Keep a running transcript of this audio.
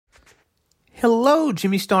Hello,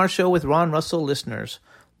 Jimmy Star Show with Ron Russell listeners.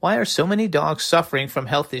 Why are so many dogs suffering from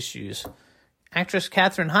health issues? Actress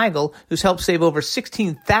Katherine Heigl, who's helped save over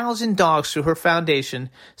 16,000 dogs through her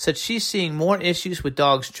foundation, said she's seeing more issues with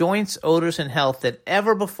dogs' joints, odors, and health than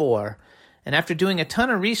ever before. And after doing a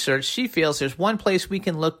ton of research, she feels there's one place we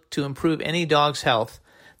can look to improve any dog's health.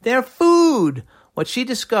 Their food! What she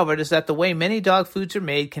discovered is that the way many dog foods are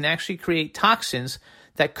made can actually create toxins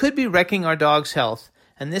that could be wrecking our dog's health.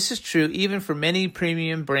 And this is true even for many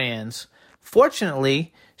premium brands.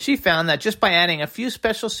 Fortunately, she found that just by adding a few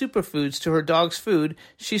special superfoods to her dog's food,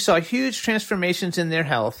 she saw huge transformations in their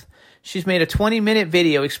health. She's made a 20-minute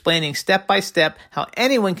video explaining step-by-step how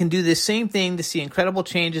anyone can do this same thing to see incredible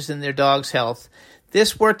changes in their dog's health.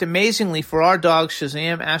 This worked amazingly for our dogs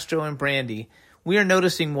Shazam, Astro, and Brandy. We are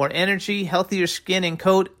noticing more energy, healthier skin and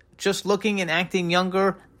coat, just looking and acting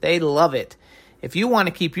younger. They love it. If you want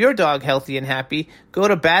to keep your dog healthy and happy, go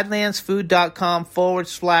to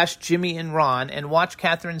badlandsfood.com/Jimmy and Ron and watch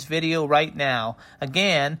Catherine's video right now.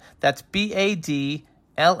 Again, that's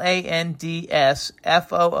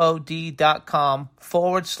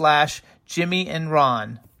badlandsfood.com/Jimmy and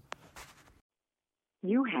Ron.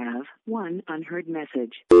 You have one unheard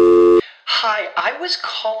message. Hi, I was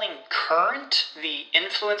calling Current, the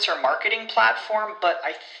influencer marketing platform, but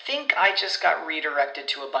I think I just got redirected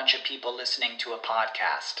to a bunch of people listening to a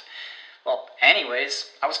podcast. Well, anyways,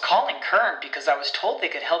 I was calling Current because I was told they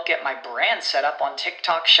could help get my brand set up on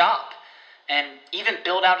TikTok Shop, and even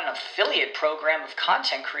build out an affiliate program of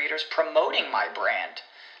content creators promoting my brand,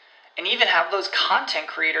 and even have those content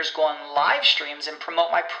creators go on live streams and promote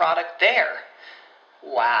my product there.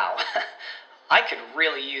 Wow. I could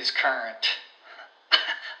really use Current.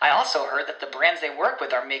 I also heard that the brands they work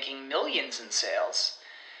with are making millions in sales.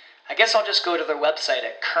 I guess I'll just go to their website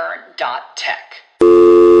at current.tech.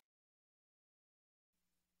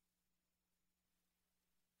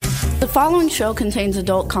 The following show contains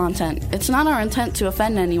adult content. It's not our intent to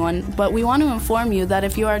offend anyone, but we want to inform you that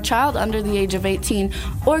if you are a child under the age of 18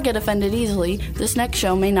 or get offended easily, this next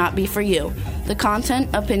show may not be for you. The content,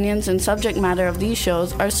 opinions, and subject matter of these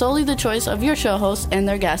shows are solely the choice of your show hosts and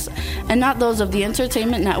their guests, and not those of the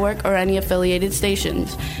Entertainment Network or any affiliated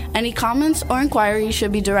stations. Any comments or inquiries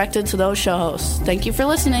should be directed to those show hosts. Thank you for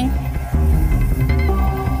listening.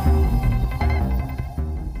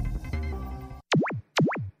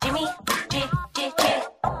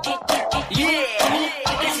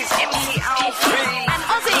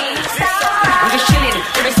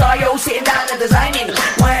 Sitting down and designing,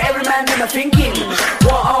 why every man never thinking,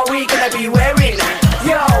 what are we gonna be wearing?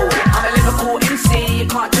 Yo, I'm a Liverpool MC, you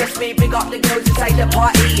can't trust me, big up the girls inside the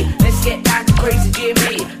party. Let's get down to crazy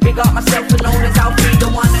Jimmy, big up myself and known as Alfie, the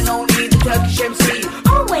one and only, the Turkish MC.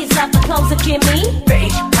 Always love the clothes of Jimmy.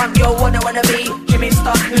 Bitch, I'm your one I wanna be, Jimmy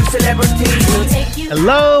Star, new celebrity.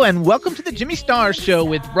 Hello and welcome to the Jimmy Star Show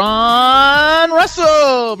with Ron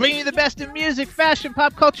Russell, bringing you the best in music, fashion,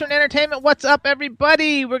 pop culture, and entertainment. What's up,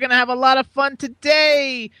 everybody? We're going to have a lot of fun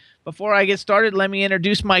today. Before I get started, let me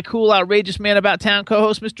introduce my cool, outrageous man about town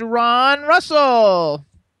co-host, Mr. Ron Russell.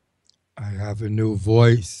 I have a new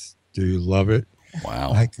voice. Do you love it?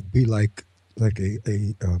 Wow. I could be like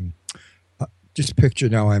just picture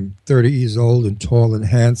now I'm 30 years old and tall and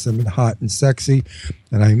handsome and hot and sexy,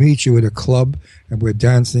 and I meet you at a club and we're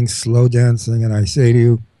dancing, slow dancing, and I say to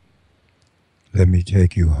you, let me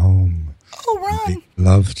take you home. Oh, Ron. Make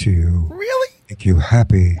love to you. Really? Make you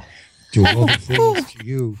happy. Do all the things to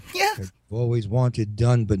you Yeah. that you've always wanted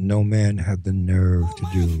done, but no man had the nerve to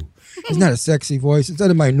do. Isn't that a sexy voice? Instead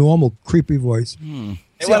of my normal creepy voice. They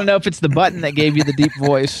want to know if it's the button that gave you the deep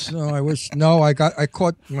voice. No, I wish. No, I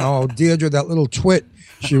caught. No, Deirdre, that little twit.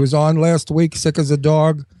 She was on last week, sick as a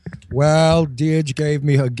dog. Well, Deirdre gave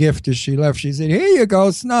me her gift as she left. She said, "Here you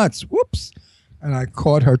go, snuts." Whoops, and I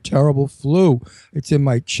caught her terrible flu. It's in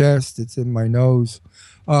my chest. It's in my nose.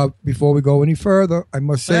 Before we go any further, I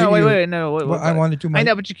must say, No, wait. I wanted to. I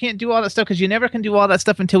know, but you can't do all that stuff because you never can do all that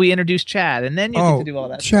stuff until we introduce Chad, and then you get to do all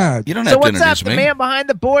that. Chad. You don't So have to what's up, introduce the me. man behind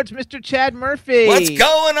the boards, Mr. Chad Murphy? What's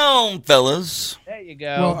going on, fellas? There you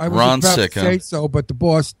Well, go. I was Ron's about sick, to huh? say so, but the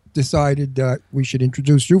boss decided that we should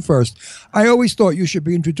introduce you first. I always thought you should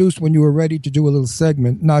be introduced when you were ready to do a little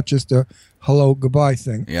segment, not just a hello, goodbye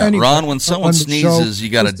thing. Yeah, Anyway, Ron, when someone on the sneezes, show, you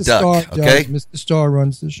gotta Mr. duck, Starr okay? does. Mr. Starr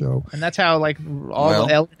runs the show. And that's how all Well.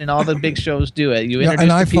 the Ellen and all the big shows do it. You Yeah, introduce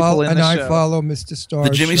and the I people follow, in and the I show. follow Mr. Starr. The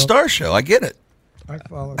Jimmy Star Show. I get it. I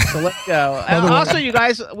follow. So let's go. Also, you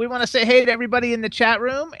guys, we want to say hey to everybody in the chat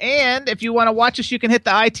room. And if you want to watch us, you can hit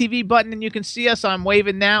the ITV button and you can see us. I'm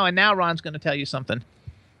waving now. And now Ron's going to tell you something.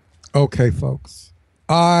 Okay, folks.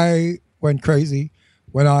 I went crazy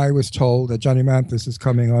when I was told that Johnny Mathis is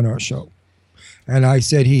coming on our show. And I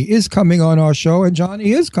said he is coming on our show, and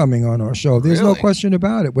Johnny is coming on our show. There's no Really? question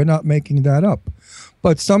about it. We're not making that up.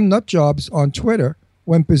 But some nut jobs on Twitter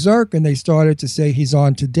went berserk, and they started to say he's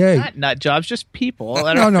on today. Not nut jobs, just people.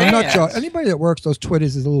 That No, are not fans. jobs. Anybody that works those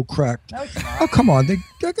Twitters is a little cracked. Oh, come on.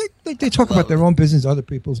 They talk about their own business, other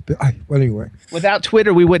people's. Well, anyway. Without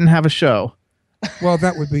Twitter, we wouldn't have a show. Well,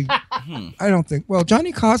 that would be. I don't think. Well,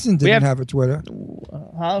 Johnny Carson didn't have a Twitter.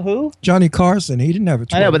 Huh? Who? Johnny Carson, he didn't have a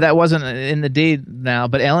Twitter. I know, but that wasn't in the day now.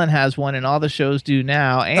 But Ellen has one, and all the shows do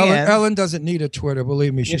now. And Ellen doesn't need a Twitter.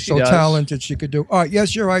 Believe me, she's Yes, she so does. talented. She could do. All right,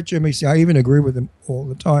 yes, you're right, Jimmy. See, I even agree with him all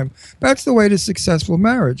the time. That's the way to successful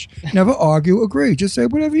marriage. Never argue, agree. Just say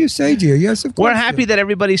whatever you say, dear. Yes, of course. we're happy that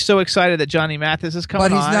everybody's so excited that Johnny Mathis is coming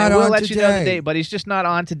But he's on. not and we'll on let you know the today. date, but he's just not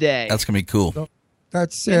on today. That's going to be cool.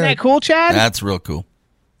 That's Isn't that cool, Chad? That's real cool.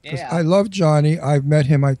 Yeah. I love Johnny. I've met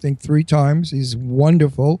him, I think, 3 times. He's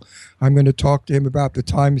wonderful. I'm going to talk to him about the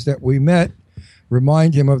times that we met,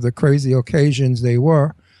 remind him of the crazy occasions they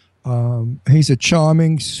were. He's a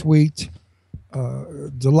charming, sweet,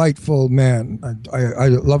 delightful man. I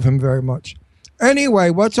love him very much. Anyway,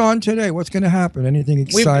 what's on today? What's going to happen? Anything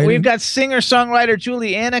exciting? We've got singer-songwriter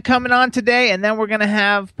Juliana coming on today, and then we're going to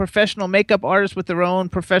have professional makeup artists with their own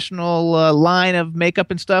professional line of makeup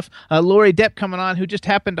and stuff. Lori Depp coming on, who just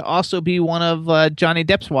happened to also be one of Johnny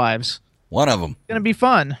Depp's wives. One of them. It's going to be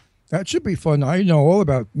fun. That should be fun. I know all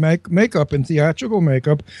about makeup and theatrical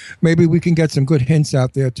makeup. Maybe we can get some good hints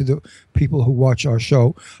out there to the people who watch our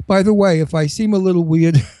show. By the way, if I seem a little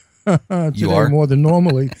weird today are? more than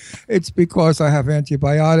normally, it's because I have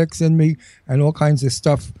antibiotics in me and all kinds of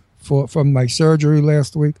stuff from my surgery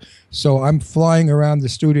last week. So I'm flying around the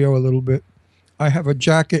studio a little bit. I have a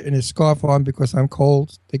jacket and a scarf on because I'm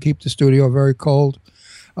cold. They keep the studio very cold.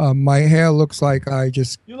 My hair looks like I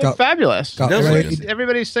just You look fabulous. got does look laid. good.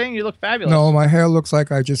 Everybody's saying you look fabulous. No, my hair looks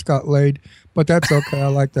like I just got laid, but that's okay. I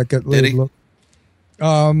like that get laid he? look.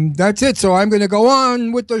 That's it. So I'm going to go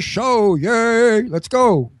on with the show. Yay! Let's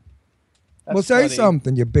go. Well, say funny.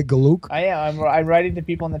 something, you big galook. I am. I'm writing to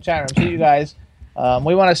people in the chat room. See you guys.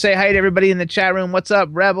 We want to say hi to everybody in the chat room. What's up,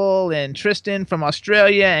 Rebel and Tristan from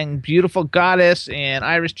Australia, and Beautiful Goddess and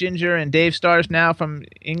Irish Ginger and Dave Stars now from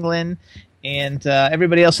England, and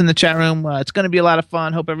everybody else in the chat room. It's going to be a lot of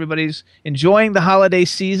fun. Hope everybody's enjoying the holiday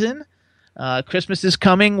season. Christmas is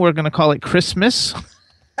coming. We're going to call it Christmas.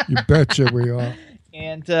 You betcha we are.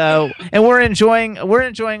 And we're enjoying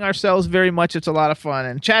ourselves very much. It's a lot of fun.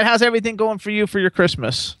 And Chad, how's everything going for you for your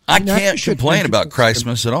Christmas? I Now you can't should complain about introduce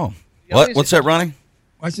Christmas at all. always- What's that, Ronnie?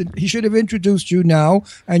 I said he should have introduced you now,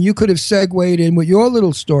 and you could have segued in with your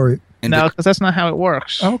little story. No, because that's not how it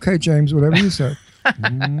works. Okay, James, whatever you say.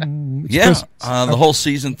 Yeah, Christmas. the whole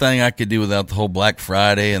season thing I could do without the whole Black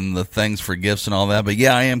Friday and the things for gifts and all that. But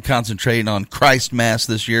yeah, I am concentrating on Christ Mass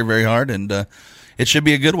this year very hard, and it should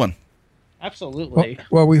be a good one. Absolutely.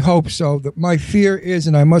 Well, we hope so. My fear is,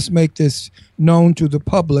 and I must make this known to the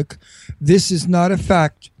public, this is not a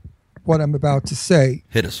fact, what I'm about to say.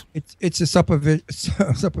 Hit us. It's a supposition. I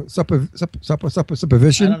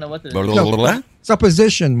don't know what the Blah, blah, blah, blah.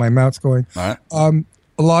 Supposition, my mouth's going. All right.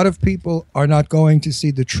 A lot of people are not going to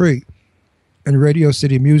see the tree in Radio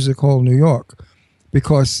City Music Hall, New York,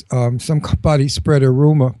 because somebody spread a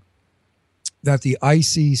rumor that the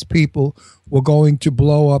ICES people were going to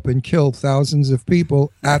blow up and kill thousands of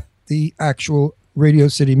people at the actual Radio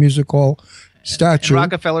City Music Hall statue in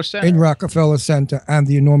Rockefeller Center. in Rockefeller Center and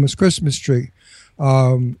the enormous Christmas tree.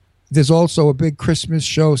 There's also a big Christmas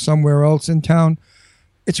show somewhere else in town.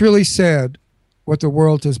 It's really sad what the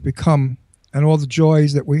world has become and all the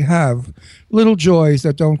joys that we have. Little joys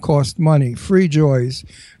that don't cost money, free joys,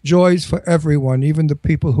 joys for everyone, even the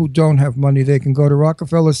people who don't have money. They can go to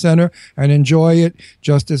Rockefeller Center and enjoy it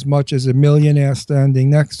just as much as a millionaire standing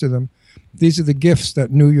next to them. These are the gifts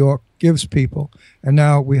that New York gives people, and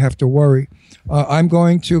now we have to worry. I'm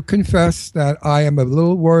going to confess that I am a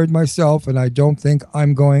little worried myself, and I don't think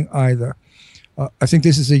I'm going either. I think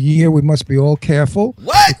this is a year we must be all careful.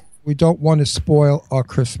 What? We don't want to spoil our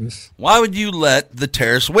Christmas. Why would you let the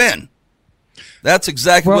terrorists win? That's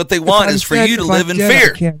exactly Well, what they if want I'm is for dead- you to if live I'm in dead,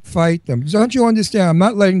 fear. I can't fight them. Don't you understand? I'm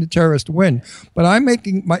not letting the terrorists win, but I'm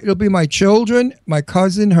making it'll be my children, my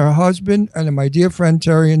cousin, her husband, and my dear friend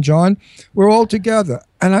Terry and John. We're all together,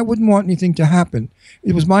 and I wouldn't want anything to happen.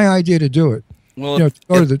 It was my idea to do it. Well, To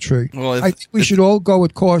go to if- the tree. well, if- I think we should all go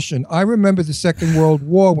with caution. I remember the Second World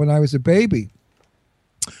War when I was a baby.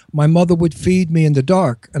 My mother would feed me in the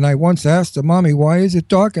dark, and I once asked her, "Mommy, why is it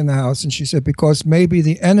dark in the house?" And she said, "Because maybe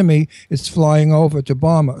the enemy is flying over to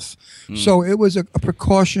bomb us." So it was a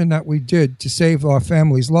precaution that we did to save our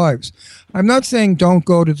families' lives. I'm not saying don't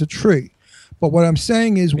go to the tree, But what I'm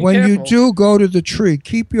saying is Be when you careful. do go to the tree,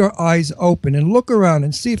 keep your eyes open and look around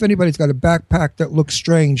and see if anybody's got a backpack that looks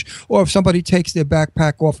strange, or if somebody takes their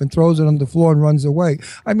backpack off and throws it on the floor and runs away.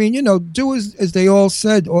 I mean, do as they all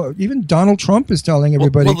said, or even Donald Trump is telling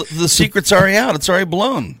everybody. Well, the secret's already out. It's already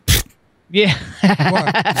blown. Yeah.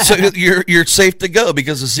 So you're safe to go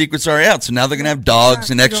because the secret's already out. So now they're going to have dogs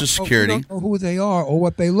and extra security. You don't know who they are or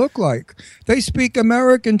what they look like. They speak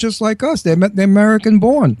American just like us. They're American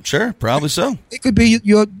born. Sure, probably so. It could be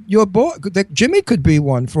your boy. Jimmy could be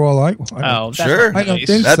one for all I Oh, Sure. I don't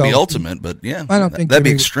think That'd be so. ultimate, but yeah. I don't think that'd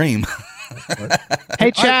be Jimmy- extreme.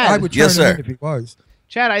 Hey, Chad. I would turn Yes, him sir. in if he was.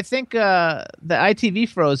 Chad, I think the ITV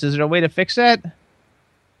froze. Is there a way to fix that?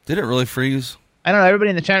 Did it really freeze? I don't know. Everybody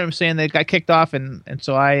in the chat room is saying they got kicked off, and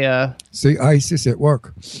so I. See, ISIS at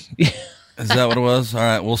work. Is that what it was? All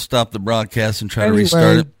right, we'll stop the broadcast and try to restart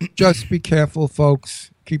Anyway, it. just be careful, folks.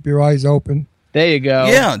 Keep your eyes open. There you go.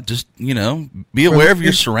 Yeah, just be aware of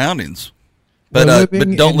your surroundings, We're but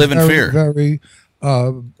living don't live in very, fear. Very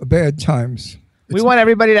bad times. We want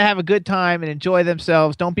everybody to have a good time and enjoy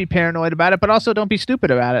themselves. Don't be paranoid about it, but also don't be stupid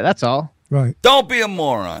about it. That's all. Right. Don't be a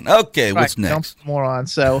moron. Okay, what's Right, next? Don't be a moron.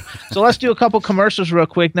 So let's do a couple commercials real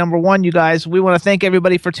quick. Number one, you guys, we want to thank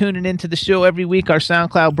everybody for tuning into the show every week. Our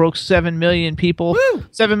SoundCloud broke 7 million people. Woo!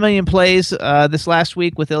 7 million plays this last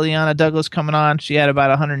week with Ileana Douglas coming on. She had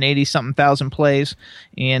about 180-something thousand plays.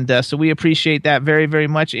 And so we appreciate that very, very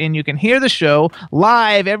much. And you can hear the show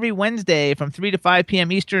live every Wednesday from 3 to 5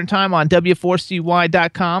 p.m. Eastern Time on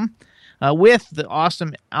W4CY.com with the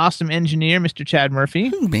awesome engineer, Mr. Chad Murphy.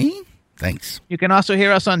 Who, me? Thanks. You can also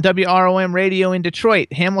hear us on WROM Radio in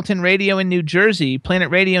Detroit, Hamilton Radio in New Jersey,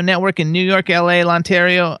 Planet Radio Network in New York, LA,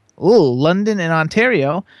 Ontario, London, and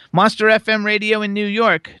Ontario, Monster FM Radio in New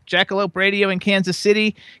York, Jackalope Radio in Kansas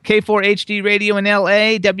City, K4HD Radio in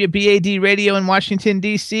LA, WBAD Radio in Washington,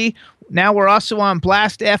 D.C. Now we're also on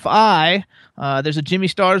Blast FI. There's a Jimmy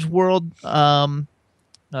Star's World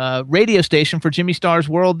radio station for Jimmy Star's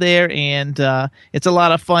World there, and it's a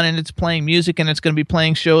lot of fun, and it's playing music, and it's going to be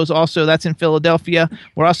playing shows also. That's in Philadelphia.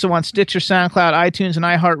 We're also on Stitcher, SoundCloud, iTunes, and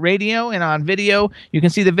iHeartRadio, and on video. You can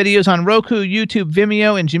see the videos on Roku, YouTube,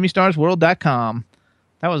 Vimeo, and JimmyStarsWorld.com.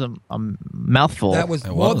 That was a mouthful. That was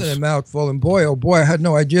more than a mouthful, and boy, oh boy, I had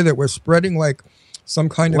no idea that we're spreading like some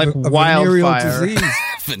kind Like of a venereal wildfire. disease.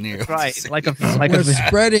 Venereal Right, disease.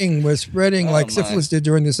 We're spreading like syphilis did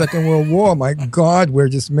during the Second World War. My God, we're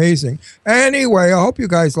just amazing. Anyway, I hope you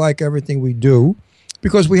guys like everything we do,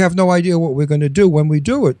 because we have no idea what we're going to do when we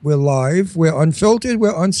do it. We're live, we're unfiltered,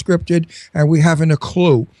 we're unscripted, and we haven't a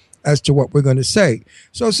clue as to what we're going to say.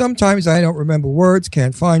 So sometimes I don't remember words,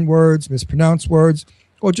 can't find words, mispronounce words,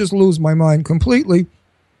 or just lose my mind completely.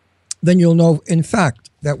 Then you'll know, in fact,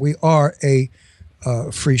 that we are a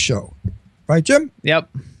free show. Right, Jim? Yep.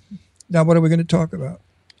 Now, what are we going to talk about?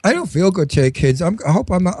 I don't feel good today, kids. I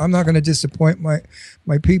hope I'm not going to disappoint my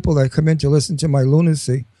people that come in to listen to my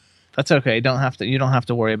lunacy. That's okay. You don't have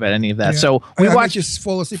to worry about any of that. Yeah. So I we might watched. just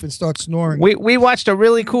fall asleep and start snoring. We watched a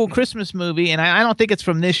really cool Christmas movie, and I don't think it's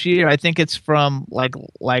from this year. I think it's from like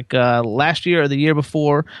last year or the year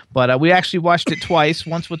before. But we actually watched it twice,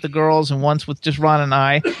 once with the girls and once with just Ron and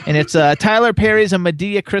I. And it's Tyler Perry's A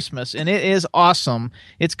Medea Christmas, and it is awesome.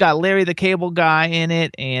 It's got Larry the Cable Guy in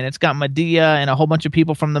it, and it's got Medea and a whole bunch of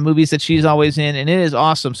people from the movies that she's always in, and it is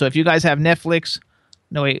awesome. So if you guys have Netflix,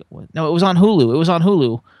 no, it was on Hulu. It was on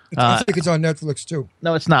Hulu. I think it's on Netflix too.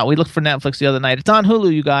 No, it's not. We looked for Netflix the other night. It's on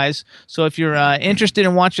Hulu, you guys. So if you're interested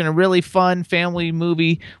in watching a really fun family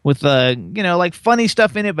movie with like funny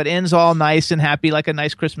stuff in it, but ends all nice and happy, like a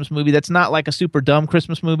nice Christmas movie that's not like a super dumb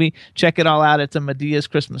Christmas movie, check it all out. It's a Medea's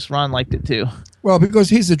Christmas. Ron liked it too. Well, because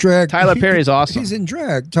he's a drag. Tyler Perry's awesome. He's in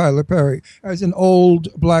drag, Tyler Perry, as an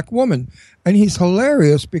old black woman. And he's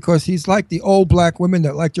hilarious because he's like the old black women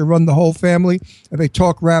that like to run the whole family, and they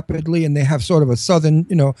talk rapidly and they have sort of a southern,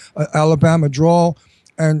 Alabama drawl.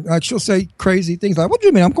 And she'll say crazy things like, "What do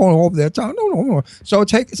you mean? I'm going over there." No. So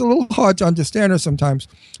it's a little hard to understand her sometimes.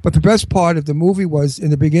 But the best part of the movie was in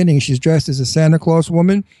the beginning, she's dressed as a Santa Claus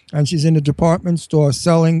woman, and she's in a department store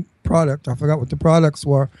selling product. I forgot what the products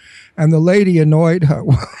were. And the lady annoyed her.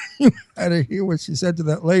 You had to hear what she said to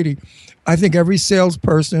that lady. I think every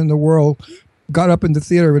salesperson in the world got up in the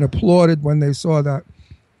theater and applauded when they saw that.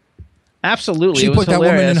 Absolutely. She It was put that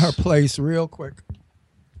hilarious. woman in her place real quick.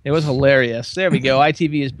 It was hilarious. There we go.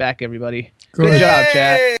 ITV is back, everybody. Good Good. job,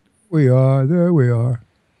 Chad. There we are.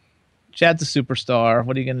 Chad's a superstar.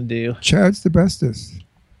 What are you going to do? Chad's the bestest.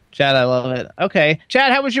 Chad, I love it. Okay.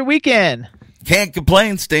 Chad, how was your weekend? Can't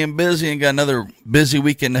complain. Staying busy and got another busy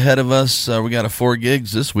weekend ahead of us. We got 4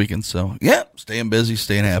 gigs this weekend. So, yeah, staying busy,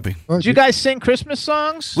 staying happy. Did you guys sing Christmas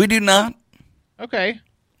songs? We do not. Okay.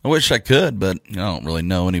 I wish I could, but I don't really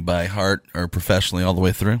know any by heart or professionally all the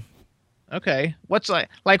way through. Okay. What's the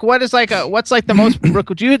most?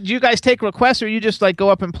 Do you guys take requests, or you just like go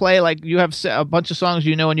up and play? Like you have a bunch of songs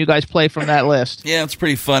and you guys play from that list. Yeah, it's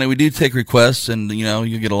pretty funny. We do take requests, and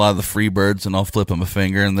you get a lot of the free birds, and I'll flip them a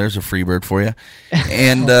finger, and there's a free bird for you.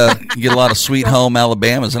 And you get a lot of Sweet Home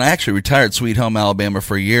Alabamas, and I actually retired Sweet Home Alabama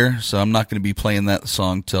for a year, so I'm not going to be playing that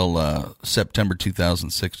song till September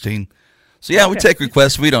 2016. So, yeah, we take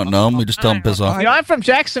requests. We don't know them. We just tell them piss off. I'm from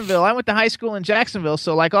Jacksonville. I went to high school in Jacksonville.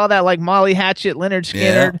 So, like, all that, like, Molly Hatchet, Leonard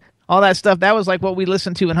Skinner, all that stuff, that was, like, what we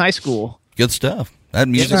listened to in high school. Good stuff. That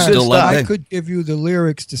music's still alive. I could give you the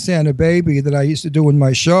lyrics to Santa Baby that I used to do in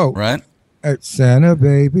my show. Right. At Santa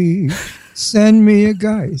Baby, send me a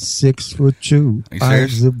guy 6'2",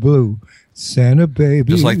 eyes of blue. Santa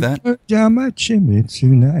Baby, just like that? Down my chimney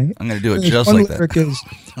tonight. I'm going to do it just like that. Is,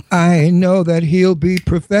 I know that he'll be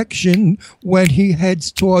perfection when he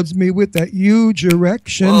heads towards me with that huge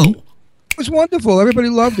erection. Whoa. It was wonderful. Everybody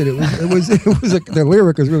loved it. The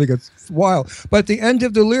lyric is really good, wild. But at the end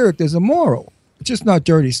of the lyric, there's a moral. It's just not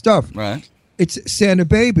dirty stuff. Right. It's Santa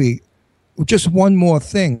Baby. Just one more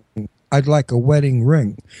thing. I'd like a wedding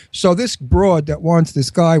ring. So this broad that wants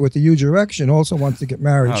this guy with the huge erection also wants to get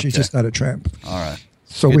married. Okay. She's just not a tramp. All right.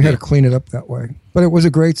 So we had to clean it up that way. But it was a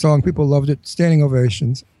great song. People loved it. Standing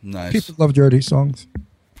ovations. Nice. People love dirty songs.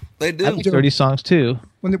 They do. I like dirty songs too.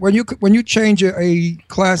 When you change a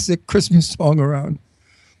classic Christmas song around,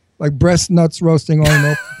 like breast nuts roasting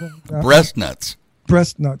on open. Breast nuts.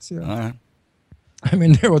 Breast nuts, yeah. All right. I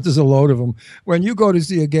mean, there's a load of them. When you go to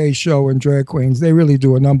see a gay show in drag queens, they really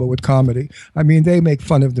do a number with comedy. I mean, they make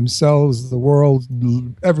fun of themselves, the world,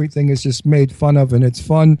 everything is just made fun of, and it's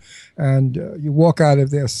fun. And you walk out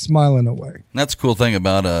of there smiling away. And that's the cool thing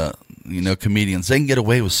about comedians. They can get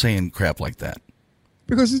away with saying crap like that.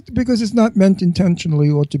 Because it's not meant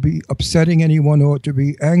intentionally or to be upsetting anyone or to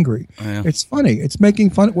be angry. Yeah. It's funny. It's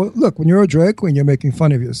making fun. Well, look, when you're a drag queen, you're making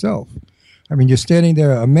fun of yourself. I mean, you're standing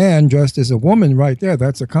there, a man dressed as a woman right there.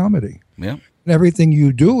 That's a comedy. Yeah. And everything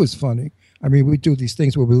you do is funny. I mean, we do these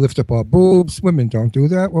things where we lift up our boobs. Women don't do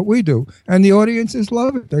that. What we do. And the audiences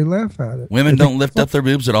love it. They laugh at it. Women don't lift up their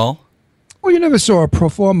boobs at all? Well, you never saw a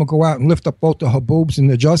performer go out and lift up both of her boobs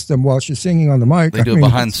and adjust them while she's singing on the mic. They do it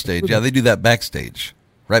behind stage. Yeah, they do that backstage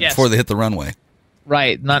right before they hit the runway.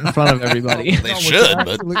 Right, not in front of everybody. They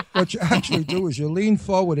should, what you actually do is you lean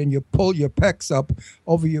forward and you pull your pecs up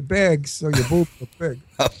over your bags so your boobs look big.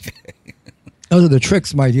 Okay. Those are the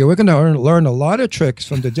tricks, my dear. We're going to learn a lot of tricks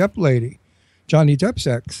from the Depp lady, Johnny Depp's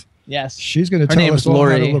ex. Yes. She's going to tell us all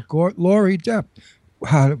how to look. Lori Depp,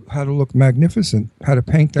 how to look magnificent, how to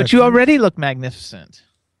paint that. But you already look magnificent.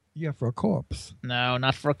 Yeah, for a corpse. No,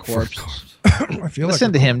 not for a corpse. I feel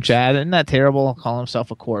Listen to him, Chad. Isn't that terrible? Call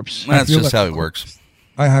himself a corpse. That's just how it works.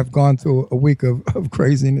 I have gone through a week of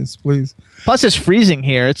craziness, please. Plus, it's freezing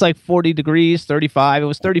here. It's like 40 degrees, 35. It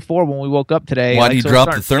was 34 when we woke up today. Why do you drop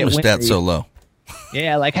the thermostat so low?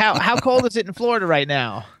 Yeah, like how cold is it in Florida right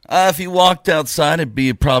now? If you walked outside, it'd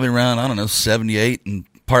be probably around, 78 and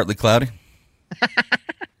partly cloudy.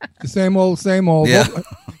 The same old. Yeah.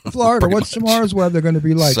 Florida, what's tomorrow's weather going to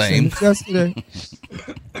be like? Same as yesterday.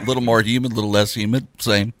 A little more humid, a little less humid.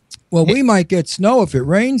 Same. Well, we might get snow if it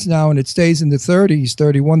rains now and it stays in the 30s,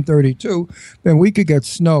 31, 32. Then we could get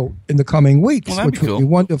snow in the coming weeks, which would be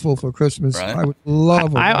wonderful for Christmas. Right. I would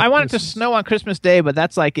love it. I want it to snow on Christmas Day, but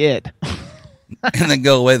that's like it. And then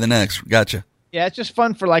go away the next. Gotcha. Yeah, it's just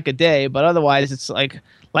fun for like a day, but otherwise it's like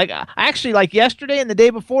actually like yesterday and the day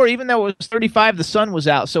before, even though it was 35, the sun was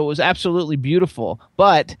out, so it was absolutely beautiful.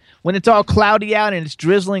 But when it's all cloudy out and it's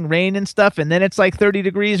drizzling rain and stuff, and then it's like 30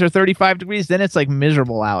 degrees or 35 degrees, then it's like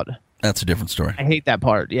miserable out. That's a different story. I hate that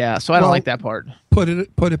part. Yeah, so I don't like that part. Put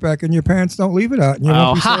it back in your pants. Don't leave it out. And you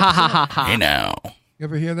won't be so Hey now. You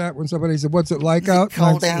ever hear that when somebody said, "What's it like out?"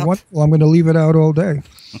 Cold out. Well, I'm going to leave it out all day.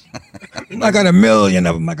 I got a million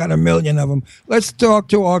of them. Let's talk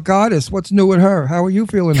to our goddess. What's new with her? How are you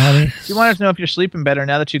feeling, honey? You want to know if you're sleeping better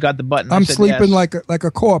now that you got the button. I'm sleeping like a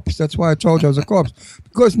corpse. That's why I told you I was a corpse.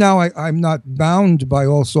 Because now I'm not bound by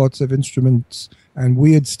all sorts of instruments and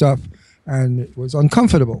weird stuff, and it was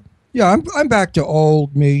uncomfortable. Yeah, I'm back to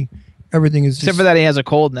old me. Everything is except for that he has a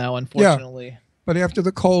cold now, unfortunately. Yeah, but after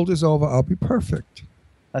the cold is over, I'll be perfect.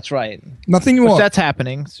 That's right. Nothing more. That's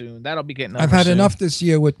happening soon. That'll be getting over I've had soon. enough this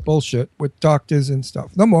year with bullshit, with doctors and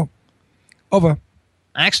stuff. No more. Over.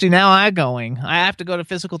 Actually, now I'm going. I have to go to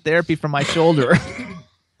physical therapy for my shoulder.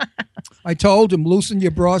 I told him, loosen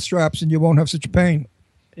your bra straps and you won't have such pain.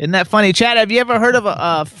 Isn't that funny? Chad, have you ever heard of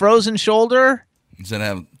a frozen shoulder? Does that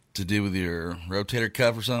have to do with your rotator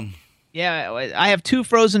cuff or something? Yeah, I have 2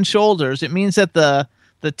 frozen shoulders. It means that the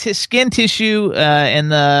skin tissue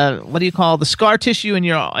and the scar tissue in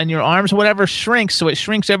your arms or whatever shrinks, so it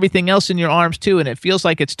shrinks everything else in your arms too, and it feels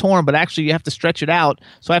like it's torn, but actually you have to stretch it out.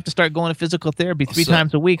 So I have to start going to physical therapy 3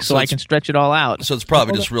 times a week so I can stretch it all out. So it's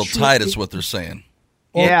probably just real tight, is what they're saying.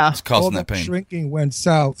 Yeah, it's causing all that pain. Shrinking went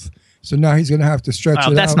south. So now he's going to have to stretch it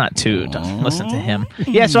out. That's not too. Don't listen to him.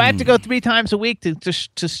 Yeah, so I have to go 3 times a week to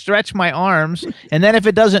stretch my arms, and then if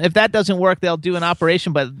that doesn't work, they'll do an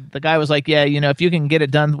operation. But the guy was like, yeah, if you can get it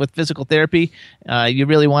done with physical therapy, you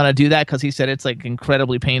really want to do that, because he said it's like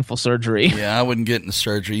incredibly painful surgery. Yeah, I wouldn't get into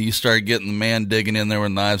surgery. You start getting the man digging in there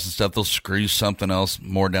with knives and stuff, they'll screw something else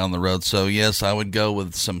more down the road. So yes, I would go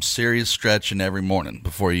with some serious stretching every morning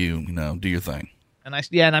before you do your thing.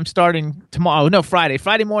 And I'm starting tomorrow. No, Friday.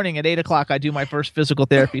 Friday morning at 8:00, I do my first physical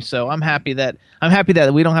therapy. So I'm happy that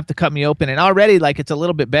we don't have to cut me open. And already, like, it's a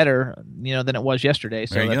little bit better, than it was yesterday.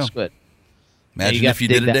 So that's good. Imagine if you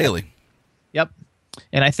did it daily. Yep.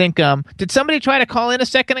 And I think did somebody try to call in a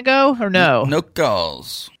second ago or no? No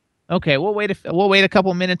calls. Okay, we'll wait a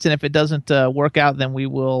couple minutes, and if it doesn't work out, then we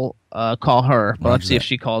will call her. But let's see if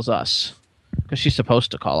she calls us, because she's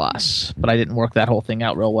supposed to call us. But I didn't work that whole thing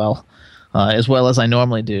out real well. As well as I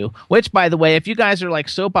normally do. Which, by the way, if you guys are like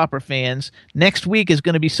soap opera fans, next week is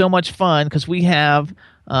going to be so much fun, because we have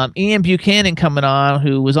Ian Buchanan coming on,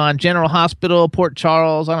 who was on General Hospital, Port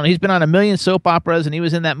Charles. I don't know. He's been on a million soap operas, and he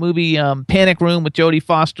was in that movie Panic Room with Jodie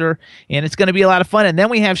Foster, and it's going to be a lot of fun. And then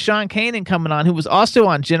we have Sean Kanan coming on, who was also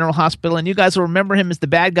on General Hospital, and you guys will remember him as the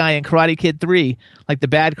bad guy in Karate Kid 3, like the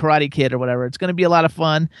bad Karate Kid or whatever. It's going to be a lot of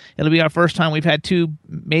fun. It'll be our first time we've had 2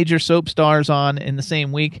 major soap stars on in the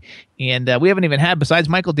same week, and we haven't even had, besides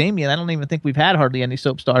Michael Damian, I don't even think we've had hardly any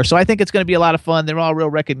soap stars. So I think it's going to be a lot of fun. They're all real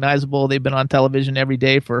recognizable. They've been on television every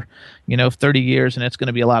day for 30 years, and it's going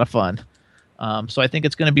to be a lot of fun. So I think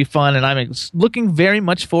it's going to be fun, and I'm looking very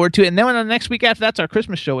much forward to it. And then the next week after, that's our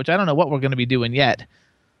Christmas show, which I don't know what we're going to be doing yet.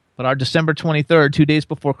 But our December 23rd, 2 days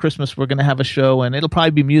before Christmas, we're going to have a show, and it'll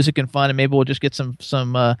probably be music and fun, and maybe we'll just get some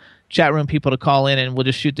chat room people to call in, and we'll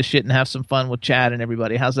just shoot the shit and have some fun with Chad and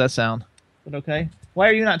everybody. How's that sound? Is it okay? Why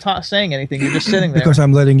are you not saying anything? You're just sitting there. Because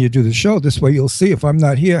I'm letting you do the show. This way you'll see if I'm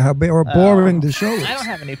not here how boring the show is. I don't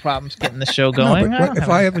have any problems getting the show going. No, but if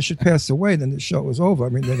I ever should pass away, then the show is over. I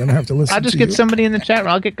mean, they're going to have to listen to I'll just get somebody in the chat room.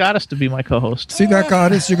 I'll get Goddess to be my co-host. See that,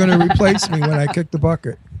 Goddess? You're going to replace me when I kick the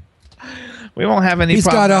bucket. We won't have any He's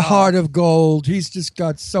problem. got a heart of gold. He's just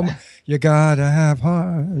got you got to have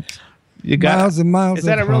heart. You got miles and miles. Is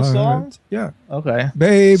that a real heart. song? Yeah. Okay.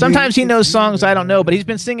 Baby. Sometimes he knows songs I don't know, but he's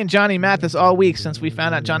been singing Johnny Mathis all week since we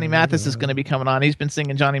found out Johnny Mathis is going to be coming on. He's been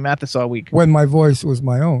singing Johnny Mathis all week. When my voice was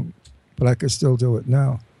my own, but I could still do it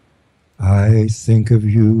now. I think of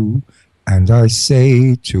you and I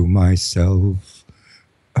say to myself,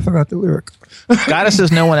 I forgot the lyric. Goddess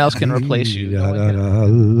says no one else can replace you.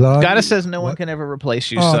 Goddess says no one can ever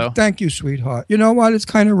replace you. Oh, so thank you, sweetheart. You know what? It's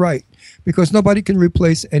kind of right, because nobody can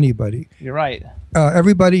replace anybody. You're right.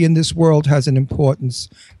 Everybody in this world has an importance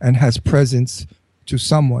and has presence to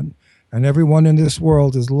someone. And everyone in this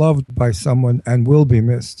world is loved by someone and will be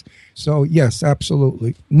missed. So, yes,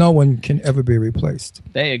 absolutely. No one can ever be replaced.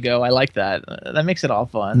 There you go. I like that. That makes it all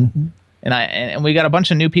fun. Mm-hmm. And we got a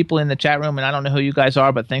bunch of new people in the chat room, and I don't know who you guys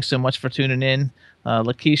are, but thanks so much for tuning in.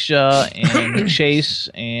 Lakeisha and Chase,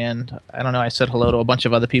 and I don't know, I said hello to a bunch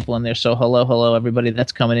of other people in there, so hello, everybody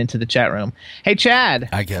that's coming into the chat room. Hey, Chad.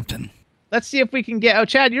 Hi, Captain. Let's see if we can get... Oh,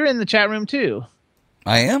 Chad, you're in the chat room, too.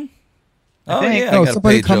 I am? Oh, yeah. No,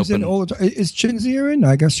 somebody comes in all the time. Is Chinzia in?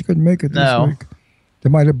 I guess she couldn't make it this week. They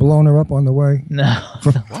might have blown her up on the way. No.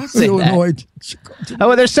 Illinois. Oh,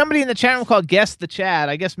 well, there's somebody in the chat room called Guess the Chad.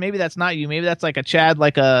 I guess maybe that's not you. Maybe that's like a Chad,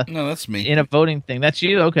 like a... No, that's me. In a voting thing. That's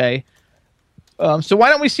you? Okay. So why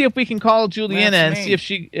don't we see if we can call Juliana and see if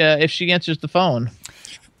she answers the phone.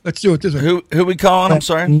 Let's do it this way. Who we calling? I'm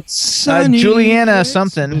sorry. Juliana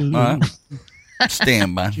something.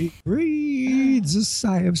 Stand by. She breathes a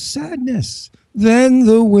sigh of sadness. Then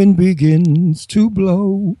the wind begins to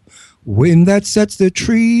blow. Wind that sets the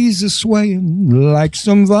trees a-swaying like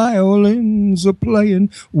some violins are playing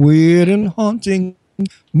weird and haunting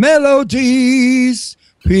melodies.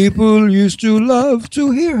 People used to love to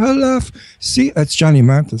hear her laugh. See, that's Johnny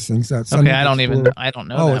Mathis sings that song. Okay, I don't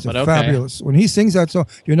know that, but okay. Fabulous. When he sings that song,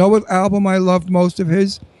 you know what album I loved most of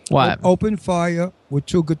his? What? Open Fire with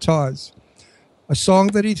Two Guitars. A song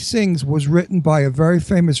that he sings was written by a very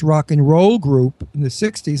famous rock and roll group in the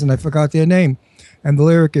 60s, and I forgot their name. And the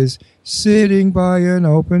lyric is, sitting by an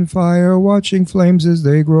open fire, watching flames as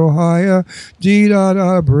they grow higher,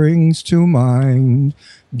 dee-da-da brings to mind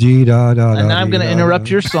Dee da da. And I'm going to interrupt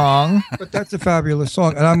your song. But that's a fabulous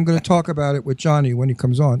song, and I'm going to talk about it with Johnny when he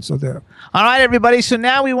comes on. So there. All right, everybody. So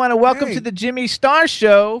now we want to welcome to the Jimmy Star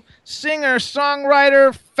Show singer,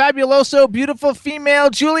 songwriter, fabuloso, beautiful female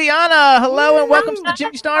Juliana. Hello and welcome to the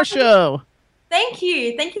Jimmy Star Show. Thank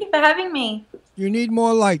you. Thank you for having me. You need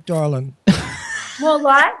more light, darling. More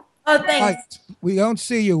light? Oh, thanks. Light. We don't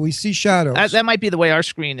see you. We see shadows. That might be the way our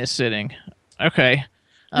screen is sitting. Okay.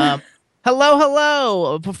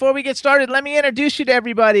 Hello. Before we get started, let me introduce you to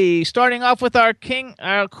everybody. Starting off with our king,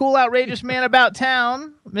 our cool, outrageous man about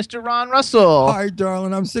town, Mr. Ron Russell. Hi,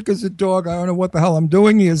 darling. I'm sick as a dog. I don't know what the hell I'm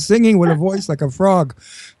doing here, singing with a voice like a frog.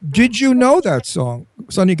 Did you know that song,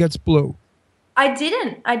 Sunny Gets Blue? I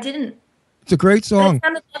didn't. It's a great song. It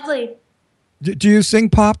sounded lovely. Do you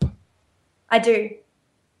sing pop? I do.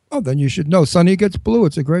 Oh, then you should know. Sunny Gets Blue.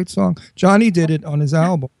 It's a great song. Johnny did it on his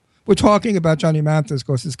album. We're talking about Johnny Mathis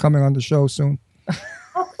because he's coming on the show soon.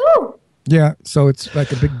 Oh, cool. Yeah, so it's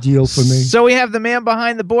like a big deal for me. So we have the man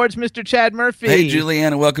behind the boards, Mr. Chad Murphy. Hey,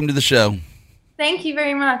 Juliana, welcome to the show. Thank you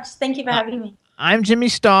very much. Thank you for having me. I'm Jimmy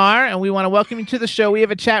Star, and we want to welcome you to the show. We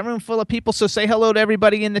have a chat room full of people, so say hello to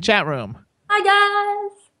everybody in the chat room. Hi,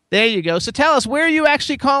 guys. There you go. So tell us, where are you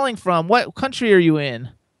actually calling from? What country are you in?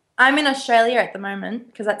 I'm in Australia at the moment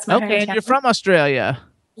because that's my hometown. Okay, and you're from Australia.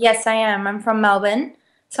 Yes, I am. I'm from Melbourne.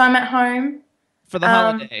 So I'm at home. For the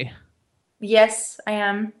holiday. Yes, I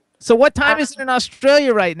am. So what time is it in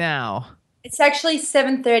Australia right now? It's actually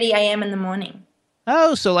 7:30 a.m. in the morning.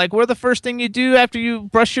 Oh, so like we're the first thing you do after you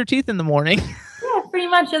brush your teeth in the morning. Yeah, pretty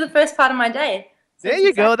much. You're the first part of my day. So there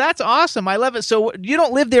you go. That's awesome. I love it. So you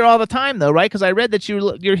don't live there all the time, though, right? Because I read that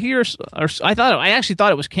you're here. Or I actually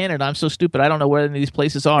thought it was Canada. I'm so stupid. I don't know where any of these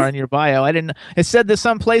places are in your bio. I didn't. It said there's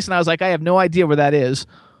some place, and I was like, I have no idea where that is.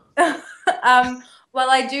 Well,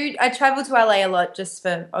 I do. I travel to LA a lot just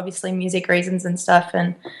for obviously music reasons and stuff,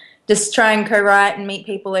 and just try and co-write and meet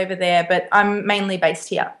people over there. But I'm mainly based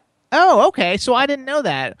here. Oh, okay. So I didn't know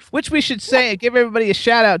that. Which we should say, give everybody a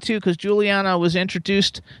shout out too, because Juliana was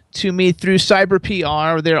introduced to me through Cyber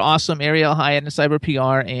PR. They're awesome, Ariel Hyatt and Cyber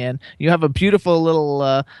PR, and you have a beautiful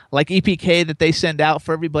little like EPK that they send out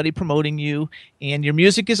for everybody promoting you. And your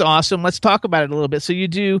music is awesome. Let's talk about it a little bit. So you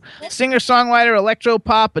do singer-songwriter, electro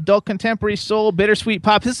pop, adult contemporary soul, bittersweet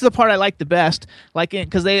pop. This is the part I like the best, like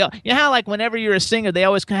because you know how like whenever you're a singer, they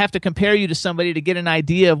always have to compare you to somebody to get an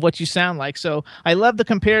idea of what you sound like. So I love the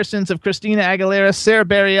comparisons of Christina Aguilera, Sarah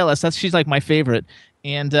Bareilles. She's like my favorite.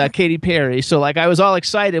 And Katy Perry. So like I was all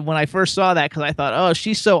excited when I first saw that because I thought, oh,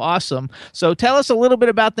 she's so awesome. So tell us a little bit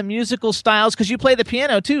about the musical styles because you play the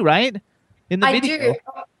piano too, right? In the video. I do.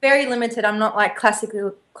 Very limited. I'm not like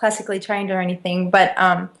classically trained or anything, but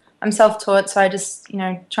I'm self-taught, so I just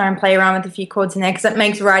try and play around with a few chords in there because it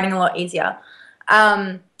makes writing a lot easier.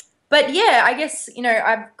 But yeah, I guess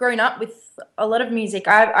I've grown up with a lot of music.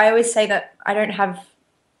 I always say that I don't have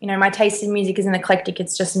my taste in music isn't eclectic.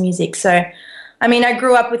 It's just music. So. I mean, I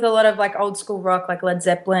grew up with a lot of like old school rock, like Led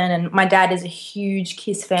Zeppelin, and my dad is a huge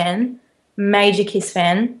Kiss fan, major Kiss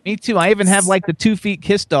fan. Me too. I even have like the 2 Feet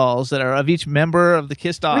Kiss dolls that are of each member of the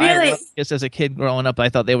Kiss doll. Really? I loved Kiss as a kid growing up. I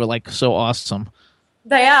thought they were like so awesome.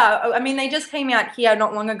 They are. I mean, they just came out here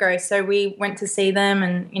not long ago, so we went to see them,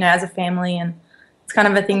 and as a family, and it's kind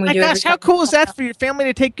of a thing we do. Oh my gosh, how cool is that for your family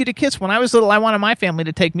to take you to Kiss? When I was little, I wanted my family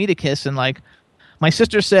to take me to Kiss, and like. My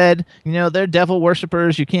sister said, they're devil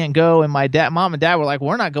worshippers. You can't go. And my mom and dad were like,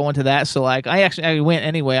 we're not going to that. So like, I went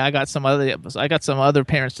anyway. I got some other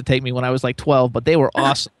parents to take me when I was like 12, but they were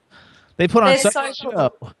awesome. They put on such a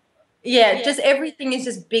show. Yeah, just everything is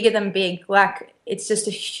just bigger than big. Like it's just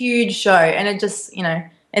a huge show, and it just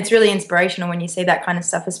it's really inspirational when you see that kind of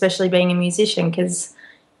stuff, especially being a musician, because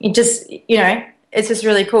it just it's just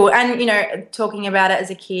really cool. And talking about it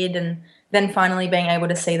as a kid and. Then finally being able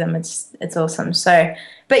to see them, it's awesome. So,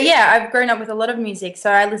 but yeah, I've grown up with a lot of music, so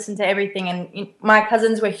I listen to everything. And my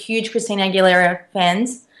cousins were huge Christina Aguilera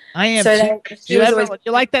fans. I am. So do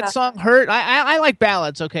you like that song "Hurt"? I like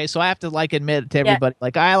ballads. Okay, so I have to like admit to everybody,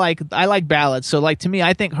 like I like ballads. So like to me,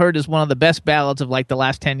 I think "Hurt" is one of the best ballads of like the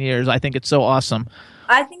last 10 years. I think it's so awesome.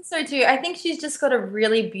 I think so too. I think she's just got a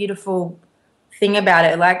really beautiful thing about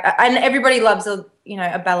it. Like, and everybody loves a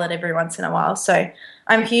ballad every once in a while. So.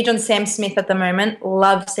 I'm huge on Sam Smith at the moment.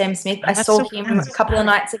 Love Sam Smith. I saw him a couple of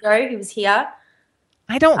nights ago. He was here.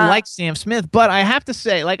 I don't like Sam Smith, but I have to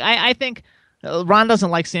say, like, I think Ron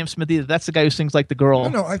doesn't like Sam Smith either. That's the guy who sings like the girl.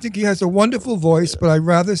 No, I think he has a wonderful voice, but I'd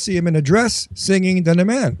rather see him in a dress singing than a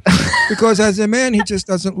man. Because as a man, he just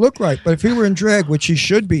doesn't look right. But if he were in drag, which he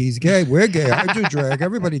should be, he's gay. We're gay. I do drag.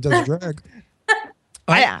 Everybody does drag.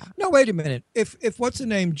 No, wait a minute. If what's her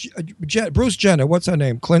name? Bruce Jenner. What's her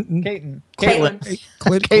name? Caitlyn.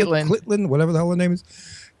 Caitlyn. Whatever the hell her name is.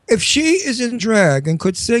 If she is in drag and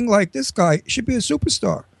could sing like this guy, she'd be a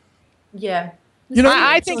superstar. Yeah. You know,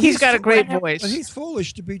 I think he's got a great voice. But he's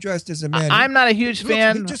foolish to be dressed as a man. I'm not a huge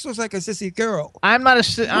fan. He just looks like a sissy girl. I'm not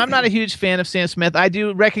a huge fan of Sam Smith. I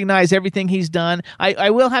do recognize everything he's done. I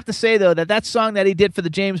will have to say though that song that he did for the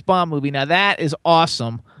James Bond movie, now that is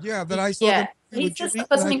awesome. Yeah, that I saw. Yeah, he's just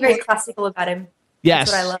got something very classical about him.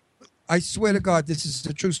 Yes, that's what I love. I swear to God, this is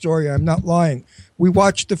a true story. I'm not lying. We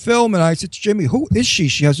watched the film, and I said to Jimmy, "Who is she?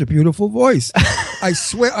 She has a beautiful voice." I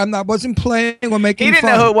swear, wasn't playing or making fun. He didn't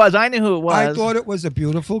know who it was. I knew who it was. I thought it was a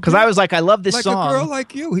beautiful. Because I was like, I love this like song. Like a girl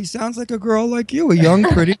like you. He sounds like a girl like you, a young,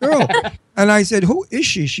 pretty girl. And I said, "Who is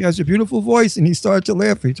she? She has a beautiful voice." And he started to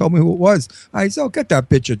laugh. He told me who it was. I said, "Oh, get that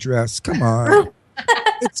bitch a dress. Come on,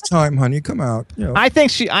 it's time, honey. Come out." You know. I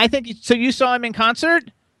think so. You saw him in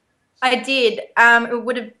concert? I did. It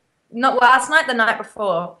would have. Not last night, the night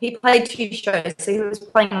before. He played 2 shows, so he was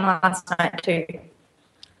playing last night too.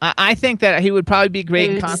 I think that he would probably be great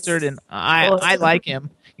in concert, and I like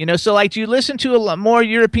him. You know, so like, do you listen to a lot more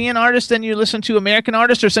European artists than you listen to American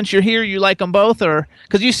artists, or since you're here, you like them both, or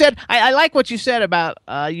because you said I like what you said about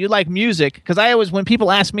you like music, because I always, when people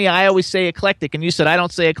ask me, I always say eclectic, and you said I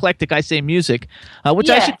don't say eclectic, I say music, which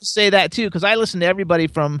I should say that too, because I listen to everybody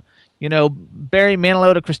from, you know, Barry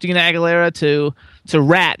Manilow to Christina Aguilera to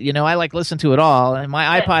Rat. You know, I like listen to it all. And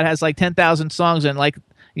my iPod has like 10,000 songs, and like,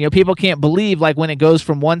 you know, people can't believe like when it goes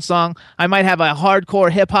from one song. I might have a hardcore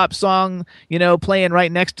hip hop song, you know, playing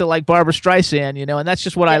right next to like Barbra Streisand, you know, and that's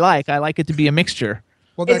just what I like. I like it to be a mixture.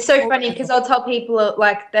 Well, it's so funny because I'll tell people,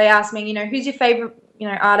 like, they ask me, you know, who's your favorite, you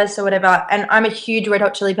know, artist or whatever, and I'm a huge Red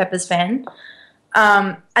Hot Chili Peppers fan.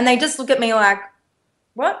 And they just look at me like,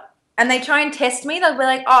 what? And they try and test me. They'll be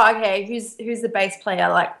like, "Oh, okay, who's the bass player?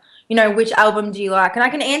 Like, you know, which album do you like?" And I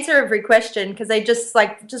can answer every question because they just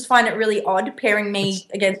find it really odd pairing me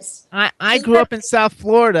against. I grew up in South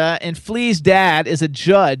Florida, and Flea's dad is a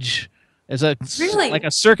judge, like a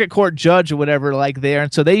circuit court judge or whatever, like there.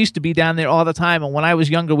 And so they used to be down there all the time. And when I was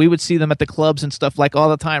younger, we would see them at the clubs and stuff like all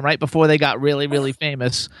the time, right before they got really, really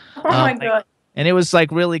famous. Oh my God. And it was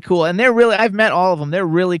like really cool. And I've met all of them. They're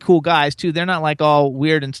really cool guys too. They're not like all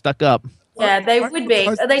weird and stuck up. Yeah, they would be.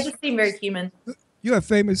 They just seem very human. You have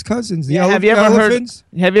famous cousins. Have you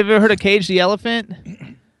ever heard of Cage the Elephant?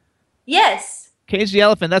 Yes. Cage the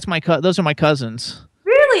Elephant. Those are my cousins.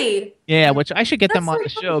 Really? Yeah, which I should get them on the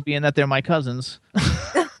show, being that they're my cousins.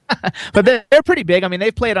 But they're pretty big. I mean,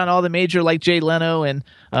 they've played on all the major, like Jay Leno and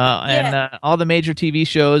all the major TV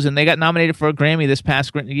shows, and they got nominated for a Grammy this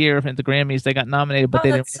past year at the Grammys. They got nominated, but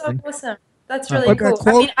they didn't win. That's so awesome. That's really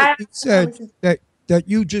cool. I mean, you said that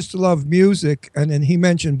you just love music, and then he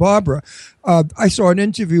mentioned Barbara. I saw an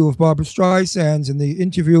interview of Barbra Streisand's, and the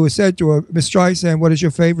interviewer said to her, "Miss Streisand, what is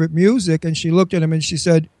your favorite music?" And she looked at him and she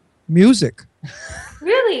said, "Music."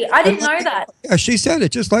 Really? I didn't know that. Yeah, she said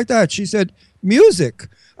it just like that. She said, "Music."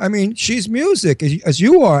 I mean, she's music, as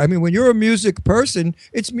you are. I mean, when you're a music person,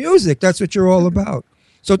 it's music. That's what you're all about.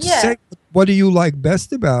 So to say, what do you like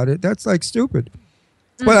best about it? That's like stupid.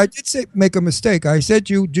 Mm. But I did make a mistake. I said,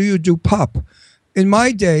 do you do pop? In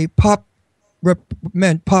my day, pop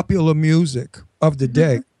meant popular music of the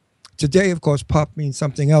day. Mm-hmm. Today, of course, pop means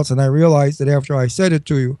something else. And I realized that after I said it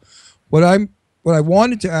to you, what I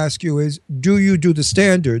wanted to ask you is, do you do the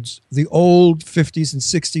standards, the old 50s and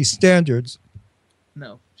 60s standards?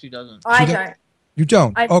 No, she doesn't. I don't. You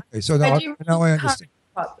don't? Okay, so now I understand.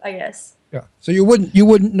 Pop, I guess. Yeah. So you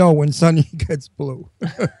wouldn't know when Sunny Gets Blue.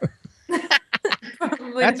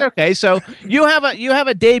 That's okay. So you have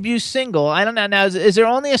a debut single. I don't know now. Is there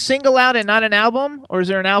only a single out and not an album, or is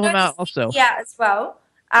there an album out also? Yeah, as well.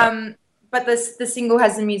 But the single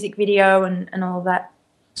has the music video and all of that.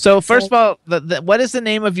 So first of all, what is the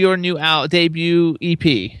name of your new debut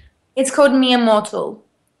EP? It's called Mere Mortal.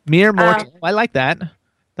 Mere Mortal. I like that.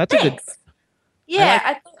 That's a good.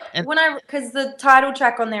 Yeah, because the title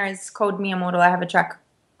track on there is called Mere Mortal. I have a track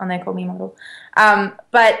on there called Mere Mortal.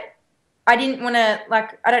 But I didn't want to,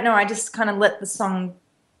 I don't know, I just kind of let the song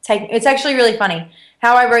take. It's actually really funny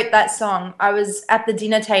how I wrote that song. I was at the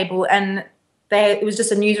dinner table and it was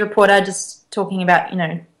just a news reporter just talking about, you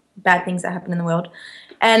know, bad things that happen in the world.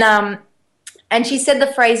 And she said the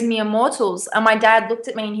phrase "mere mortals," and my dad looked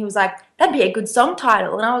at me and he was like, "That'd be a good song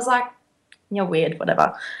title." And I was like, "You're weird,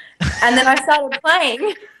 whatever." And then I started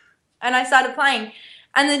playing,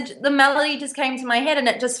 and the melody just came to my head, and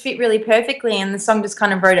it just fit really perfectly, and the song just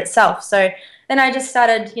kind of wrote itself. So then I just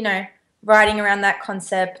started, you know, writing around that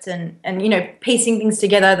concept and you know, piecing things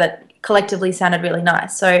together that collectively sounded really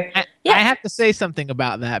nice. So Yeah. I have to say something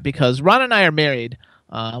about that because Ron and I are married.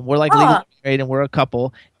 We're like legally married and we're a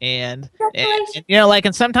couple. And you know, like,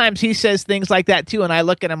 and sometimes he says things like that too. And I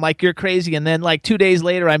look at him like, you're crazy. And then like 2 days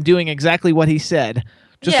later, I'm doing exactly what he said.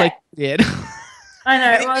 Just like you did. I know.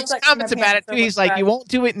 And he Well, makes it's like comments about it too. He's like, you right. won't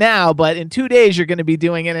do it now, but in 2 days you're going to be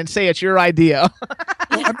doing it and say it's your idea.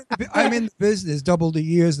 I'm in the business double the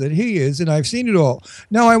years that he is, and I've seen it all.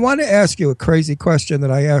 Now, I want to ask you a crazy question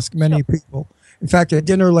that I ask many people. In fact, at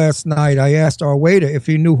dinner last night, I asked our waiter if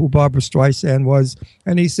he knew who Barbara Streisand was,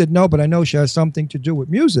 and he said no, but I know she has something to do with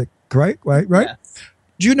music, right? Yes.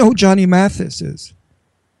 Do you know who Johnny Mathis is?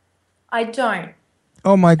 I don't.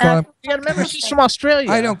 Oh, my God. You got to remember, she's from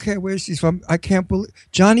Australia. I don't care where she's from. I can't believe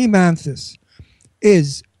Johnny Mathis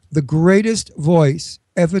is the greatest voice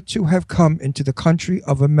ever to have come into the country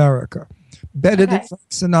of America. Better than Frank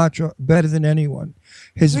Sinatra, better than anyone.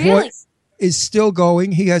 His voice is still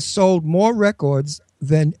going. He has sold more records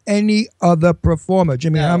than any other performer.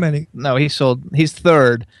 Jimmy, how many? No, he's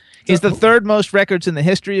third. He's the third most records in the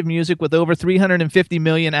history of music with over 350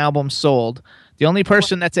 million albums sold. The only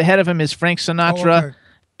person that's ahead of him is Frank Sinatra.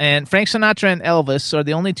 And Frank Sinatra and Elvis are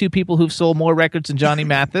the only two people who've sold more records than Johnny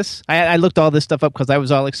Mathis. I looked all this stuff up because I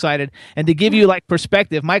was all excited. And to give you like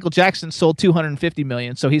perspective, Michael Jackson sold 250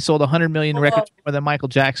 million, so he sold 100 million records more than Michael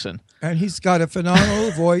Jackson. And he's got a phenomenal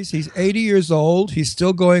voice. He's 80 years old. He's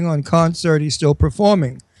still going on concert. He's still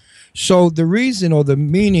performing. So the reason or the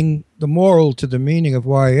meaning, the moral to the meaning of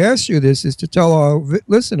why I asked you this is to tell our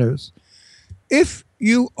listeners, if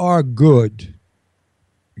you are good,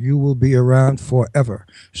 you will be around forever.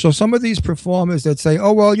 So some of these performers that say,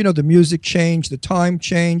 oh, well, you know, the music changed, the time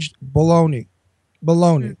changed, baloney.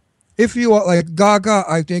 If you are like Gaga,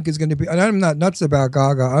 I think is going to be, and I'm not nuts about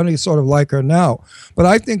Gaga, I only sort of like her now, but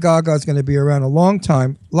I think Gaga is going to be around a long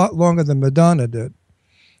time, a lot longer than Madonna did.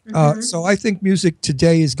 So I think music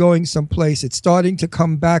today is going someplace. It's starting to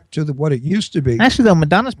come back to what it used to be. Actually, though,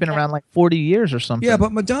 Madonna's been around like 40 years or something. Yeah,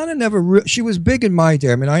 but Madonna never she was big in my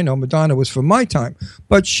day. I mean, I know Madonna was from my time,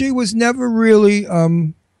 but she was never really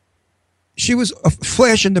she was a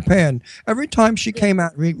flash in the pan. Every time she came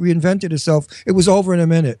out, reinvented herself, it was over in a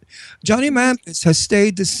minute. Johnny Mathis has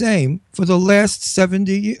stayed the same for the last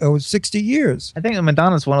 70 or 60 years. I think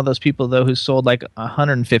Madonna's one of those people, though, who sold like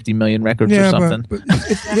 150 million records or something. But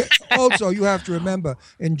also, you have to remember,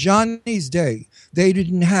 in Johnny's day, they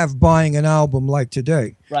didn't have buying an album like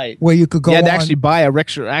today. Right. Where you could go You had to actually buy a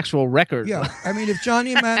actual record. Yeah. I mean, if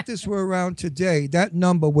Johnny Mathis were around today, that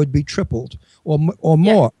number would be tripled or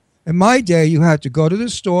more. In my day, you had to go to the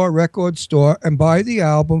store, record store, and buy the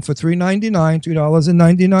album for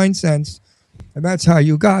 $3.99, and that's how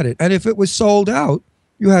you got it. And if it was sold out,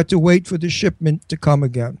 you had to wait for the shipment to come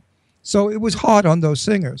again. So it was hard on those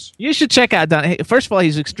singers. You should check out Don. First of all,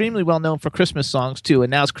 he's extremely well known for Christmas songs too,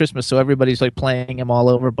 and now it's Christmas, so everybody's like playing him all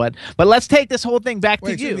over. But let's take this whole thing back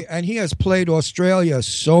to you. And he has played Australia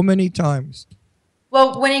so many times.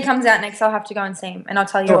 Well, when he comes out next, I'll have to go and see him, and I'll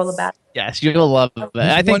tell you all about it. Yes, you'll love him.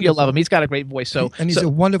 I think you'll love him. He's got a great voice. And he's a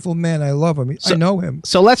wonderful man. I love him. I know him.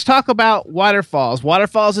 So let's talk about Waterfalls.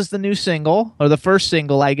 Waterfalls is the new single, or the first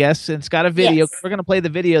single, I guess. It's got a video. Yes. We're going to play the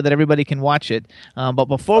video that everybody can watch it. But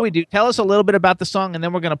before we do, tell us a little bit about the song, and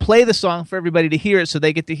then we're going to play the song for everybody to hear it so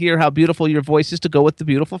they get to hear how beautiful your voice is to go with the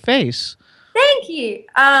beautiful face. Thank you.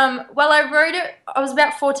 Well, I wrote it. I was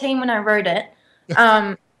about 14 when I wrote it.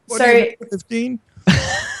 15?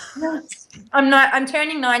 No, I'm not. I'm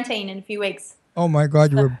turning 19 in a few weeks. Oh my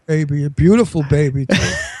God, you're a baby, a beautiful baby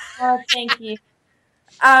too. Oh, thank you.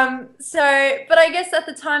 But I guess at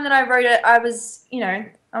the time that I wrote it, I was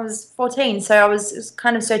 14, so I was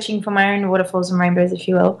kind of searching for my own waterfalls and rainbows, if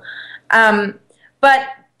you will. But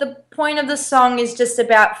the point of the song is just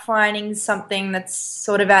about finding something that's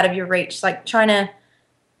sort of out of your reach, like trying to,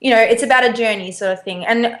 it's about a journey sort of thing,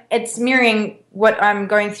 and it's mirroring what I'm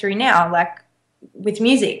going through now, like with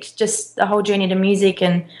music, just the whole journey to music,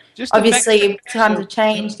 and just obviously times have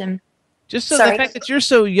changed. And just the fact that you're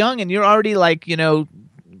so young and you're already like,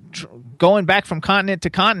 going back from continent to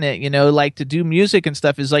continent, like to do music and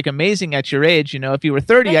stuff is like amazing at your age. If you were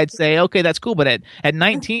 30, I'd say, okay, that's cool. But at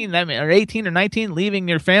 19, or 18 or 19, leaving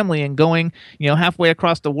your family and going, halfway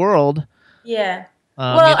across the world. Yeah.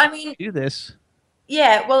 Do this.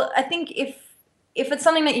 Yeah. Well, I think if it's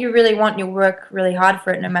something that you really want, you'll work really hard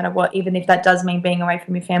for it no matter what, even if that does mean being away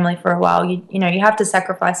from your family for a while. You have to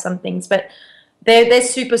sacrifice some things, but they're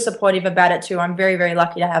super supportive about it too. I'm very, very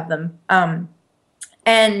lucky to have them.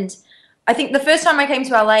 And I think the first time I came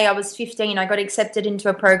to LA, I was 15. I got accepted into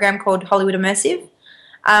a program called Hollywood Immersive.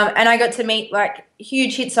 And I got to meet like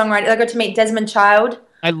huge hit songwriters. I got to meet Desmond Child.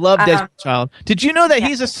 I love Desmond Child. Did you know that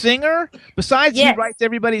he's a singer? Besides he Yes. writes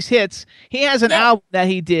everybody's hits, he has an album that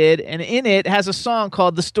he did, and in it has a song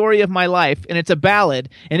called The Story of My Life, and it's a ballad,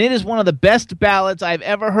 and it is one of the best ballads I've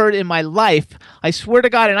ever heard in my life. I swear to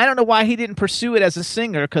God, and I don't know why he didn't pursue it as a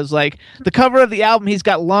singer, because like the cover of the album, he's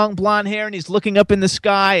got long blonde hair, and he's looking up in the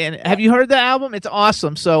sky, and have you heard the album? It's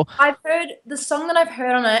awesome. So I've heard the song that I've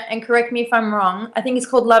heard on it, and correct me if I'm wrong, I think it's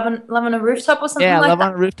called Love on a Rooftop or something like that. Love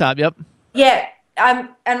on a Rooftop, yep. Yeah,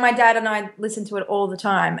 and my dad and I listen to it all the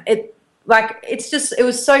time. It was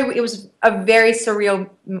a very surreal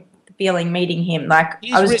feeling meeting him. Like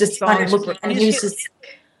I was just kind of looking, and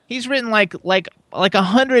he's written like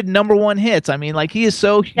 100 number one hits. I mean, like he is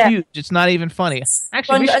so huge, it's not even funny.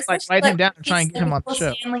 Actually, we should write him down and try and get him on the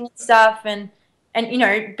show. And stuff, and you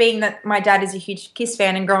know, being that my dad is a huge Kiss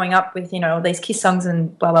fan and growing up with, you know, all these Kiss songs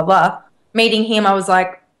and blah blah blah, meeting him, I was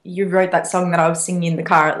like, you wrote that song that I was singing in the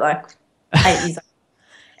car at like 8 years old.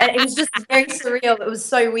 And it was just very surreal. It was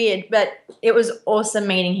so weird, but it was awesome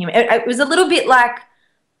meeting him. It was a little bit like,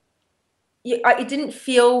 it didn't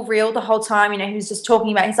feel real the whole time. You know, he was just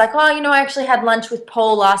talking about, he's like, oh, you know, I actually had lunch with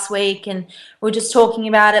Paul last week and we were just talking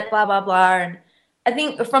about it, blah, blah, blah. And I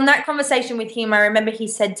think from that conversation with him, I remember he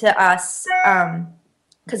said to us,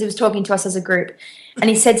 because he was talking to us as a group, and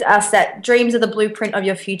he said to us that dreams are the blueprint of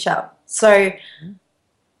your future. So,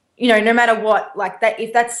 you know, no matter what, like that,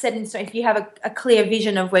 if that's set in stone, if you have a clear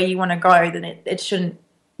vision of where you want to go, then it shouldn't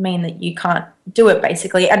mean that you can't do it,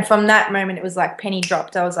 basically. And from that moment, it was like penny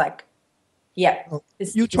dropped. I was like, yeah.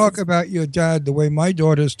 You talk about your dad the way my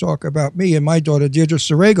daughters talk about me, and my daughter, Deirdre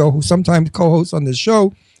Sorego, who sometimes co-hosts on this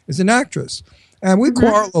show, is an actress. And we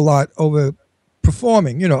quarrel a lot over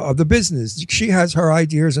performing, you know, of the business. She has her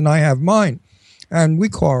ideas and I have mine. And we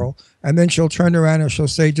quarrel. And then she'll turn around and she'll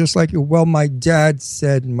say, just like you, well, my dad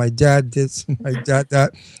said, and my dad this, and my dad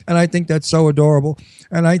that. And I think that's so adorable.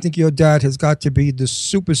 And I think your dad has got to be the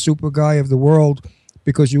super, super guy of the world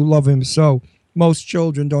because you love him so. Most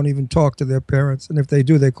children don't even talk to their parents. And if they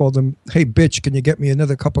do, they call them, hey, bitch, can you get me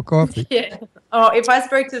another cup of coffee? Yeah. Oh, if I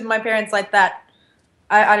spoke to my parents like that,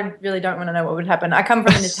 I really don't want to know what would happen. I come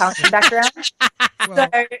from an Italian background, so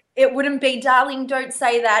it wouldn't be, darling, don't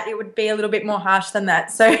say that. It would be a little bit more harsh than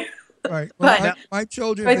that. So, right. Well, my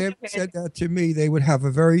children, if they ever said that to me, they would have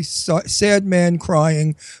a very sad man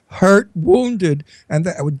crying, hurt, wounded, and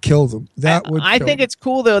that would kill them. I think it's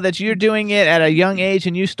cool, though, that you're doing it at a young age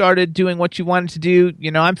and you started doing what you wanted to do.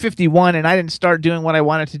 You know, I'm 51 and I didn't start doing what I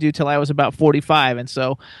wanted to do till I was about 45. And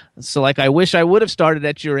so like, I wish I would have started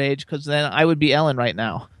at your age because then I would be Ellen right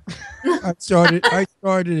now. I started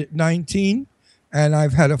at 19. And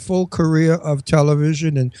I've had a full career of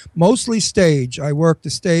television and mostly stage. I worked the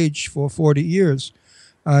stage for 40 years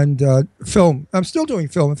and film. I'm still doing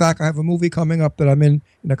film. In fact, I have a movie coming up that I'm in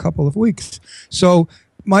a couple of weeks. So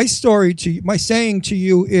my saying to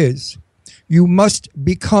you is you must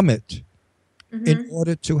become it in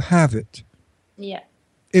order to have it. Yeah.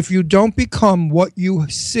 If you don't become what you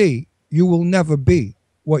see, you will never be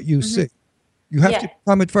what you see. You have to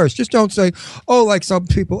become it first. Just don't say, oh, like some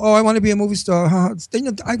people, oh, I want to be a movie star. I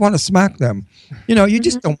want to smack them. You know, you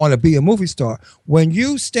just don't want to be a movie star. When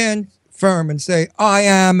you stand firm and say, I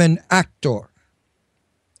am an actor,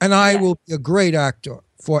 and I will be a great actor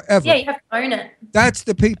forever. Yeah, you have to own it. That's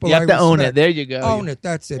the people you have to own it. There you go. Own it.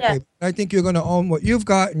 That's it, baby. I think you're going to own what you've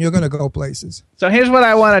got, and you're going to go places. So here's what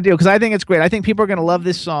I want to do, because I think it's great. I think people are going to love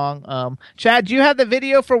this song. Chad, do you have the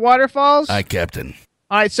video for Waterfalls? Hi, Captain.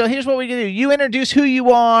 All right, so here's what we can do. You introduce who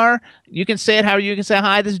you are. You can say it however you can say,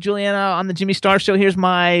 hi, this is Juliana on the Jimmy Star Show. Here's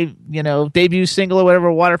my, debut single or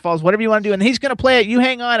whatever, Waterfalls, whatever you want to do. And he's going to play it. You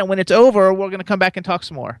hang on, and when it's over, we're going to come back and talk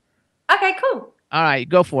some more. Okay, cool. All right,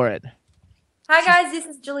 go for it. Hi, guys. This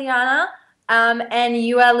is Juliana, and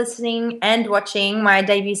you are listening and watching my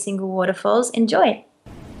debut single, Waterfalls. Enjoy.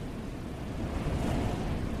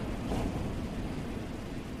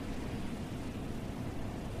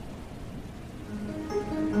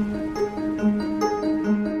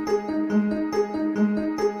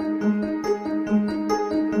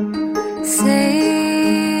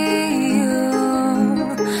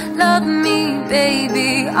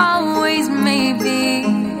 Baby, always maybe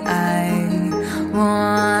I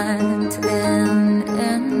want an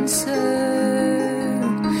answer,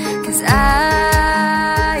 'cause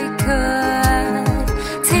I could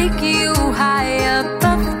take you high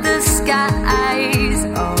above the skies,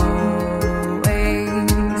 always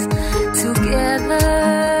together.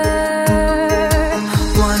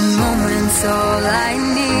 One moment's all I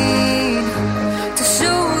need to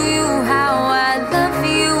show you how I love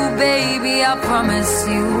you, baby. I promise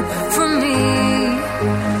you from me.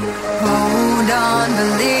 Hold on,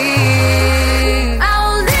 believe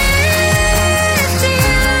I'll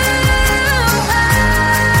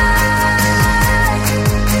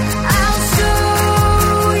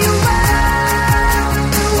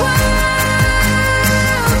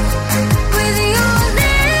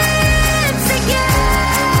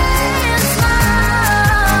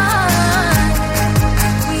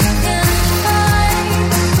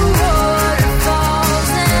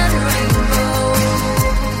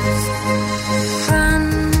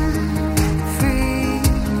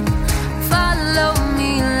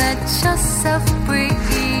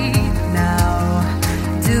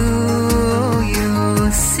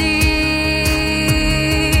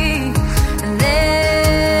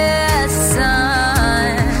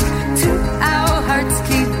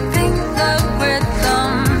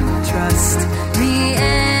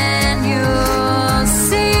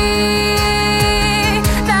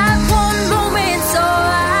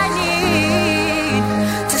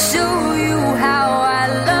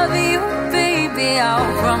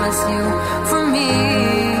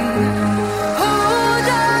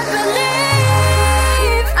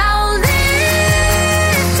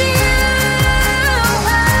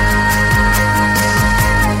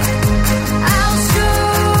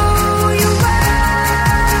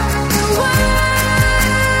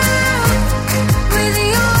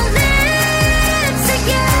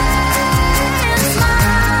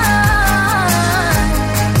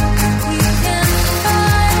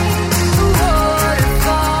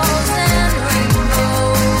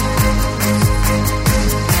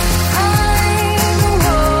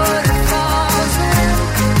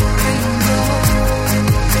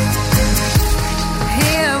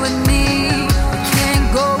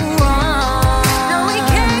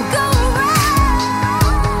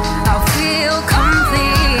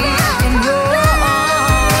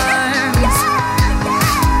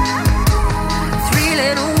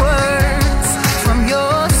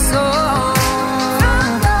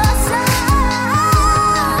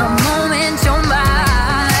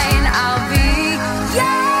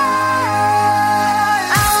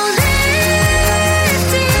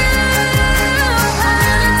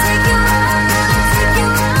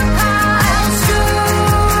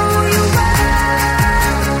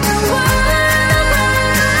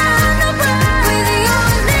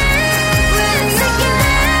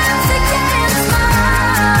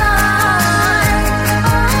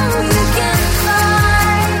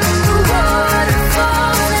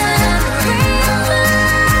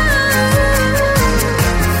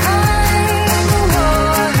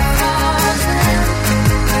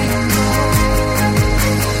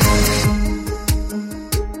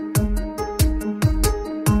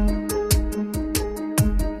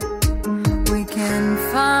can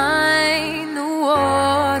find the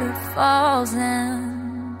waterfalls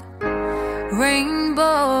and rainbows.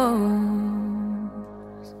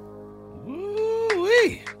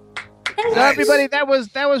 Woo-wee. So everybody, that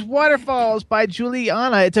was Waterfalls by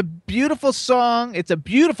Juliana. It's a beautiful song. It's a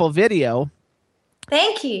beautiful video.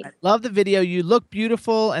 Thank you. Love the video. You look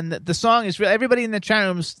beautiful, and the song is real. Everybody in the chat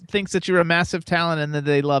room thinks that you're a massive talent and that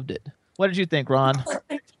they loved it. What did you think, Ron?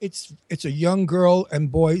 It's a young girl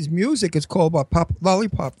and boy's music. It's called what? Pop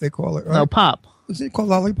lollipop. They call it, right? No, pop. Is it called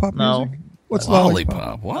lollipop No. music? What's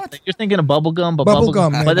Lollipop? What? You're thinking of bubblegum, but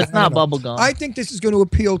Bubblegum, but it's I not know. bubblegum. I think this is going to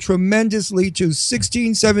appeal tremendously to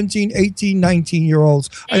 16, 17, 18, 19-year-olds.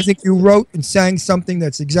 I think you wrote and sang something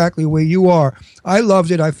that's exactly where you are. I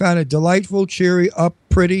loved it. I found it delightful, cheery, up,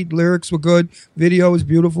 pretty. Lyrics were good. Video is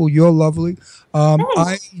beautiful. You're lovely.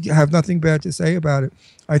 I have nothing bad to say about it.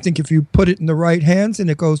 I think if you put it in the right hands and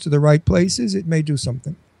it goes to the right places, it may do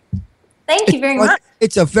something. Thank you very much.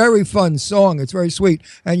 It's a very fun song. It's very sweet.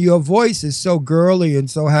 And your voice is so girly and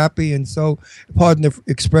so happy and so, pardon the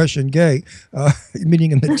expression, gay,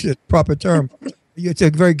 meaning in the proper term. It's a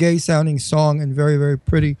very gay-sounding song and very, very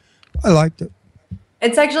pretty. I liked it.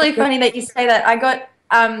 It's actually funny that you say that. I got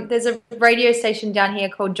there's a radio station down here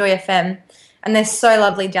called Joy FM, and they're so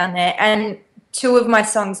lovely down there. And two of my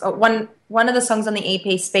songs, one of the songs on the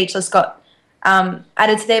EP, Speechless, got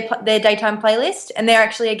added to their daytime playlist, and they're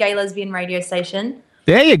actually a gay lesbian radio station.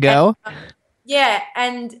 There you go. And, yeah,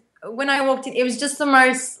 and when I walked in, it was just the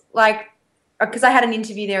most, like, because I had an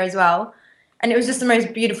interview there as well, and it was just the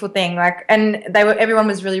most beautiful thing. Like, and everyone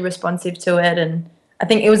was really responsive to it, and I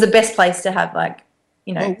think it was the best place to have, like,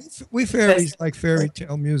 you know. Well, we fairies like fairy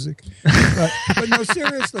tale music. But no,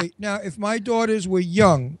 seriously. Now, if my daughters were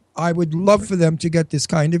young, I would love for them to get this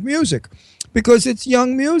kind of music because it's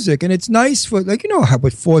young music and it's nice for, like, you know how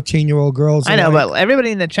with 14-year-old girls. I know, like, but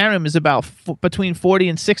everybody in the chat room is about between 40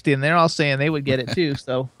 and 60, and they're all saying they would get it too.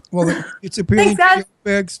 So, well, it's appealing to young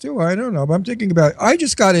bags too. I don't know, but I'm thinking about it. I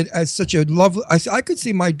just got it as such a lovely. I could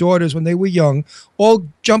see my daughters when they were young, all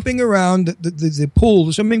jumping around the pool,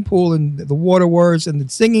 the swimming pool, and the waterworks,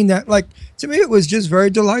 and singing that. Like, to me, it was just very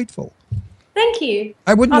delightful. Thank you.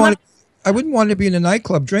 I wouldn't want to be in a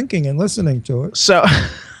nightclub drinking and listening to it. So,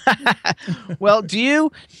 well, do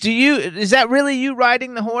you? Is that really you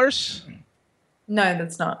riding the horse? No,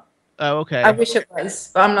 that's not. Oh, okay. I wish it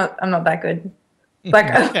was, but I'm not that good.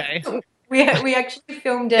 Like, okay. we actually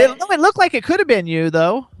filmed it. It looked like it could have been you,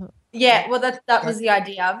 though. Yeah, well, that was the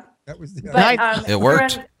idea. That was the But, idea. It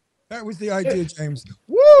worked. That was the idea, James.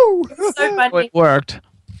 Woo! So funny. It worked.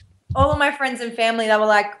 All of my friends and family, they were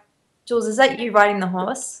like, "Jules, is that you riding the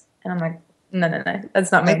horse?" And I'm like, "No,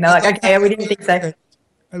 that's not me." And they're like, "Okay, we didn't think so."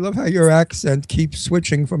 I love how your accent keeps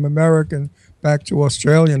switching from American back to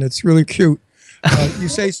Australian. It's really cute. You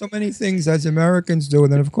say so many things as Americans do,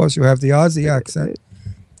 and then, of course, you have the Aussie accent.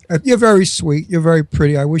 You're very sweet. You're very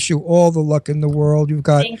pretty. I wish you all the luck in the world. You've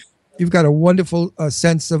got a wonderful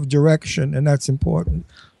sense of direction, and that's important.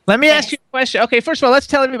 Let me ask you a question. Okay, first of all, let's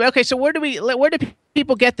tell everybody. Okay, so where do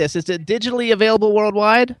people get this? Is it digitally available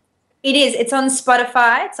worldwide? It is. It's on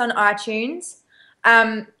Spotify. It's on iTunes.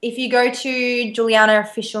 If you go to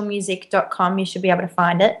julianaofficialmusic.com, you should be able to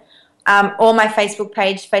find it. Or my Facebook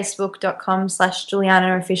page,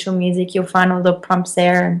 facebook.com/julianaofficialmusic. You'll find all the prompts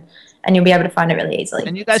there, and you'll be able to find it really easily.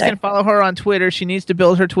 And you guys can follow her on Twitter. She needs to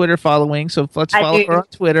build her Twitter following, so let's follow her on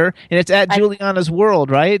Twitter. And it's at Juliana's World,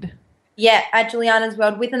 right? Yeah, at Juliana's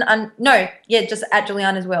World with just at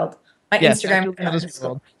Juliana's World. My Instagram. Juliana's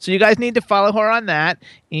World. So you guys need to follow her on that,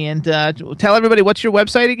 and tell everybody, what's your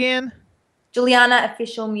website again?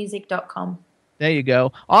 julianaofficialmusic.com. There you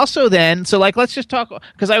go. Also then, so like, let's just talk,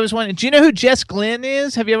 because I was wondering, do you know who Jess Glynn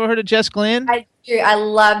is? Have you ever heard of Jess Glynn? I do. I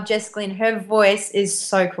love Jess Glynn. Her voice is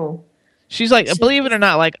so cool. She's like, believe it or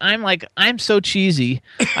not, I'm so cheesy.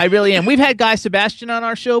 I really am. We've had Guy Sebastian on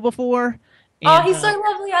our show before. And, he's so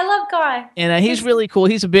lovely. I love Guy. And he's really cool.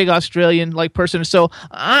 He's a big Australian person. So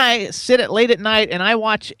I sit late at night and I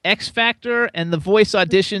watch X Factor and the voice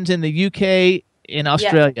auditions in the UK, in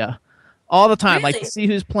Australia. All the time, Really? like to see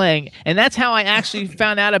who's playing. And that's how I actually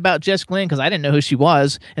found out about Jess Glynn, because I didn't know who she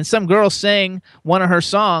was. And some girl sang one of her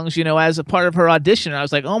songs, as a part of her audition. And I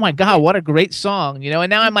was like, oh my God, what a great song, And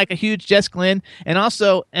now I'm like a huge Jess Glynn. And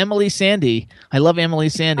also Emily Sandé. I love Emily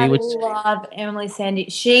Sandé. I love Emily Sandé.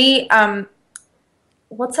 She,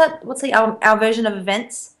 what's the album? Our Version of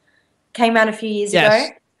Events came out a few years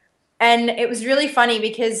ago. And it was really funny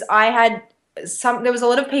because there was a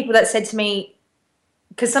lot of people that said to me,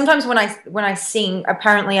 because sometimes when I sing,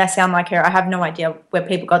 apparently I sound like her. I have no idea where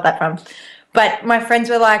people got that from. But my friends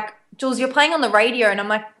were like, Jules, you're playing on the radio. And I'm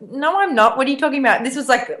like, no, I'm not. What are you talking about? This was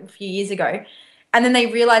like a few years ago. and then they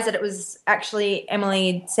realized that it was actually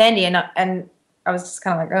Emily Sandy, and I was just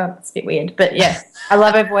kind of like, oh, it's a bit weird, but yeah, I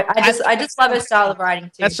love her voice. I just love her style of writing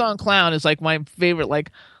too. That song "Clown" is like my favorite,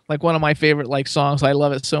 like one of my favorite like songs. I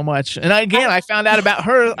love it so much. And I found out about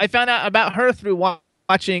her. I found out about her through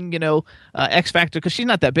watching, X Factor, because she's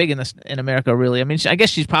not that big in America, really. I mean, I guess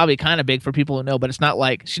she's probably kind of big for people who know, but she's not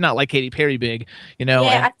like Katy Perry big,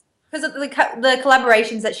 Yeah, because of the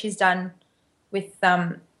collaborations that she's done with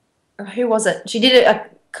who was it? She did a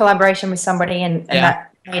collaboration with somebody, and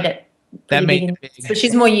that made it. That made it big. So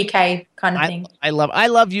she's more UK kind of thing. I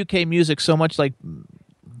love UK music so much. Like,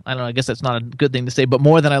 I don't know. I guess that's not a good thing to say, but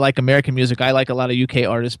more than I like American music, I like a lot of UK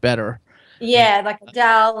artists better. Yeah, like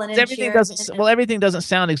Adele and everything doesn't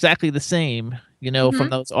sound exactly the same, from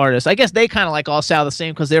those artists. I guess they kind of like all sound the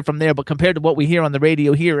same because they're from there, but compared to what we hear on the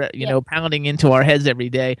radio here, pounding into our heads every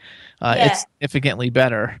day, it's significantly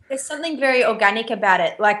better. There's something very organic about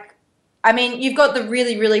it. Like, I mean, you've got the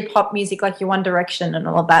really, really pop music like your One Direction and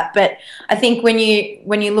all of that, but I think when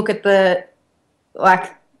you look at the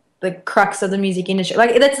crux of the music industry, like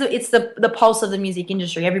it's the pulse of the music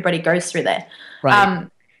industry. Everybody goes through there. Right.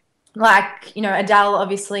 Adele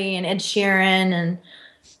obviously, and Ed Sheeran, and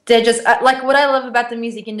they're just like, what I love about the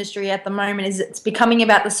music industry at the moment is it's becoming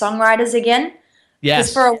about the songwriters again. Yes.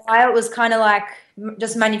 Because for a while it was kind of like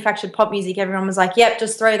just manufactured pop music. Everyone was like, yep,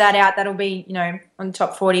 just throw that out. That'll be, on the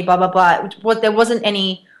top 40, blah, blah, blah. There wasn't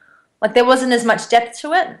there wasn't as much depth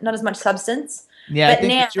to it, not as much substance. Yeah, but I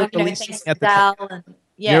think now, you're releasing at the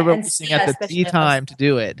time to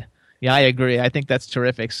do it. Yeah, I agree. I think that's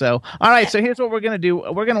terrific. So, all right. So here's what we're going to do.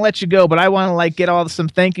 We're going to let you go, but I want to get some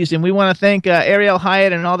thank yous. And we want to thank Ariel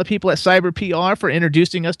Hyatt and all the people at Cyber PR for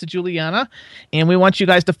introducing us to Juliana. And we want you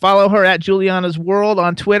guys to follow her at Juliana's World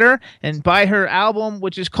on Twitter and buy her album,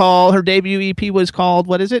 which is called, her debut EP was called,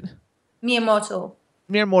 what is it? Mere Mortal.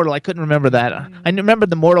 Mere Mortal. I couldn't remember that. I remembered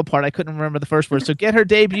the mortal part. I couldn't remember the first word. So get her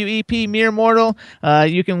debut EP, Mere Mortal.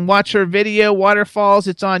 You can watch her video, Waterfalls.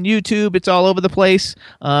 It's on YouTube. It's all over the place.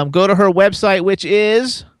 Go to her website, which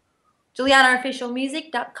is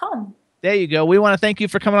JulianaOfficialMusic.com. There you go. We want to thank you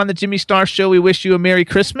for coming on the Jimmy Star Show. We wish you a Merry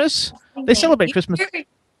Christmas. They celebrate Christmas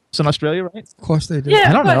in Australia, right? Of course they do. Yeah,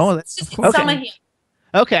 I don't know. It's just summer here.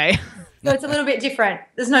 Okay. So it's a little bit different.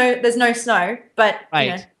 There's no snow, but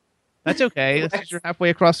right. That's okay. That's 'cause you're halfway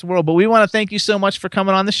across the world. But we want to thank you so much for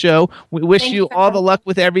coming on the show. We wish you all the luck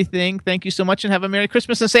with everything. Thank you so much, and have a Merry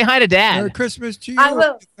Christmas. And say hi to Dad. Merry Christmas to you I will. and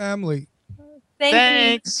your family.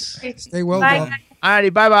 Thanks. Stay well, Bye, dog. guys. All righty.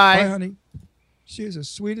 Bye-bye. Bye, honey. She is the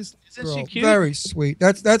sweetest Isn't girl. she cute? Very sweet.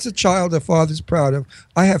 That's a child her father's proud of.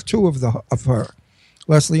 I have two of her.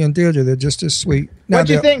 Leslie and Deirdre. They're just as sweet. What'd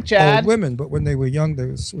you They're think, Chad? Old women, but when they were young, they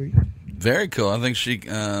were sweet. Very cool. I think she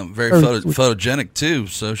very Very sweet. photogenic too,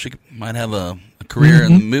 so she might have a career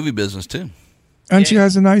in the movie business too. And she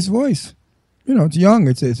has a nice voice. It's young.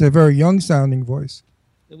 It's a very young sounding voice.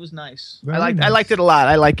 It was nice. Very I nice. liked it a lot.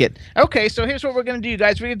 I like it. Okay, so here's what we're going to do, you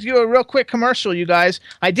guys. We're going to do a real quick commercial, you guys.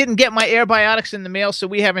 I didn't get my Airbiotics in the mail, so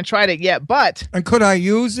we haven't tried it yet, but... And could I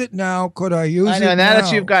use it now? I know, now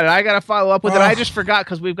that you've got it. I got to follow up with it. I just forgot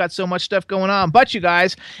because we've got so much stuff going on. But, you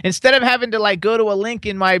guys, instead of having to, go to a link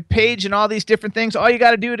in my page and all these different things, all you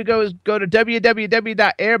got to do to go to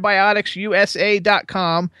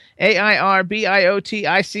www.airbioticsusa.com,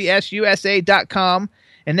 AIRBIOTICSUSA.com.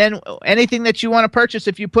 And then anything that you want to purchase,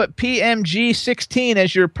 if you put PMG16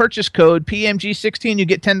 as your purchase code, PMG16, you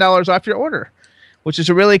get $10 off your order, which is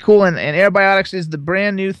a really cool. And Airbiotics is the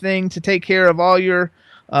brand new thing to take care of all your,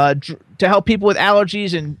 to help people with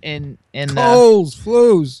allergies and colds,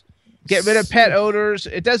 flus. Get rid of pet odors.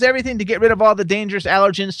 It does everything to get rid of all the dangerous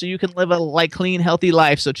allergens so you can live a clean, healthy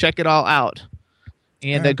life. So check it all out.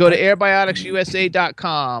 And go to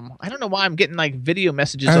airbioticsusa.com. I don't know why I'm getting video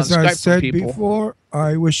messages on Skype from people. As I said before,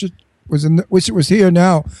 I wish it was here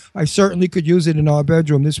now. I certainly could use it in our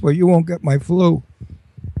bedroom. This way you won't get my flu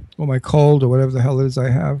or my cold or whatever the hell it is I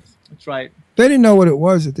have. That's right. They didn't know what it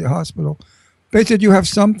was at the hospital. They said, you have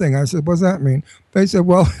something. I said, what does that mean? They said,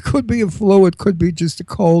 well, it could be a flu. It could be just a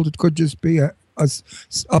cold. It could just be a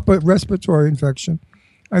upper respiratory infection.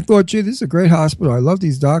 I thought, gee, this is a great hospital. I love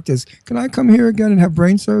these doctors. Can I come here again and have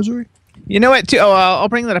brain surgery? You know what? I'll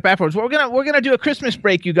bring that up afterwards. We're gonna do a Christmas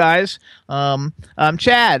break, you guys.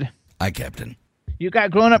 Chad. Hi, Captain. You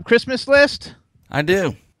got grown-up Christmas list? I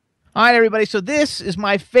do. All right, everybody. So this is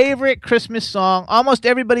my favorite Christmas song. Almost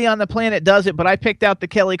everybody on the planet does it, but I picked out the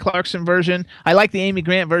Kelly Clarkson version. I like the Amy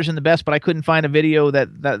Grant version the best, but I couldn't find a video that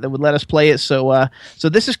would let us play it. So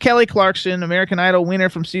this is Kelly Clarkson, American Idol winner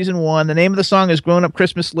from season 1. The name of the song is Grown Up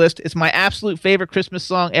Christmas List. It's my absolute favorite Christmas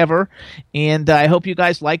song ever, and I hope you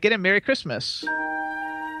guys like it, and Merry Christmas.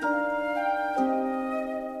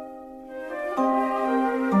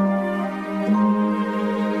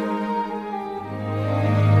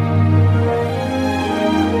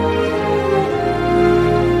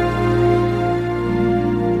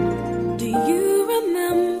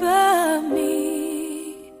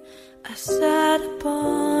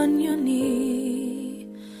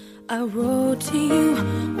 to you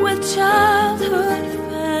with childhood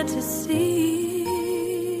fantasies.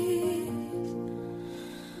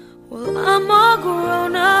 Well, I'm all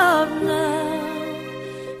grown up now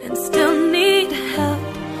and still need help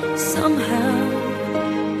somehow.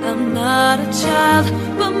 I'm not a child,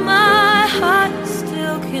 but my heart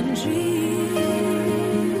still can dream.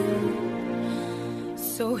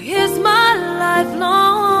 So here's my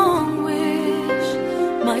lifelong wish,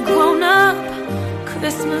 my grown-up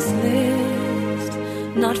Christmas list.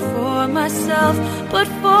 Not for myself, but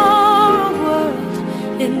for a world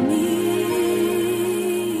in need.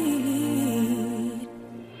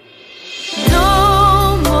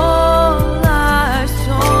 No more lives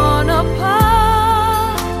torn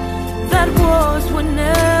apart. That wars would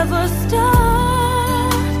never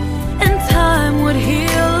start, and time would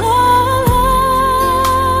heal all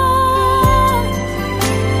hearts,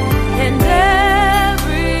 and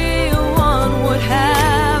everyone would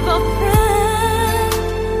have a friend,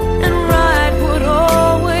 and right would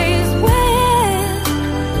always win,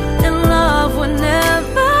 and love would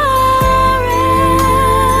never end.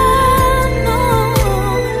 No,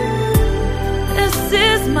 this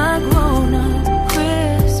is my grown-up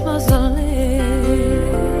Christmas list.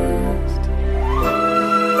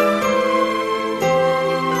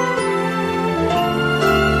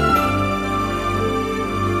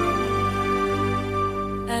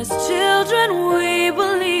 As children we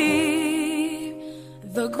believe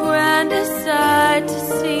the grandest sight to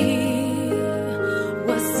see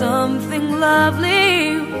was something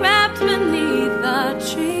lovely wrapped beneath our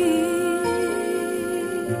tree.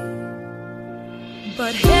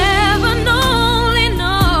 But heaven only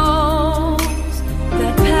knows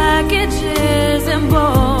that packages and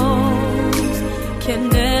bones can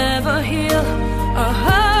never heal a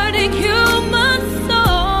hurting human soul.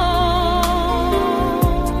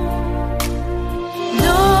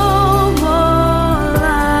 No more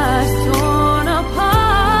lives torn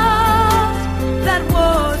apart. That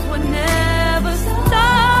wars would never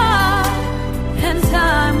stop, and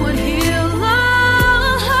time would heal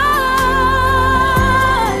all hearts,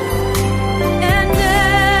 and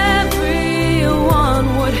everyone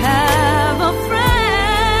would have a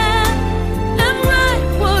friend, and right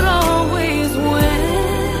would always win,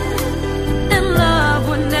 and love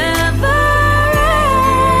would never end.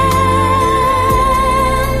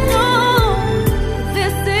 No,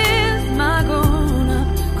 this is my grown-up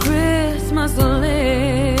Christmas list.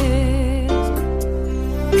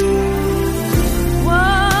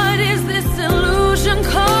 What is this illusion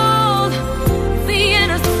called? The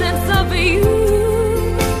innocence of you.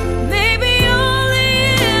 Maybe only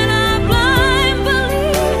in our blind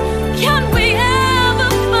belief can we ever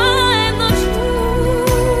find the truth.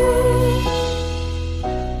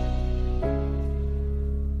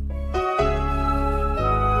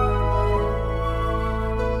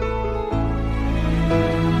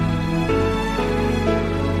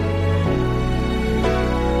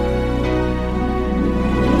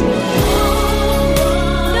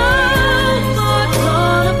 No more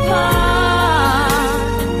torn apart,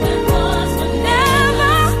 and wars would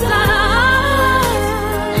never stop,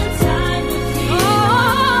 and time would heal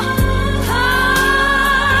all hearts.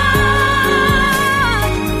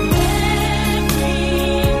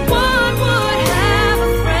 Everyone would have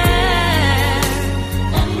a friend,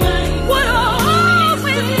 and right would always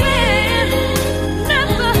win.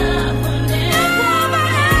 Never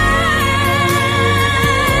end.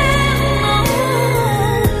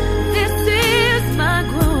 This is my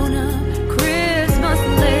grown-up Christmas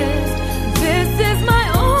list. This is my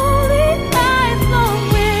only lifelong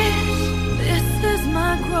wish. This is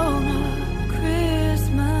my grown-up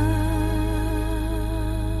Christmas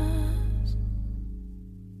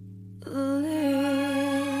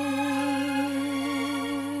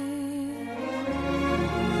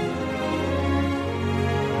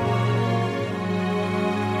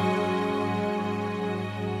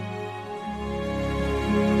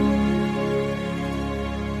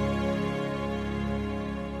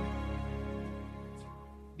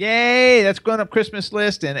Yay! That's Grown Up Christmas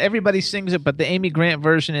List, and everybody sings it, but the Amy Grant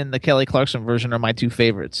version and the Kelly Clarkson version are my two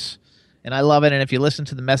favorites. And I love it, and if you listen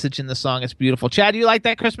to the message in the song, it's beautiful. Chad, do you like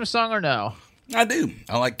that Christmas song or no? I do.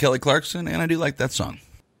 I like Kelly Clarkson, and I do like that song.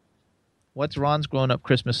 What's Ron's Grown Up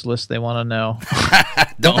Christmas List they want to know?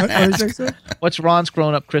 Don't ask. What's Ron's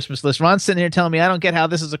Grown Up Christmas List? Ron's sitting here telling me I don't get how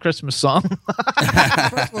this is a Christmas song.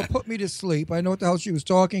 First of all, put me to sleep. I know what the hell she was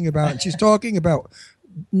talking about. And she's talking about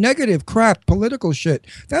negative crap, political shit.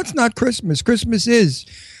 That's not Christmas. Christmas is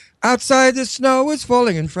Outside the snow is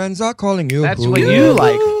falling and friends are calling you. That's what you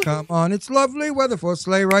like. Come on, it's lovely weather for a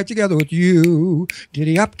sleigh ride together with you.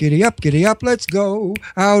 Giddy up, giddy up, giddy up, let's go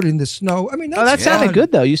out in the snow. I mean, that sounded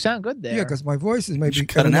good though. You sound good there. Yeah, because my voice is maybe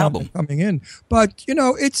cut an album coming in. But you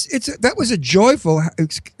know, that was a joyful,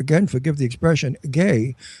 again, forgive the expression,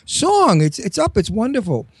 gay song. It's up. It's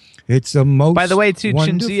wonderful. It's the most. By the way, too,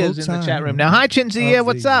 Chinzia's in the chat room now. Hi, Chinzia.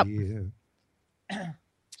 What's up?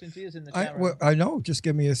 Chinzia's in the chat room. Well, I know. Just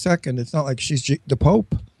give me a second. It's not like she's the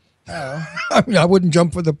Pope. Oh. I mean, I wouldn't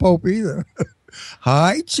jump for the Pope either.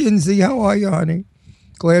 Hi, Chinzi. How are you, honey?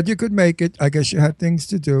 Glad you could make it. I guess you had things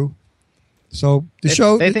to do. So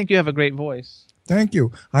show. They think you have a great voice. Thank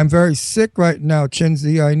you. I'm very sick right now,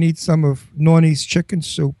 Chinzi. I need some of Nornie's chicken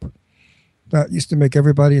soup. That used to make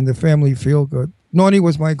everybody in the family feel good. Nornie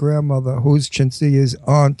was my grandmother, who's Chinzia's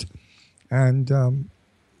aunt. And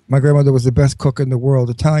my grandmother was the best cook in the world,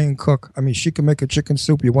 Italian cook. I mean, she could make a chicken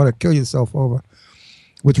soup you want to kill yourself over.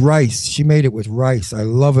 With rice. She made it with rice. I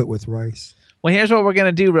love it with rice. Well, here's what we're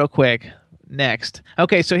going to do real quick next.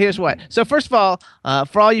 Okay, so here's what. So first of all,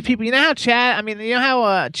 for all you people, you know how Chad,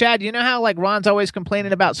 Chad, you know how like Ron's always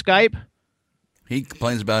complaining about Skype? He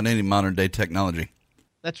complains about any modern day technology.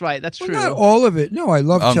 That's right. That's true. Not all of it. No, I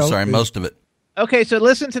love I'm sorry, most of it. Okay, so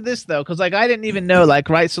listen to this, though, because, like, I didn't even know, like,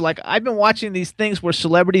 right? So, like, I've been watching these things where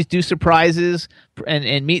celebrities do surprises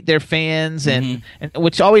and meet their fans, and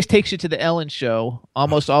which always takes you to the Ellen Show,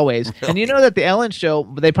 almost always. Really? And you know that the Ellen Show,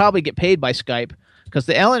 they probably get paid by Skype, because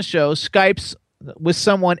the Ellen Show Skypes with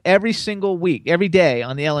someone every single week. Every day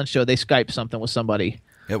on the Ellen Show, they Skype something with somebody.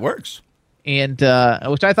 It works. And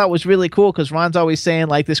which I thought was really cool because Ron's always saying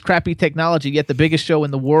like this crappy technology, yet the biggest show in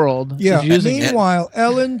the world. Yeah. Is using Meanwhile,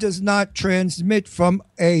 Ellen does not transmit from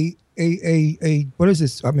a what is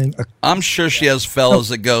this? I mean, I'm sure she has fellows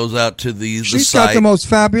that goes out to the she's site. got the most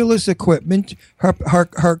fabulous equipment.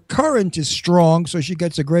 Her current is strong, so she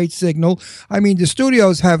gets a great signal. I mean, the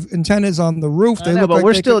studios have antennas on the roof. I know, but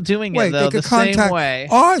we're still doing it though the same way.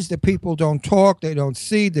 Ours, the people don't talk, they don't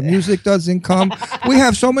see, the music doesn't come. We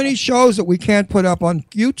have so many shows that we can't put up on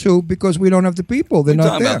YouTube because we don't have the people. They're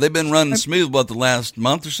not there. They've been running smooth, the last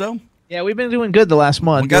month or so? Yeah, we've been doing good the last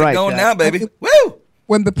month. We got it going now, baby. Woo!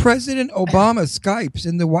 When the President Obama Skypes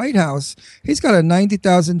in the White House, he's got a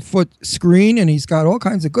 90,000-foot screen and he's got all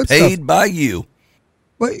kinds of good stuff. Paid by you.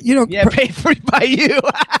 But, you know. Yeah, paid for by you.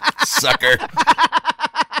 Sucker.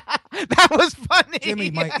 That was funny.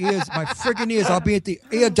 Jimmy, my friggin' ears. I'll be at the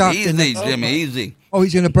ear doctor. Easy, Jimmy, easy. Oh,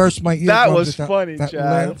 he's going to burst my ears. That was funny, that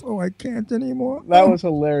Chad. laugh. Oh, I can't anymore. That was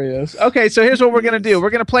hilarious. Okay, so here's what we're going to do. We're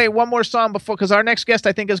going to play one more song before, because our next guest,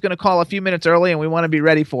 I think, is going to call a few minutes early, and we want to be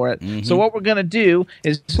ready for it. Mm-hmm. So what we're going to do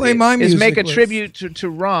is play my music. Is make a tribute to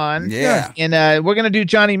Ron. Yeah. And we're going to do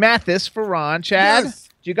Johnny Mathis for Ron. Chad, yes.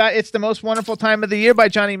 You got It's the Most Wonderful Time of the Year by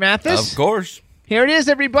Johnny Mathis? Of course. Here it is,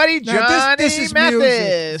 everybody. Now, Johnny this is Mathis.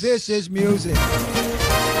 Music. This is music.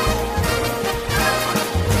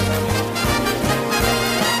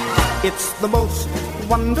 It's the most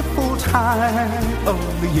wonderful time of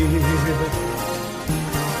the year,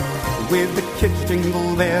 with the kids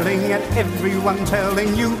jingle belling and everyone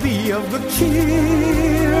telling you be of good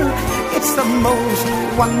cheer. It's the most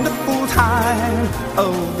wonderful time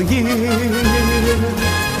of the year.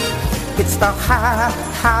 It's the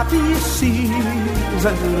happiest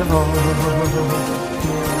season of all,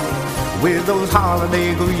 with those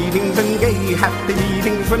holiday greetings and gay happy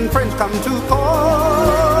meetings when friends come to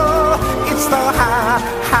call. It's the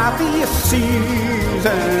happiest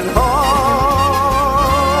season of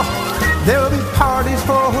all. There'll be parties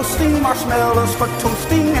for hosting, marshmallows for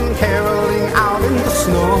toasting, and caroling out in the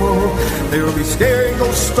snow. There'll be scary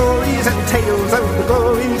ghost stories and tales of the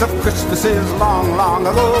glories of Christmases long, long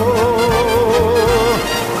ago.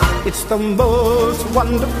 It's the most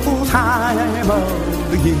wonderful time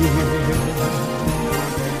of the year.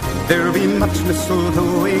 There'll be much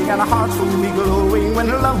mistletoeing and our hearts will be glowing when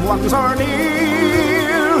loved ones are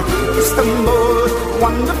near. It's the most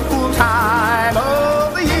wonderful time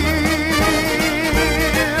of the year.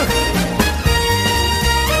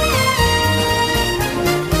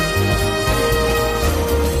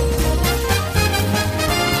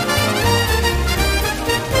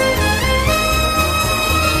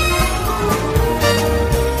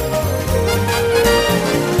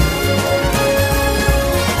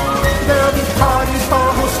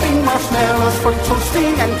 Marshmallows for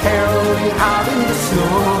toasting and caroling out in the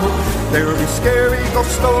snow. There'll be scary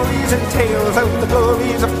ghost stories and tales of the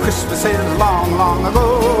glories of Christmases long, long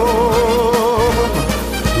ago.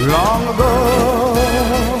 Long ago.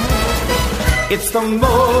 It's the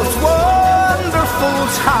most wonderful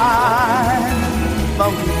time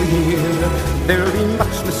of the year. There'll be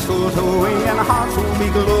much mistletoeing and hearts will be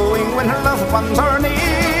glowing when loved ones are near.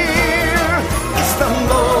 It's the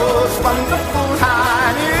most wonderful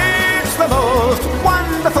time. It's the most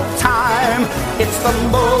wonderful time. It's the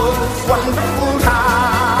most wonderful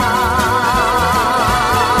time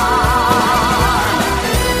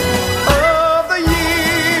of the year.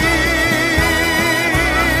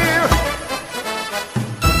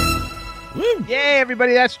 Yay,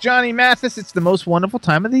 everybody, that's Johnny Mathis. It's the most wonderful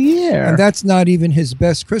time of the year. And that's not even his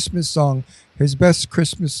best Christmas song. His best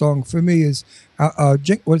Christmas song for me is,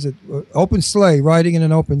 what is it? Open Sleigh, Riding in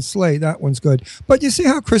an Open Sleigh. That one's good. But you see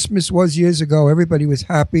how Christmas was years ago? Everybody was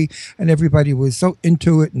happy and everybody was so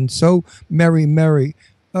into it and so merry.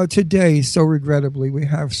 Today, so regrettably, we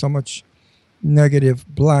have so much negative,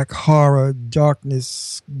 black horror,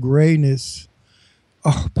 darkness, grayness.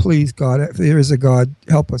 Oh, please, God, if there is a God,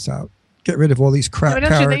 help us out. Get rid of all these crap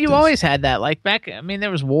characters. You always had that. Like back, I mean,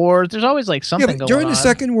 there was wars. There's always like something going on. During the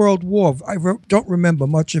Second World War, I don't remember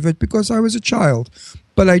much of it because I was a child.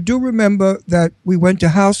 But I do remember that we went to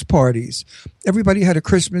house parties. Everybody had a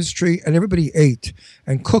Christmas tree and everybody ate.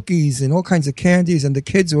 And cookies and all kinds of candies. And the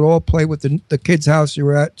kids would all play with the kids' house you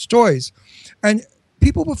were at, toys. And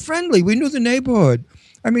people were friendly. We knew the neighborhood.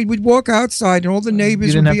 I mean, we'd walk outside and all the neighbors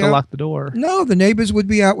you didn't would have be to out. lock the door. No, the neighbors would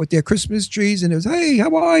be out with their Christmas trees and it was, hey,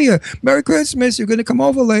 how are you? Merry Christmas. You're going to come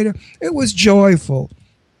over later. It was joyful.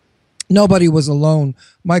 Nobody was alone.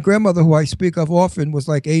 My grandmother, who I speak of often, was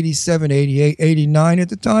like 87, 88, 89 at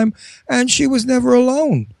the time, and she was never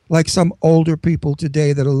alone. Like some older people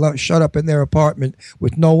today that are shut up in their apartment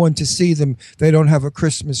with no one to see them. They don't have a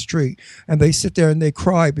Christmas tree. And they sit there and they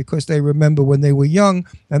cry because they remember when they were young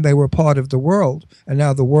and they were part of the world. And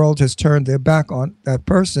now the world has turned their back on that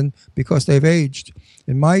person because they've aged.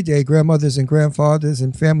 In my day, grandmothers and grandfathers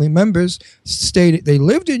and family members they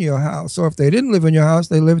lived in your house. Or if they didn't live in your house,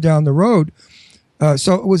 they lived down the road.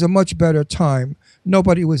 So it was a much better time.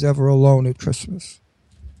 Nobody was ever alone at Christmas.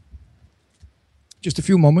 Just a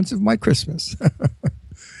few moments of my Christmas.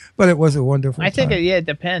 But it was a wonderful I think, time. it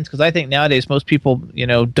depends. Because I think nowadays most people,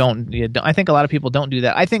 don't. I think a lot of people don't do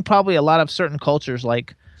that. I think probably a lot of certain cultures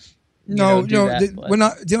like. No, we're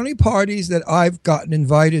not. The only parties that I've gotten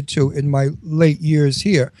invited to in my late years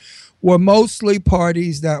here were mostly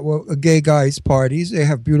parties that were gay guys' parties. They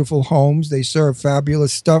have beautiful homes. They serve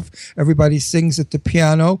fabulous stuff. Everybody sings at the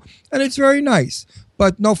piano, and it's very nice.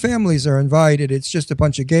 But no families are invited. It's just a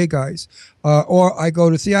bunch of gay guys. Or I go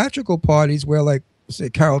to theatrical parties where, like, say,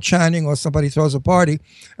 Carol Channing or somebody throws a party,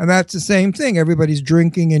 and that's the same thing. Everybody's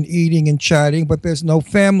drinking and eating and chatting, but there's no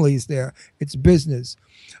families there. It's business.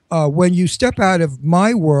 When you step out of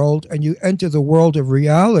my world and you enter the world of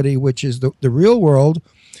reality, which is the real world,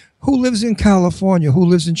 who lives in California? Who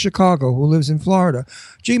lives in Chicago? Who lives in Florida?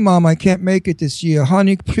 Gee, Mom, I can't make it this year.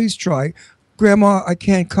 Honey, please try. Grandma, I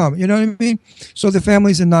can't come. You know what I mean? So the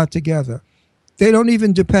families are not together. They don't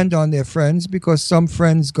even depend on their friends because some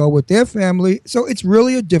friends go with their family. So it's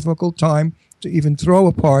really a difficult time to even throw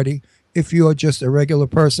a party if you're just a regular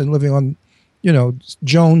person living on,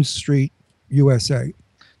 Jones Street, USA.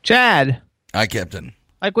 Chad. Hi, Captain.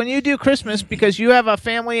 Like when you do Christmas, because you have a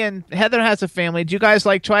family and Heather has a family, do you guys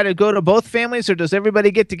like try to go to both families, or does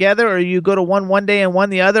everybody get together, or you go to one day and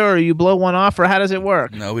one the other, or you blow one off, or how does it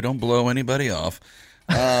work? No, we don't blow anybody off.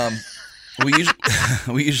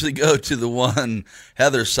 We usually go to the one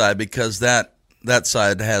Heather's side because that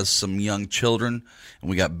side has some young children and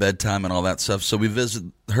we got bedtime and all that stuff. So we visit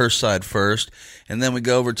her side first, and then we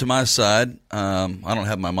go over to my side. I don't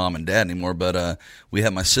have my mom and dad anymore, but we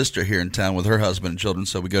have my sister here in town with her husband and children,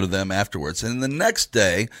 so we go to them afterwards. And the next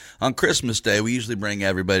day, on Christmas Day, we usually bring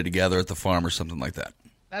everybody together at the farm or something like that.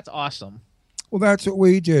 That's awesome. Well, that's what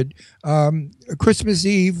we did. Christmas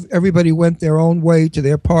Eve, everybody went their own way to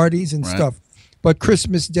their parties and stuff. But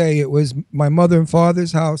Christmas Day, it was my mother and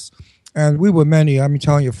father's house. And we were many, I'm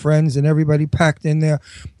telling you, friends and everybody packed in there.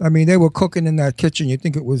 I mean, they were cooking in that kitchen. You'd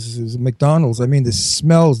think it was McDonald's. I mean, the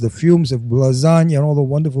smells, the fumes of lasagna and all the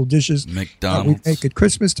wonderful dishes McDonald's. we make at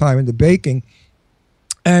Christmas time and the baking.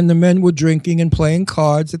 And the men were drinking and playing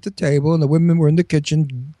cards at the table, and the women were in the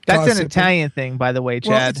kitchen. That's gossiping. an Italian thing, by the way,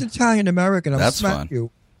 Chad. Well, it's Italian-American. That's smack fun.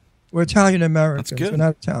 you. We're Italian-Americans. That's good. We're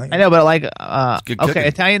not Italian. I know, but like, good cooking. okay,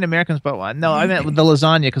 Italian-Americans, but no, I meant with the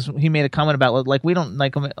lasagna, because he made a comment about, like, we don't,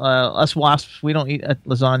 like, us wasps, we don't eat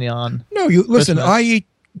lasagna on No, you listen, Christmas. I eat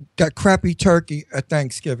got crappy turkey at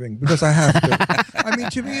Thanksgiving because I have to. I mean,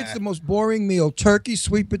 to me, it's the most boring meal: turkey,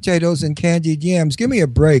 sweet potatoes, and candied yams. Give me a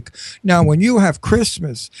break. Now, when you have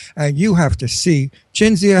Christmas and you have to see,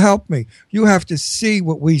 Chinzia, help me. You have to see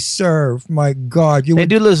what we serve. My God, They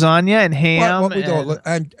do lasagna and ham what we do,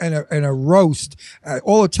 and a roast,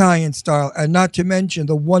 all Italian style, and not to mention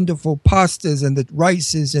the wonderful pastas and the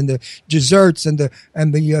rices and the desserts and the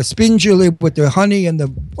spinguli with the honey and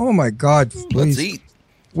the. Oh my God! Please. Let's eat.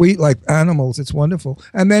 We eat like animals. It's wonderful.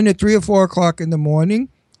 And then at 3 or 4 o'clock in the morning,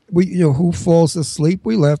 who falls asleep?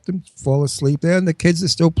 We let them fall asleep there, and the kids are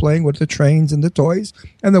still playing with the trains and the toys,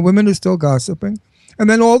 and the women are still gossiping. And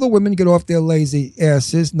then all the women get off their lazy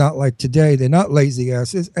asses, not like today. They're not lazy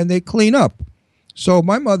asses, and they clean up. So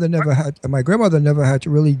my grandmother never had to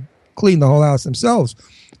really clean the whole house themselves.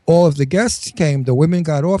 All of the guests came. The women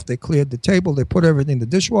got off. They cleared the table. They put everything in the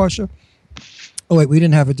dishwasher. Oh, wait, we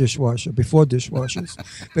didn't have a dishwasher before dishwashers.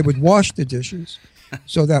 They would wash the dishes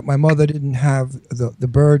so that my mother didn't have the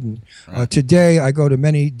burden. Today, I go to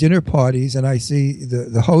many dinner parties, and I see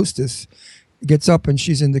the hostess gets up, and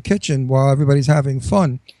she's in the kitchen while everybody's having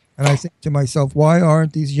fun. And I think to myself, why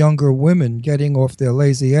aren't these younger women getting off their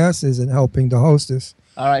lazy asses and helping the hostess?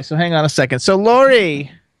 All right, so hang on a second. So,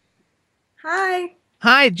 Lori. Hi.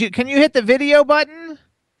 Hi, can you hit the video button?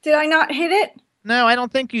 Did I not hit it? No, I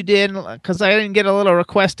don't think you did, because I didn't get a little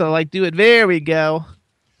request to do it. There we go.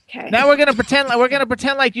 Okay. Now we're gonna pretend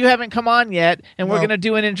like you haven't come on yet, and we're gonna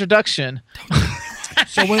do an introduction.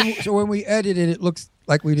 So when we edit it, it looks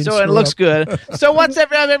like we didn't. So it looks good. So what's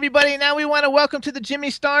up, everybody? Now we want to welcome to the Jimmy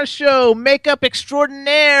Star Show, makeup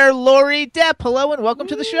extraordinaire Lori Depp. Hello and welcome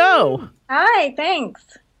to the show. Hi, thanks.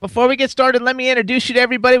 Before we get started, let me introduce you to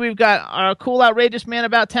everybody. We've got our cool, outrageous man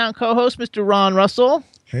about town co-host, Mr. Ron Russell.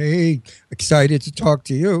 Hey, excited to talk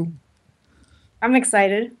to you. I'm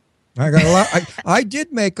excited. I got a lot. I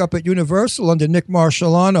did makeup at Universal under Nick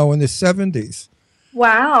Marciolano in the 70s.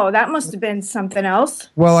 Wow, that must have been something else.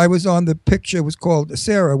 Well, I was on the picture. It was called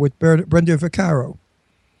Sarah with Brenda Vaccaro.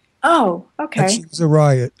 Oh, okay. And she was a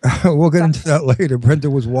riot. We'll get into that later. Brenda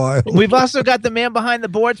was wild. We've also got the man behind the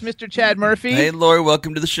boards, Mr. Chad Murphy. Hey, Lori,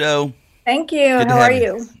 welcome to the show. Thank you. How are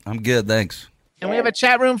you? I'm good, thanks. And we have a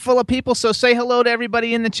chat room full of people, so say hello to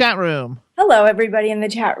everybody in the chat room. Hello, everybody in the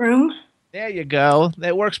chat room. There you go.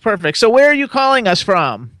 That works perfect. So where are you calling us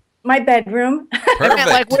from? My bedroom.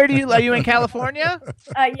 Perfect. Are you in California?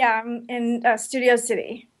 Yeah, I'm in Studio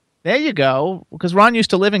City. There you go. Because Ron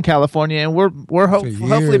used to live in California, and we're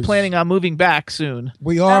hopefully planning on moving back soon.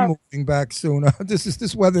 We are moving back soon.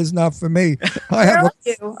 This weather is not for me.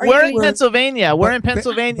 We're in Pennsylvania. We're in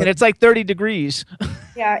Pennsylvania, and it's like 30 degrees.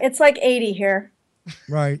 Yeah, it's like 80 here.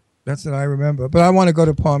 Right. That's what I remember. But I want to go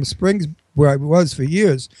to Palm Springs, where I was for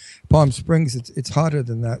years. Palm Springs, it's hotter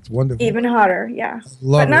than that. It's wonderful. Even hotter, yeah.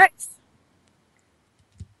 Love it. Nice.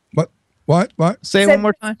 What? Say it one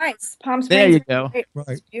more time. Nice. Palm Springs. There you go. Right.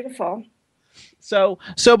 It's beautiful. So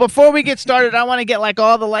before we get started, I want to get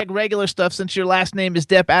all the regular stuff, since your last name is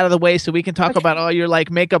Depp, out of the way, so we can talk about all your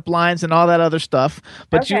makeup lines and all that other stuff.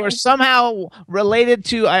 But you are somehow related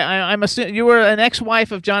to I'm assuming you were an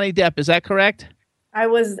ex-wife of Johnny Depp. Is that correct? I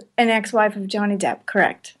was an ex-wife of Johnny Depp.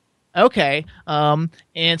 Correct. Okay.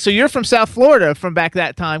 And so you're from South Florida from back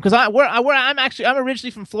that time, because I'm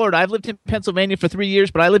originally from Florida. I've lived in Pennsylvania for 3 years,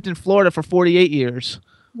 but I lived in Florida for 48 years.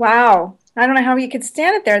 Wow. I don't know how you could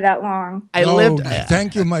stand it there that long.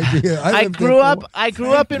 Thank you, my dear. I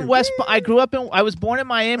was born in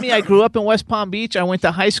Miami. I grew up in West Palm Beach. I went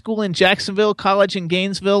to high school in Jacksonville, college in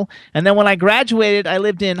Gainesville, and then when I graduated, I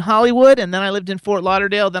lived in Hollywood, and then I lived in Fort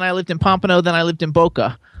Lauderdale, then I lived in Pompano, then I lived in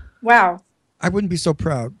Boca. Wow. I wouldn't be so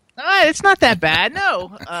proud. It's not that bad,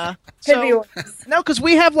 no. No, because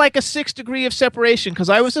we have a 6 degree of separation. Because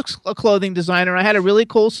I was a clothing designer, I had a really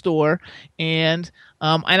cool store, and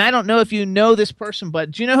I don't know if you know this person,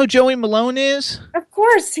 but do you know who Joey Malone is? Of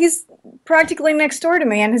course, he's practically next door to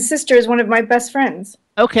me, and his sister is one of my best friends.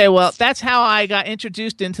 Okay, well, that's how I got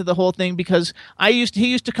introduced into the whole thing, because he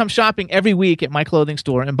used to come shopping every week at my clothing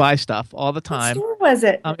store and buy stuff all the time. What store was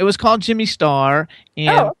it? It was called Jimmy Star,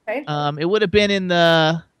 and okay. It would have been in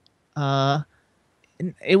the.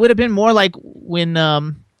 It would have been more like when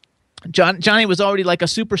Johnny was already a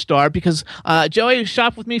superstar, because Joey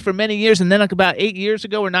shopped with me for many years, and then about 8 years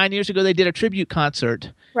ago or 9 years ago, they did a tribute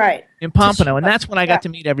concert. Right. In Pompano, and that's when I got to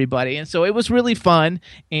meet everybody, and so it was really fun,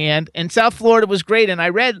 and South Florida was great. And I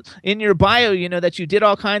read in your bio, that you did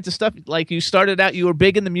all kinds of stuff. You started out, you were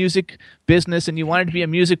big in the music business, and you wanted to be a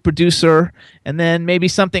music producer, and then maybe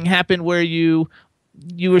something happened where you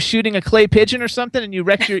were shooting a clay pigeon or something, and you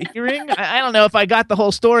wrecked your hearing. I don't know if I got the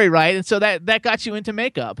whole story right, and so that got you into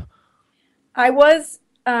makeup. I was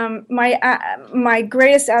my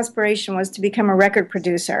greatest aspiration was to become a record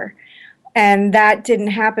producer. And that didn't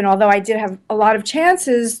happen, although I did have a lot of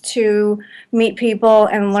chances to meet people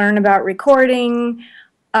and learn about recording.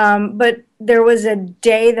 But there was a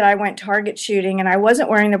day that I went target shooting, and I wasn't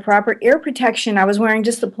wearing the proper ear protection. I was wearing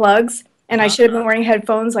just the plugs, and I should have been wearing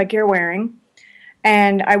headphones like you're wearing.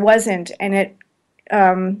 And I wasn't, and it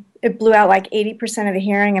blew out like 80% of the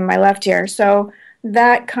hearing in my left ear. So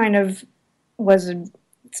that kind of was a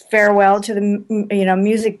farewell to the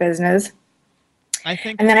music business.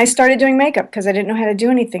 And then I started doing makeup because I didn't know how to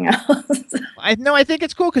do anything else. I think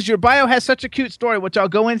it's cool because your bio has such a cute story, which I'll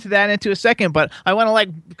go into that into a second. But I want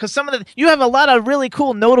to because you have a lot of really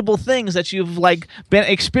cool, notable things that you've been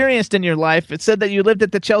experienced in your life. It said that you lived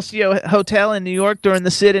at the Chelsea Hotel in New York during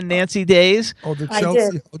the Sid and Nancy days. Oh, the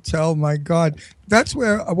Chelsea Hotel! My God, that's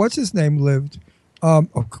where what's his name lived.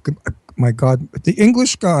 My God, the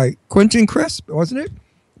English guy, Quentin Crisp, wasn't it?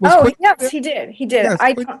 Yes, he did. He did. Yes,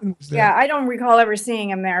 I don't recall ever seeing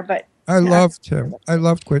him there, but I loved him. I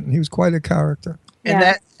loved Quentin. He was quite a character.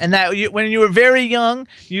 And when you were very young,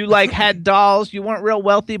 you had dolls. You weren't real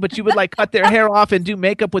wealthy, but you would cut their hair off and do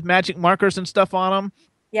makeup with magic markers and stuff on them.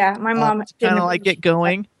 Yeah, my mom kind of get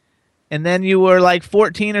going. And then you were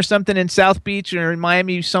 14 or something in South Beach or in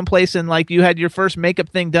Miami, someplace, and you had your first makeup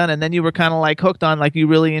thing done, and then you were kind of hooked on, you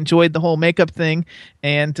really enjoyed the whole makeup thing.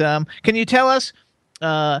 And can you tell us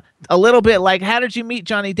a little bit how did you meet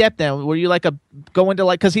Johnny Depp then? Were you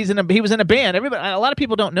because he was in a band? A lot of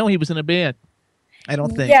people don't know he was in a band. I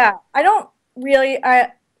don't think. Yeah, I don't really.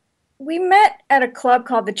 We met at a club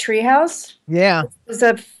called the Treehouse. Yeah, it was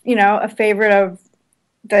a favorite of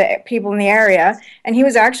the people in the area, and he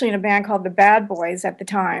was actually in a band called the Bad Boys at the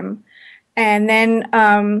time. And then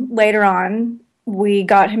later on, we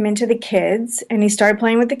got him into the Kids, and he started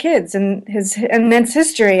playing with the Kids, and then it's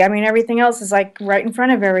history. I mean, everything else is right in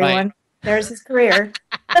front of everyone. Right. There's his career.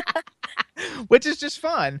 Which is just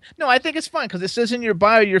fun. No, I think it's fun because it says in your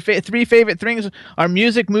bio your three favorite things are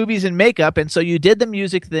music, movies, and makeup. And so you did the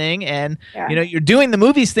music thing, and you're doing the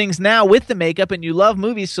movies things now with the makeup, and you love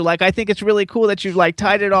movies. So I think it's really cool that you've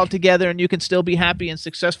tied it all together, and you can still be happy and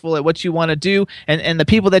successful at what you want to do, and the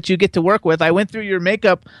people that you get to work with. I went through your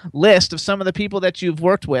makeup list of some of the people that you've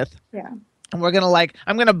worked with. Yeah, and we're gonna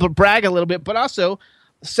I'm gonna brag a little bit, but also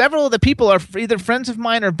several of the people are either friends of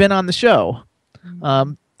mine or been on the show.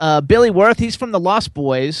 Billy Worth, he's from the Lost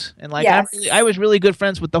Boys, and I was really good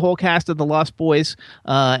friends with the whole cast of the Lost Boys,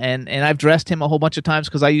 and I've dressed him a whole bunch of times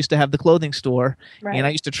because I used to have the clothing store, and I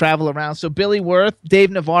used to travel around. So Billy Worth, Dave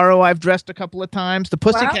Navarro, I've dressed a couple of times. The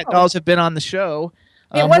Pussycat Dolls have been on the show.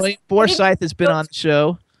 William Forsythe has been on the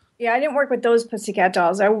show. Yeah, I didn't work with those Pussycat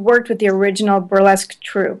Dolls. I worked with the original burlesque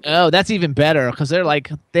troupe. Oh, that's even better because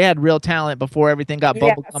they had real talent before everything got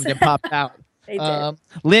bubblegummed and popped out. They did.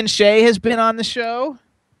 Lynn Shay has been on the show.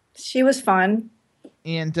 She was fun.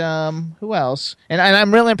 And who else? And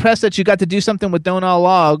I'm really impressed that you got to do something with Donal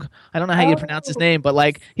Log. I don't know how you pronounce his name,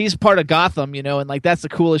 but he's part of Gotham, and that's the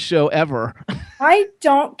coolest show ever. I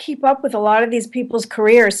don't keep up with a lot of these people's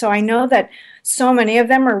careers, so I know that so many of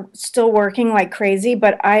them are still working like crazy.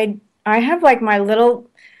 But I have my little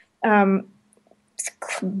batch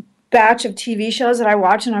of TV shows that I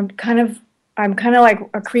watch, and I'm kind of like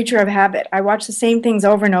a creature of habit. I watch the same things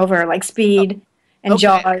over and over, like Speed. And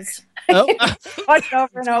Jaws. Oh. Watch it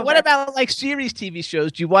over and over. What about series TV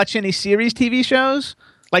shows? Do you watch any series TV shows?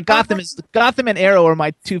 Gotham and Arrow are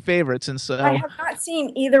my two favorites, and so I have not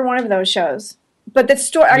seen either one of those shows. But the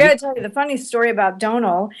story, I got to tell you, the funny story about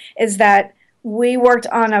Donal is that we worked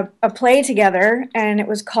on a play together, and it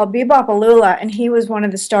was called Bebop-A-Lula, and he was one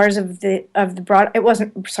of the stars of the Broadway. It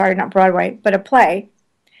wasn't, sorry, not Broadway, but a play,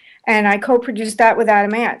 and I co-produced that with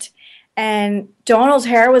Adam Ant. And Donal's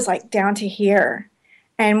hair was down to here.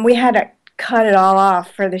 And we had to cut it all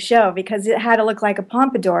off for the show because it had to look like a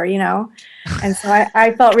pompadour, And so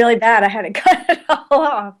I felt really bad. I had to cut it all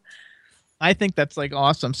off. I think that's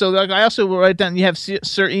awesome. So I also write down you have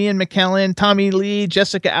Sir Ian McKellen, Tommy Lee,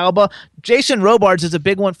 Jessica Alba. Jason Robards is a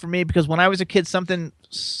big one for me because when I was a kid, Something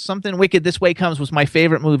Wicked This Way Comes was my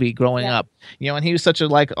favorite movie growing up. And he was such a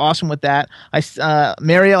awesome with that.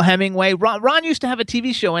 Mariel Hemingway. Ron used to have a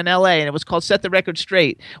TV show in LA, and it was called Set the Record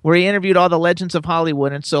Straight, where he interviewed all the legends of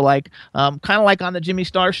Hollywood. And so kind of on the Jimmy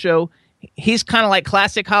Star show, he's kind of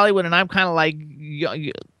classic Hollywood, and I'm kind of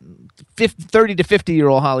 30 to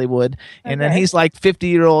 50-year-old Hollywood, and then he's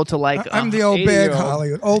 50-year-old to I'm the old bag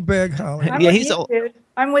Hollywood. Old bag Hollywood.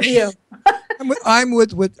 I'm with you. I'm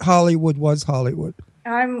with Hollywood was Hollywood.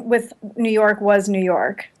 I'm with New York was New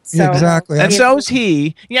York. So Exactly. And so's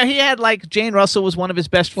he. Yeah, he had like Jane Russell was one of his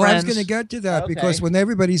best Well, I friends. was going to get to that Okay. because when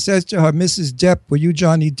everybody says to her, Mrs. Depp, were you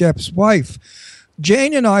Johnny Depp's wife?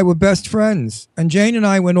 Jane and I were best friends, and Jane and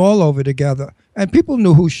I went all over together, and people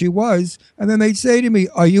knew who she was, and then they'd say to me,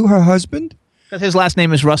 are you her husband? Because his last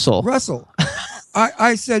name is Russell. Russell.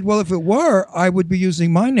 I said, well, if it were, I would be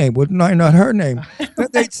using my name, wouldn't I? Not her name. Then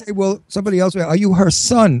they'd say, well, somebody else, are you her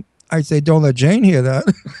son? I'd say, don't let Jane hear that.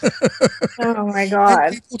 Oh my God.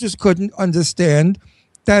 And people just couldn't understand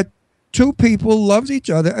that two people loved each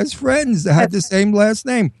other as friends that had the same last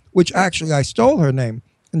name, which actually I stole her name,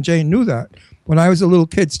 and Jane knew that. When I was a little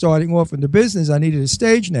kid starting off in the business, I needed a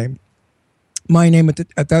stage name. My name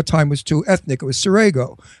at that time was too ethnic. It was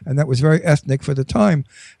Serego, and that was very ethnic for the time.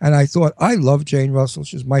 And I thought, I love Jane Russell.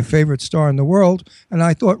 She's my favorite star in the world. And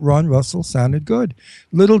I thought Ron Russell sounded good.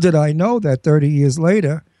 Little did I know that 30 years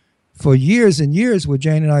later, for years and years, would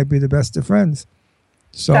Jane and I be the best of friends.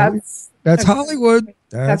 So that's Hollywood.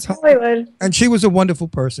 That's Hollywood. And she was a wonderful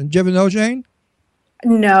person. Did you ever know Jane?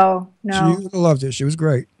 No. You would have loved her. She was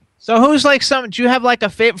great. So who's like do you have like a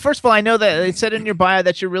favorite? First of all, I know that it said in your bio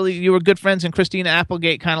that you were good friends and Christina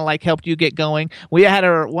Applegate kind of like helped you get going. We had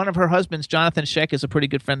one of her husbands, Jonathan Sheck, is a pretty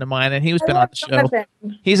good friend of mine, and he's been on the show. Jonathan.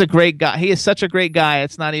 He's a great guy. He is such a great guy.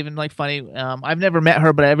 It's not even like funny. I've never met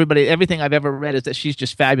her, but everything I've ever read is that she's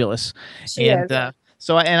just fabulous. She is.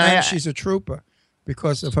 And she's a trooper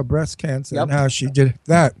because of her breast cancer and how she did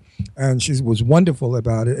that. And she was wonderful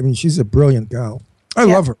about it. I mean, she's a brilliant gal. I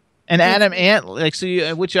love her. And Adam Ant, like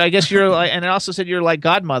which I guess you're like, and it also said you're like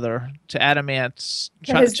godmother to Adam Ant's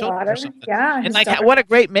his children daughter. or something. Yeah. And his like, daughter. what a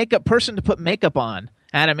great makeup person to put makeup on,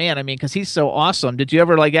 Adam Ant. I mean, because he's so awesome. Did you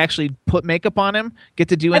ever like actually put makeup on him? Get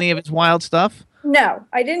to do any of his wild stuff? No,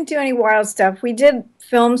 I didn't do any wild stuff. We did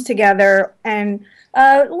films together and,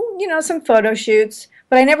 some photo shoots.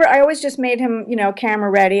 But I always just made him, camera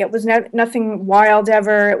ready. It was nothing wild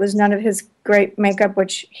ever. It was none of his great makeup,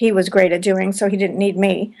 which he was great at doing, so he didn't need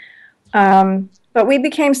me. But we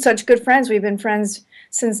became such good friends. We've been friends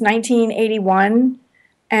since 1981.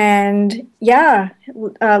 And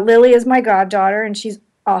Lily is my goddaughter, and she's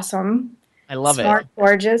awesome. I love Smart,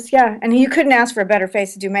 gorgeous. Yeah. And you couldn't ask for a better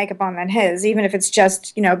face to do makeup on than his, even if it's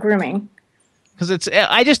just, grooming. Because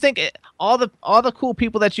I just think all the cool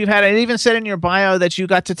people that you've had. It even said in your bio that you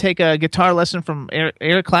got to take a guitar lesson from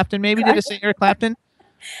Eric Clapton. Maybe did it say Eric Clapton?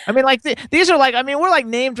 I mean, like these are like, I mean, we're like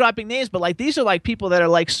name dropping names, but like these are like people that are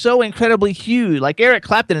like so incredibly huge. Like Eric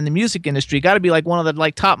Clapton in the music industry got to be like one of the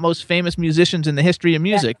like top most famous musicians in the history of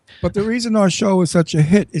music. But the reason our show is such a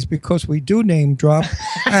hit is because we do name drop,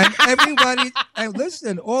 and everybody. And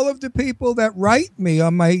listen, all of the people that write me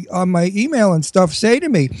on my email and stuff say to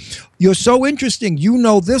me, "You're so interesting. You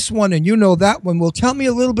know this one and you know that one. Well, tell me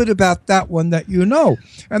a little bit about that one that you know."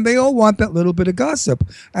 And they all want that little bit of gossip.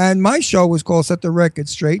 And my show was called Set the Record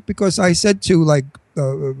Straight because I said to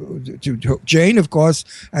to Jane, of course,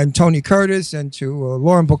 and Tony Curtis, and to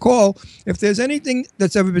Lauren Bacall, if there's anything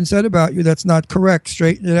that's ever been said about you that's not correct,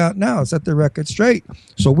 straighten it out now. Set the record straight.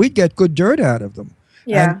 So we get good dirt out of them.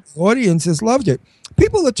 Yeah. And the audiences loved it.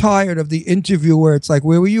 People are tired of the interview where it's like,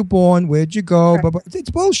 where were you born? Where'd you go? Right. But it's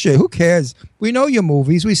bullshit. Who cares? We know your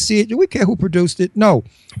movies. We see it. Do we care who produced it? No.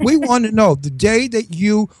 We want to know the day that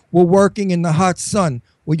you were working in the hot sun,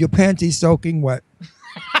 were your panties soaking wet?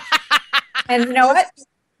 And you know what?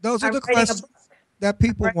 Those are the questions that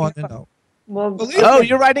people want to know. Well,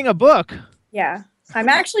 you're writing a book. Yeah. I'm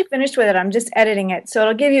actually finished with it. I'm just editing it. So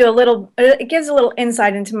it'll give you it gives a little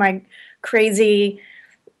insight into my crazy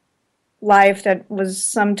life that was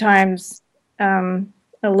sometimes a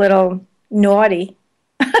little naughty.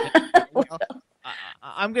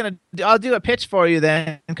 I'll do a pitch for you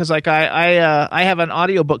then, because like I have an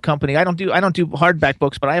audiobook company. I don't do hardback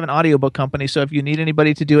books, but I have an audiobook company. So if you need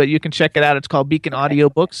anybody to do it, you can check it out. It's called Beacon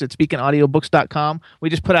Audiobooks. It's beaconaudiobooks.com.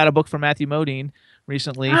 We just put out a book for Matthew Modine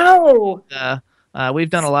recently. Oh. We've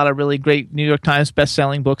done a lot of really great New York Times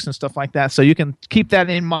best-selling books and stuff like that, so you can keep that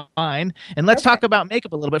in mind. And let's talk about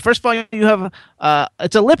makeup a little bit. First of all, you have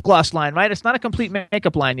it's a lip gloss line, right? It's not a complete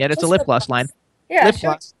makeup line yet. It's a lip gloss line. Yeah, lip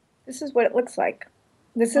sure. gloss. This is what it looks like.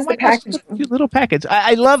 This is the package. Cute little package.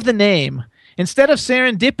 I love the name. Instead of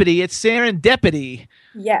serendipity, it's serendipity.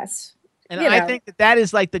 Yes. And I think that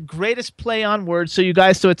is like the greatest play on words. So you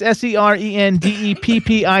guys, so it's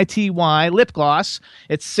SERENDEPPITY, lip gloss.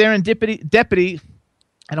 It's serendipity.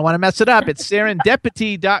 I don't want to mess it up. It's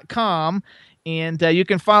serendipity.com. And you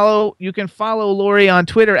can follow Lori on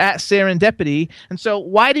Twitter at Serendipity. And so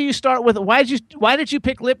why did you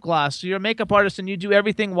pick lip gloss? So you're a makeup artist and you do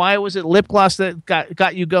everything. Why was it lip gloss that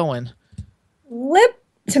got you going?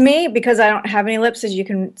 to me, because I don't have any lips, as you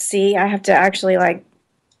can see, I have to actually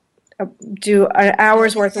do an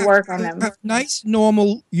hour's worth of work on them. Have nice,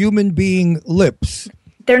 normal human being lips.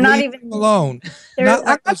 They're not Leave even them alone. I'm like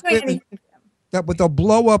not those doing women anything. that with the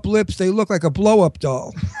blow up lips, they look like a blow up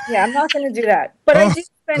doll. Yeah, I'm not going to do that. But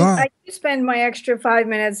Oh, God. I do spend my extra 5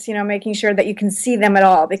 minutes, making sure that you can see them at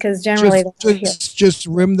all, because generally Just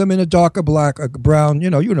rim them in a darker black, a brown. You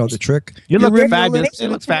know the trick. You look rim your fabulous. lips You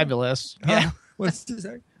in look a- fabulous. Huh? Yeah. What's to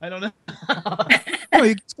say? I don't know. No,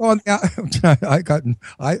 you just go on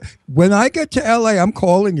when I get to LA, I'm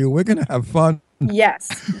calling you. We're gonna have fun. Yes.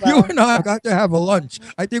 You and I have got to have a lunch.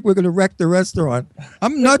 I think we're gonna wreck the restaurant.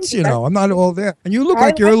 I'm nuts, I'm not all there, and you look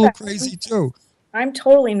like you're a little crazy too. I'm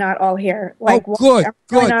totally not all here. Good, I'm really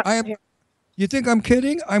good. not I all am. here. You think I'm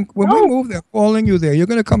kidding? When we move there, calling you there. You're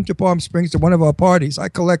gonna come to Palm Springs to one of our parties. I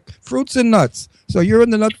collect fruits and nuts, so you're in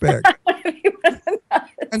the nut bag.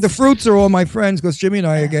 And the fruits are all my friends because Jimmy and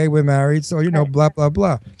I are gay. We're married, so blah blah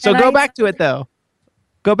blah. So go back to it though.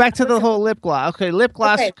 Go back to the whole lip gloss. Okay, lip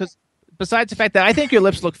gloss. Because besides the fact that I think your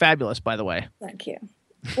lips look fabulous, by the way. Thank you.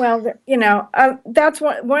 Well, that's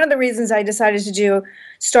one of the reasons I decided to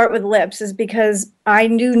start with lips is because I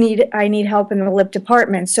need help in the lip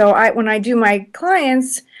department. So when I do my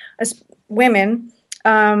clients, as women,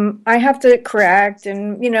 I have to correct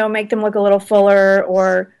and make them look a little fuller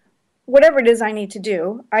or whatever it is I need to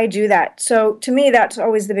do. I do that. So to me, that's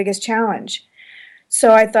always the biggest challenge.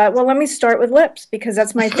 So I thought, well, let me start with lips because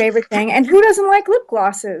that's my favorite thing. And who doesn't like lip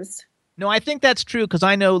glosses? No, I think that's true because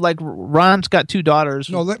I know, like, Ron's got 2 daughters.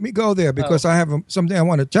 No, let me go there because I have something I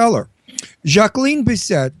want to tell her. Jacqueline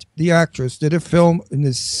Bisset, the actress, did a film in the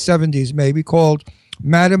 70s maybe called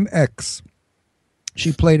Madame X.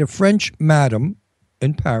 She played a French madam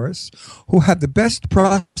in Paris who had the best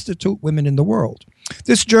prostitute women in the world.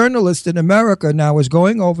 This journalist in America now is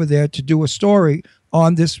going over there to do a story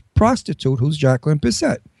on this prostitute who's Jacqueline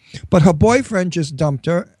Bisset. But her boyfriend just dumped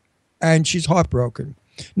her and she's heartbroken.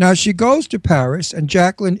 Now she goes to Paris and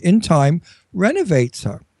Jacqueline in time renovates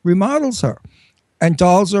her, remodels her, and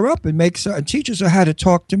dolls her up and makes her and teaches her how to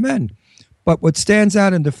talk to men. But what stands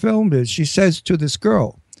out in the film is she says to this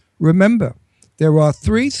girl, remember, there are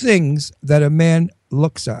 3 things that a man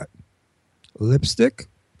looks at. Lipstick,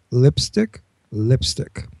 lipstick,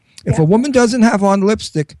 lipstick. If a woman doesn't have on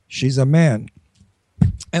lipstick, she's a man.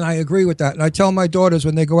 And I agree with that. And I tell my daughters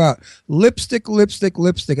when they go out, lipstick, lipstick,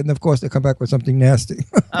 lipstick. And of course, they come back with something nasty.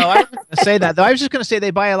 I was going to say that, though. I was just going to say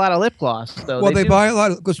they buy a lot of lip gloss, though. Well, they buy a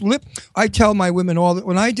lot of, because I tell my women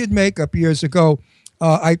when I did makeup years ago,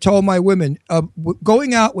 I told my women,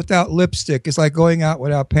 going out without lipstick is like going out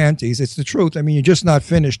without panties. It's the truth. I mean, you're just not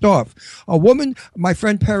finished off. A woman, my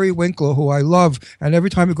friend Perry Winkler, who I love, and every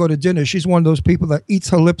time we go to dinner, she's one of those people that eats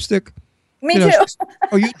her lipstick. Me too.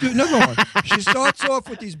 You do another one. She starts off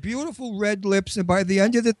with these beautiful red lips, and by the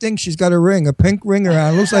end of the thing, she's got a pink ring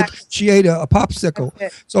around. It looks like she ate a popsicle.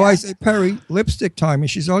 So I say, Perry, lipstick time. And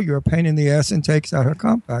she's, oh, you're a pain in the ass, and takes out her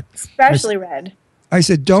compact. Especially red. I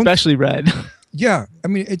said, don't. Especially red. Yeah. I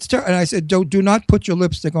mean, it's and I said, do not put your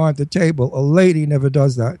lipstick on at the table. A lady never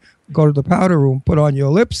does that. Go to the powder room, put on your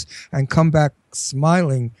lips, and come back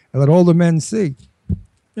smiling, and let all the men see.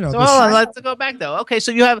 So hold on, let's go back though. Okay,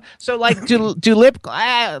 so you have do lip.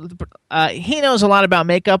 He knows a lot about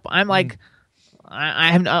makeup. I'm like,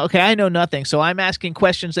 I know nothing. So I'm asking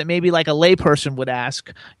questions that maybe like a layperson would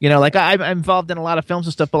ask. I'm involved in a lot of films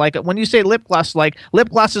and stuff. But like when you say lip gloss, like lip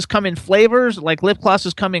glosses come in flavors, like lip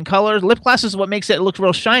glosses come in colors. Lip gloss is what makes it look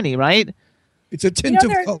real shiny, right? It's a tint of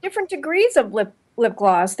there's color. different degrees of lip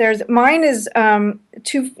gloss. Mine is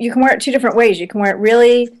you can wear it 2 different ways. You can wear it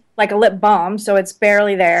really like a lip balm, so it's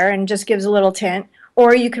barely there and just gives a little tint,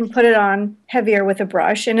 or you can put it on heavier with a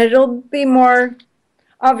brush and it'll be more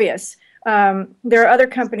obvious. There are other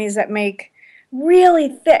companies that make really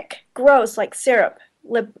thick, gross, like syrup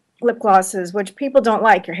lip glosses, which people don't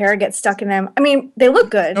like. Your hair gets stuck in them. I mean, they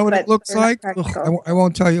look good. You know what it looks like? I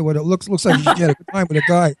won't tell you what it looks like. You had a good time with a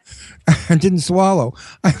guy and didn't swallow.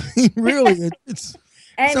 I mean, really, it's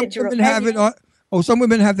some women have it on. Oh, some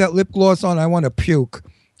women have that lip gloss on. I want to puke.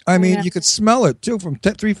 I mean, you could smell it too from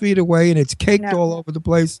 3 feet away, and it's caked all over the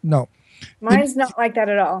place. No, mine's not like that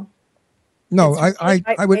at all. No,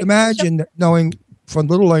 I would imagine that knowing from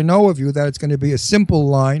little I know of you that it's going to be a simple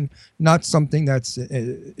line, not something that's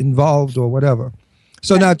involved or whatever.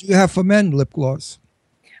 So now, do you have for men lip gloss?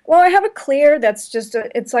 Well, I have a clear that's just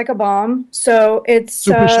it's like a balm. So it's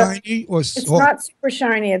super shiny or it's not super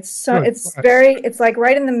shiny. It's it's like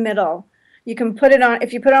right in the middle. You can put it on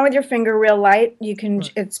if you put it on with your finger real light. You can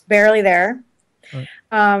it's barely there.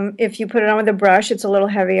 Right. If you put it on with a brush, it's a little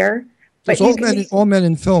heavier. But all men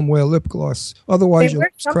in film wear lip gloss. Otherwise, they your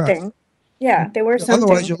wear lips crack. something. Yeah, they wear something.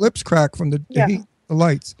 Otherwise, your lips crack from the heat, the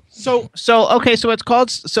lights. So it's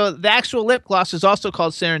called. So the actual lip gloss is also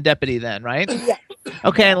called Serendipity, then, right? Yeah.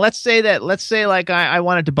 Okay, and let's say like I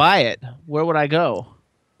wanted to buy it. Where would I go?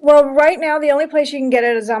 Well, right now the only place you can get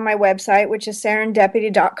it is on my website, which is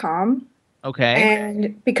serendipity.com. Okay.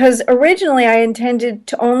 And because originally I intended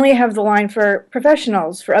to only have the line for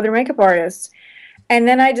professionals, for other makeup artists. And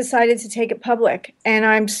then I decided to take it public. And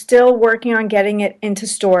I'm still working on getting it into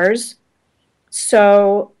stores.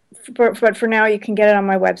 So, but for now, you can get it on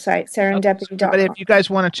my website, serendipity.com. But if you guys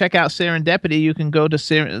want to check out Serendipity, you can go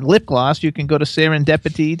to lip gloss. You can go to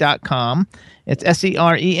serendipity.com. It's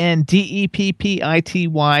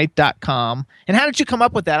SERENDEPPITY.com. And how did you come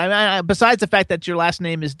up with that? I mean, besides the fact that your last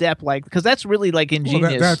name is Depp, like, because that's really like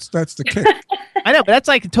ingenious. Well, that's the kick. I know, but that's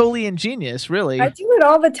like totally ingenious, really. I do it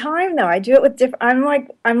all the time, though. I do it with different. I'm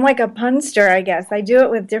like a punster, I guess. I do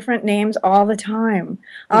it with different names all the time.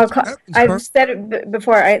 I've said it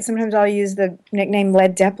before. Sometimes I'll use the nickname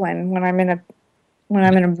Led Zeppelin when I'm in a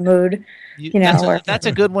mood. That's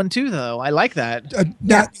a good one too, though. I like that.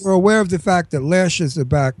 You're aware of the fact that lashes are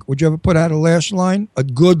back. Would you ever put out a lash line? A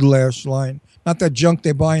good lash line. Not that junk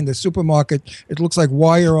they buy in the supermarket. It looks like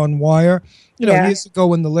wire on wire. Years ago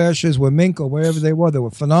when the lashes were mink or wherever they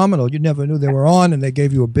were phenomenal. You never knew they were on, and they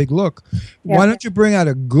gave you a big look. Yeah. Why don't you bring out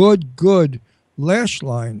a good lash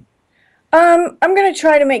line? I'm going to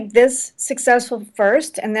try to make this successful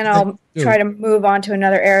first, and then I'll try to move on to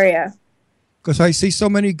another area. Because I see so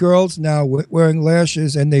many girls now wearing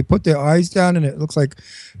lashes, and they put their eyes down, and it looks like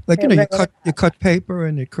you cut paper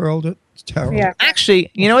and you curled it. It's terrible. Yeah.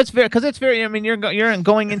 Actually, it's very. I mean, you're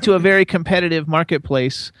going into a very competitive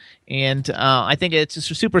marketplace, and I think it's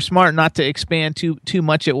super smart not to expand too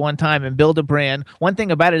much at one time and build a brand. One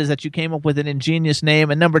thing about it is that you came up with an ingenious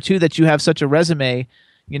name, and number two, that you have such a resume.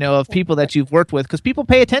 Of people that you've worked with, because people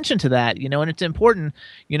pay attention to that, and it's important,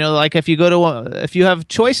 like if you go to, if you have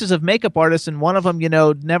choices of makeup artists and one of them,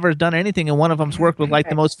 never done anything and one of them's worked with like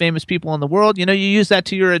the most famous people in the world, you use that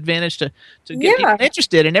to your advantage to get people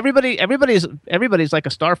interested. And everybody's like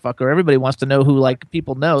a star fucker. Everybody wants to know who like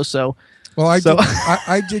people know. So, well,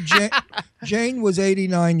 I did. Jane was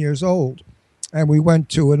 89 years old. And we went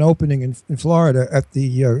to an opening in Florida at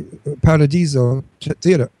the Paradiso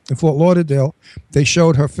Theater in Fort Lauderdale. They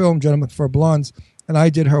showed her film, Gentlemen for Blondes, and I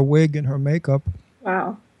did her wig and her makeup.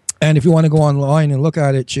 Wow. And if you want to go online and look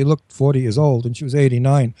at it, she looked 40 years old, and she was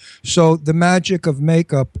 89. So the magic of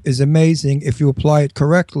makeup is amazing if you apply it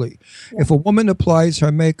correctly. Yeah. If a woman applies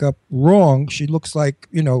her makeup wrong, she looks like,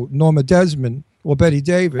 Norma Desmond or Betty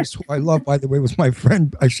Davis, who I love, by the way, was my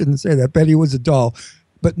friend. I shouldn't say that. Betty was a doll.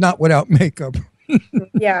 But not without makeup.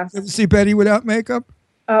 Yeah. You ever see Betty without makeup?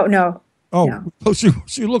 Oh, no. Oh, no. Oh,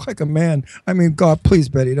 she looked like a man. I mean, God, please,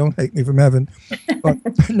 Betty, don't hate me from heaven. But,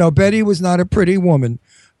 no, Betty was not a pretty woman.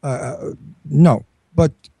 No.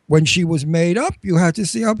 But when she was made up, you had to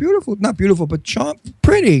see how beautiful, not beautiful, but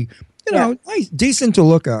pretty, nice, decent to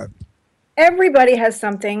look at. Everybody has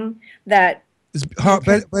something that...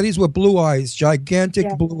 Betty's with blue eyes,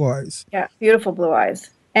 gigantic blue eyes. Yeah, beautiful blue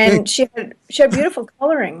eyes. And she had beautiful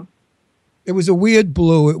coloring. It was a weird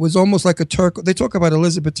blue. It was almost like a turquoise. They talk about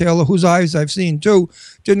Elizabeth Taylor, whose eyes I've seen too,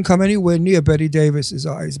 didn't come anywhere near Betty Davis's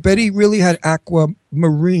eyes. Betty really had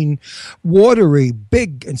aquamarine, watery,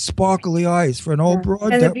 big and sparkly eyes for an old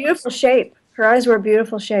broad. And a beautiful shape. Her eyes were a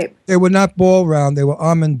beautiful shape. They were not ball round. They were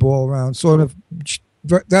almond ball round, sort of.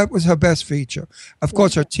 That was her best feature. Of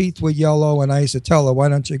course, her teeth were yellow, and I used to tell her, why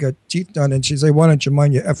don't you get teeth done? And she'd say, why don't you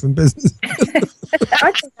mind your effing business?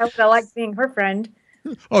 I think I would have liked being her friend.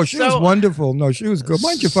 Oh, she was wonderful. No, she was good.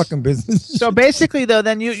 Mind your fucking business. So basically, though,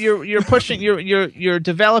 then you're pushing, you're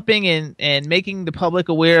developing and making the public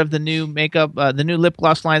aware of the new makeup, the new lip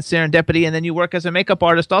gloss line, Serendipity, and then you work as a makeup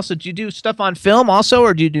artist. Also, do you do stuff on film also,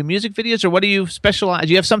 or do you do music videos, or what do you specialize? Do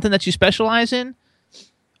you have something that you specialize in,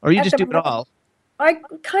 or you just do it all? I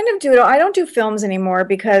kind of do it all. I don't do films anymore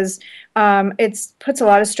because it puts a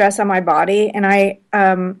lot of stress on my body, and I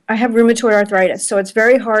have rheumatoid arthritis, so it's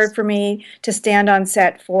very hard for me to stand on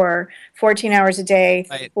set for 14 hours a day,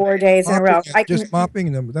 4 days in a row.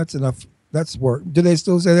 Mopping them, that's enough. That's work. Do they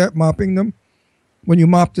still say that, mopping them? When you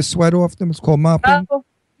mop the sweat off them, it's called mopping? Oh,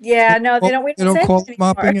 yeah, no, they don't. They don't call it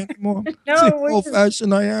mopping anymore. No, see how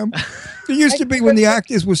old-fashioned I am. It used to be when the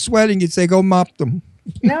actors were sweating, you'd say, go mop them.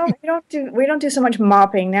 No, we don't do so much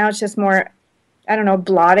mopping now. It's just more, I don't know,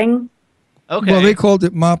 blotting. Okay. Well, they called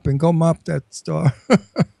it mopping. Go mop that star.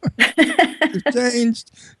 It's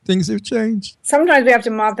changed. Things have changed. Sometimes we have to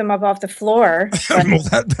mop them up off the floor. Well,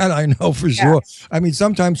 that I know for sure. I mean,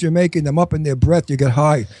 sometimes you're making them up in their breath. You get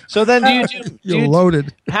high. So then, You're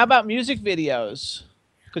loaded. How about music videos?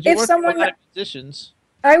 Because you If work someone- with a lot of musicians.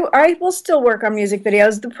 I will still work on music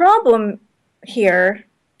videos. The problem here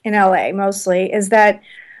in LA mostly is that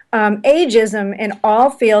ageism in all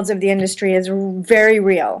fields of the industry is very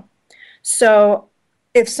real. So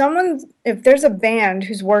if there's a band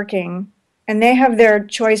who's working and they have their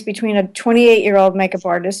choice between a 28-year-old makeup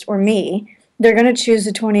artist or me, they're going to choose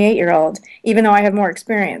the 28-year-old, even though I have more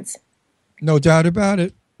experience. No doubt about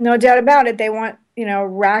it. No doubt about it. They want,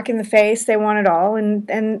 rack in the face. They want it all. And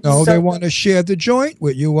No, so, they want to share the joint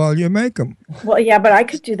with you while you make them. Well, yeah, but I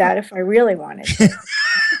could do that if I really wanted to.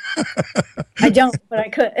 I don't, but I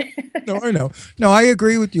could. No, I know. No, I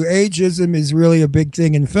agree with you. Ageism is really a big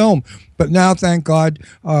thing in film. But now, thank God,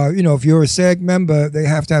 if you're a SAG member, they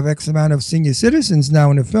have to have X amount of senior citizens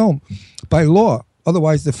now in a film by law.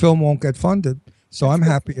 Otherwise, the film won't get funded. So I'm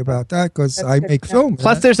happy about that because I make films.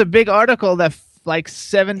 Plus, there's a big article that like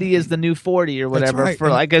 70 is the new 40 or whatever right. for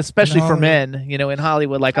like, especially for men, in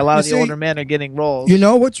Hollywood. Like a lot of the older men are getting roles. You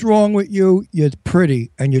know what's wrong with you? You're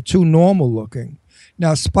pretty and you're too normal looking.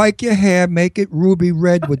 Now spike your hair, make it ruby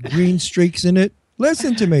red with green streaks in it.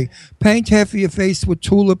 Listen to me. Paint half of your face with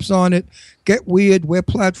tulips on it. Get weird. Wear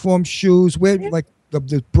platform shoes. Wear like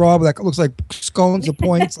the bra that looks like scones of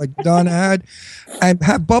points like Don had. And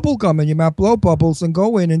have bubble gum in your mouth, blow bubbles, and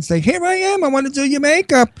go in and say, here I am. I want to do your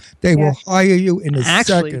makeup. They will hire you in a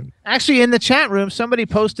second. Actually, in the chat room, somebody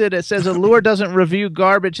posted, it says Allure doesn't review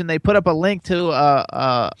garbage, and they put up a link to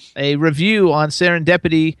a review on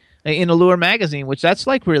Serendipity in Allure magazine, which that's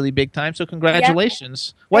like really big time. So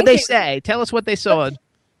congratulations. Yeah. What'd they say? Tell us what they saw.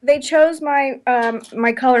 They chose my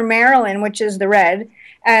my color Maryland, which is the red,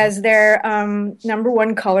 as their number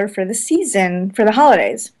one color for the season, for the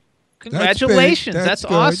holidays. Congratulations. That's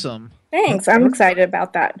awesome. Thanks. I'm excited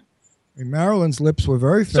about that. Marilyn's lips were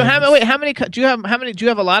very famous. So how many do you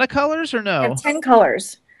have a lot of colors or no? I have 10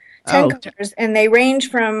 colors. 10 colors, and they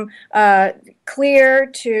range from clear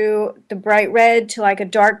to the bright red to like a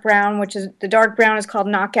dark brown, which is the dark brown is called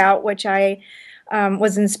Knockout, which I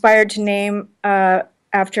was inspired to name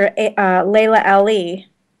after Layla Ali,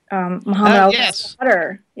 Muhammad Ali's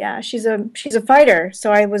daughter. Yeah, she's a fighter,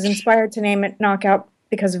 so I was inspired to name it Knockout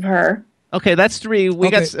because of her. Okay, that's 3.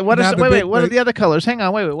 What are the other colors? Hang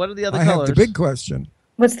on, wait. What are the other colors? I have the big question.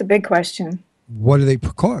 What's the big question? What do they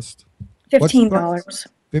cost? $15.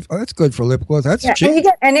 Oh, that's good for lip gloss. That's cheap.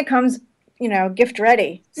 And it comes, gift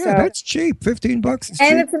ready. Yeah, so. that's cheap. $15 is cheap.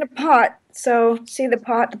 And it's in a pot. So see the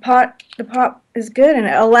pot is good, and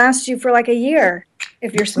it'll last you for like a year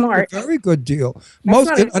if you're smart. That's a very good deal.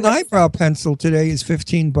 An eyebrow pencil today is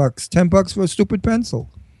 $15. $10 for a stupid pencil.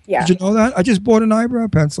 Yeah. Did you know that? I just bought an eyebrow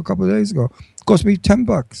pencil a couple of days ago. It cost me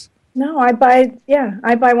 $10. No, I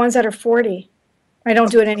buy ones that are 40. I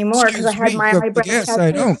don't do it anymore because I had my eyebrows. Yes,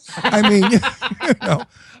 I know.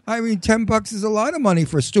 I mean, $10 is a lot of money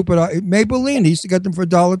for a stupid Maybelline. He used to get them for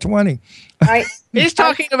 $1.20. He's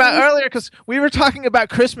talking about earlier because we were talking about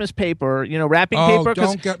Christmas paper, wrapping paper,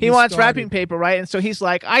 because he wants wrapping paper, right? And so he's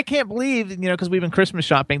like, I can't believe, because we've been Christmas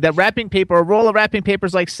shopping, that wrapping paper, a roll of wrapping paper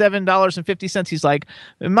is like $7.50. He's like,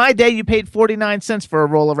 in my day, you paid 49 cents for a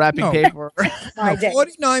roll of wrapping paper. My day.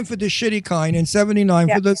 49 for the shitty kind and 79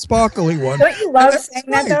 for the sparkly one. Don't you love saying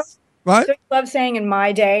that though? What? Don't you love saying in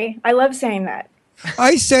my day? I love saying that.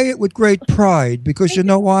 I say it with great pride because you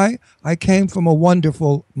know why? I came from a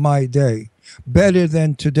wonderful my day, better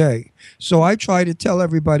than today. So I try to tell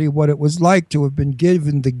everybody what it was like to have been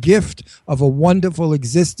given the gift of a wonderful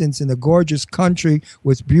existence in a gorgeous country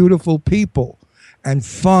with beautiful people and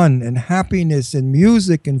fun and happiness and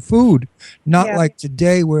music and food. Not like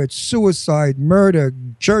today where it's suicide, murder,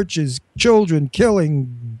 churches, children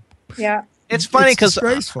killing. Yeah. It's funny because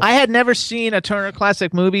I had never seen a Turner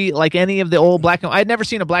Classic movie like any of the old I'd never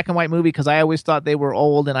seen a black and white movie because I always thought they were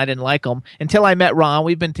old and I didn't like them until I met Ron.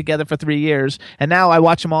 We've been together for 3 years and now I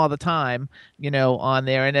watch them all the time, on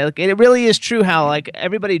there. And it really is true how like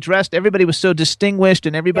everybody dressed, everybody was so distinguished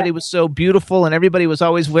and everybody was so beautiful and everybody was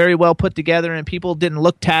always very well put together and people didn't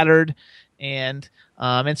look tattered. And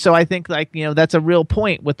so I think that's a real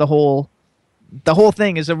point with the whole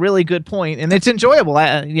thing is a really good point, and it's enjoyable.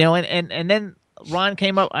 And then Ron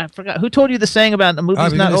came up. I forgot who told you the saying about the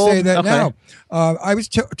movie's not old. Say that now. I was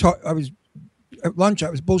at lunch. I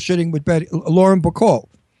was bullshitting with Lauren Bacall,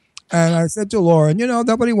 and I said to Lauren,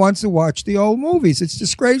 nobody wants to watch the old movies. It's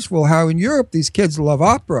disgraceful how in Europe these kids love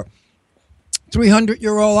opera.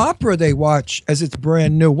 300-year-old opera they watch as it's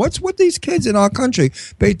brand new. What's with these kids in our country?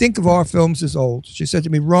 They think of our films as old. She said to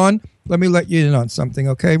me, Ron, let me let you in on something,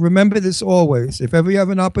 okay? Remember this always. If ever you have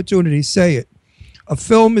an opportunity, say it. A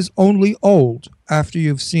film is only old after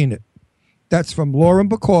you've seen it. That's from Lauren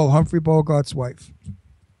Bacall, Humphrey Bogart's wife.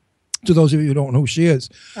 To those of you who don't know who she is.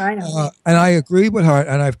 I know. And I agree with her,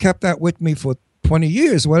 and I've kept that with me for 20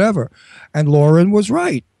 years, whatever. And Lauren was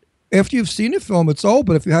right. After you've seen a film, it's old,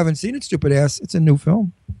 but if you haven't seen it, stupid ass, it's a new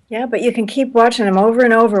film. Yeah, but you can keep watching them over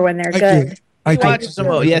and over when they're good. I He watches them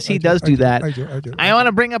all. Yes, he does do that. I do. I want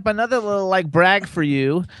to bring up another little brag for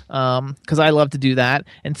you, because I love to do that.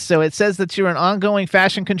 And so it says that you're an ongoing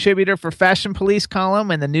fashion contributor for Fashion Police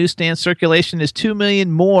column, and the newsstand circulation is 2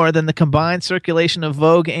 million more than the combined circulation of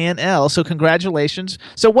Vogue and Elle. So congratulations.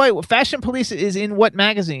 So wait, Fashion Police is in what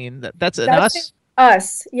magazine? That's Us?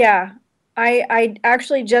 Us, yeah. I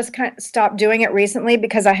actually just kind of stopped doing it recently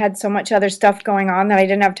because I had so much other stuff going on that I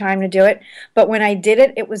didn't have time to do it. But when I did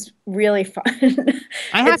it, it was really fun.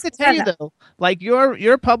 I have to tell you though,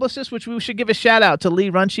 your publicist, which we should give a shout out to Lee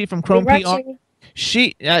Runchie from Chrome PR.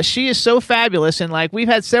 She is so fabulous, and we've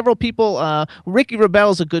had several people. Ricky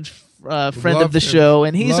Rebel's a good friend of the show,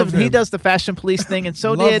 and he does the Fashion Police thing, and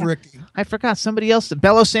so did Ricky. I forgot somebody else,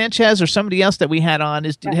 Bello Sanchez or somebody else that we had on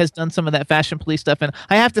has done some of that Fashion Police stuff. And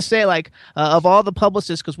I have to say, of all the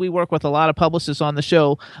publicists, because we work with a lot of publicists on the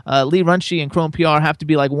show, Lee Runchie and Chrome PR have to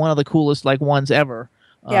be one of the coolest ones ever.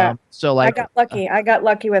 Yeah. I got lucky. I got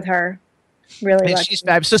lucky with her. Really lucky. She's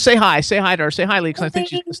fabulous. So say hi to her. Say hi, Lee, because I think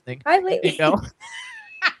she's listening. Hi, Lee. There you go.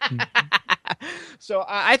 So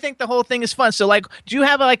I think the whole thing is fun. So do you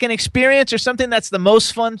have an experience or something that's the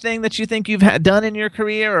most fun thing that you think you've done in your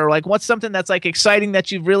career, or what's something that's exciting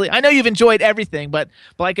that you've really? I know you've enjoyed everything, but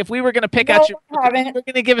if we were going to pick out we're going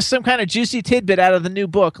to give us some kind of juicy tidbit out of the new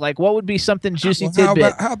book, what would be something juicy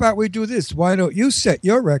tidbit? How about we do this? Why don't you set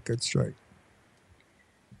your record straight?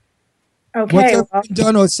 Okay. What's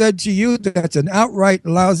done or said to you that's an outright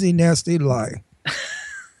lousy, nasty lie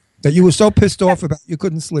that you were so pissed off about you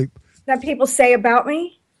couldn't sleep? That people say about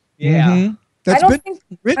me? Yeah. Mm-hmm.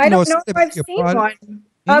 I don't know if I've seen one.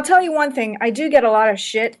 I'll tell you one thing. I do get a lot of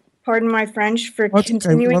shit, pardon my French, for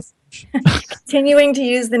continuing to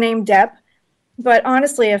use the name Depp. But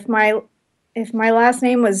honestly, if my last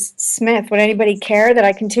name was Smith, would anybody care that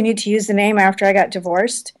I continued to use the name after I got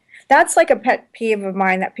divorced? That's a pet peeve of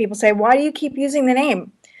mine, that people say, why do you keep using the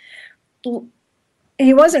name?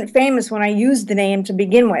 He wasn't famous when I used the name to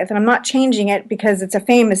begin with, and I'm not changing it because it's a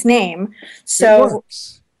famous name. So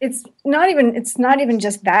it's not even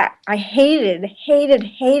just that. I hated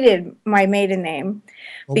my maiden name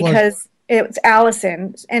because it's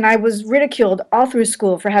Allison, and I was ridiculed all through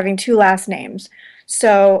school for having two last names.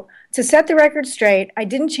 So to set the record straight, I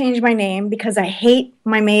didn't change my name because I hate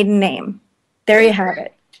my maiden name. There you have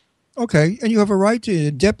it. Okay, and you have a right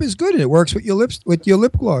to. Depp is good, and it works with your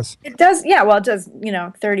lip gloss. It does, yeah. Well, it does.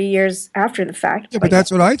 30 years after the fact. Yeah, but that's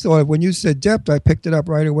what I thought when you said Depp. I picked it up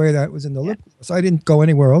right away. That was in the lip gloss. I didn't go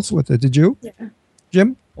anywhere else with it. Did you? Yeah.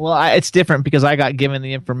 Jim? Well, it's different because I got given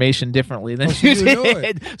the information differently than you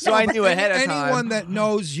did, so I knew ahead of time. Anyone that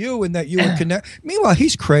knows you and that you would connect. Meanwhile,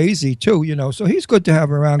 he's crazy too, so he's good to have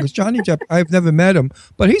around. Because Johnny Depp, I've never met him,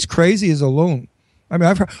 but he's crazy as a loon. I mean,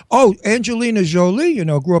 I've heard. Oh, Angelina Jolie,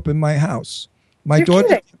 grew up in my house. My daughter.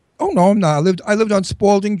 Kidding. Oh no, I'm not. I lived on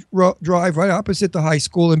Spalding Drive, right opposite the high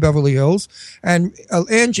school in Beverly Hills, and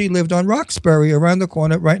Angie lived on Roxbury, around the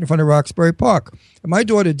corner, right in front of Roxbury Park. And my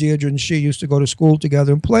daughter Deirdre and she used to go to school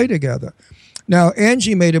together and play together. Now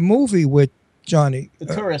Angie made a movie with Johnny, The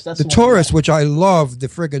Tourist. That's the Tourist, which I love. The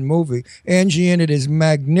friggin' movie. Angie in it is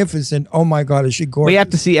magnificent. Oh my God, is she gorgeous? We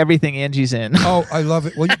have to see everything Angie's in. Oh, I love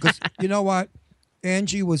it. Well, because you know what?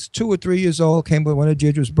 Angie was 2 or 3 years old, came to one of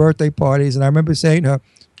Deirdre's birthday parties, and I remember saying to her,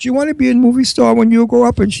 do you want to be a movie star when you grow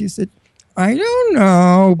up? And she said, I don't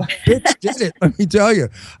know. Bitch did it, let me tell you.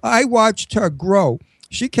 I watched her grow.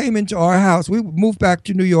 She came into our house. We moved back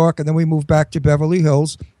to New York, and then we moved back to Beverly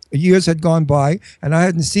Hills. Years had gone by, and I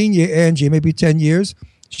hadn't seen you, Angie, maybe 10 years.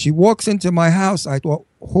 She walks into my house. I thought,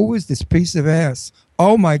 who is this piece of ass?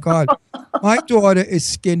 Oh, my God. My daughter is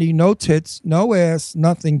skinny, no tits, no ass,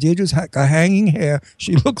 nothing. Deirdre's got hanging hair.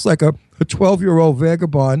 She looks like a 12-year-old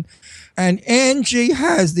vagabond. And Angie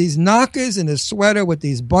has these knockers and a sweater with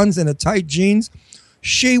these buns and a tight jeans.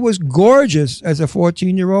 She was gorgeous as a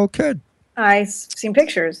 14-year-old kid. I've seen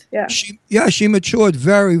pictures, yeah. She matured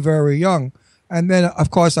very, very young. And then, of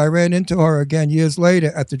course, I ran into her again years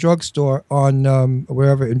later at the drugstore on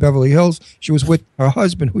wherever in Beverly Hills. She was with her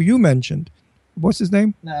husband, who you mentioned. What's his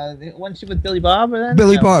name? Wasn't she with Billy Bob? Or then?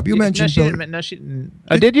 Billy Bob. You mentioned Billy. No, she didn't.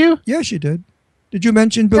 Did you? Yeah, she did. Did you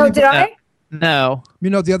mention Billy? No, did I? No. You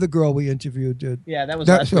know, the other girl we interviewed did. Yeah, that was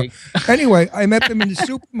last week. Anyway, I met them in the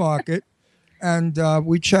supermarket, and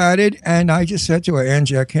we chatted, and I just said to her,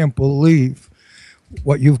 Angie, I can't believe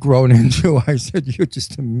what you've grown into. I said, you're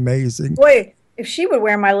just amazing. Boy, if she would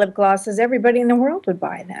wear my lip glosses, everybody in the world would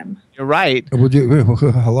buy them. You're right.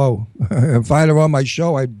 Hello. If I had her on my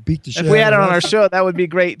show, I'd beat the shit If we had out her of on our show, that would be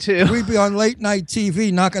great, too. We'd be on late night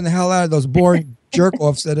TV knocking the hell out of those boring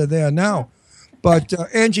jerk-offs that are there now. But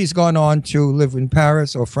Angie's gone on to live in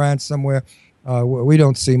Paris or France somewhere. We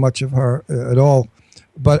don't see much of her at all.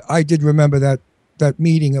 But I did remember that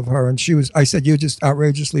meeting of her, and I said, you're just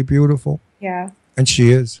outrageously beautiful. Yeah. And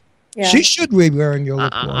she is. Yeah. She should be wearing your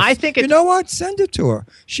lip gloss. I think you know what? Send it to her.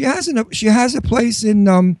 She has a place in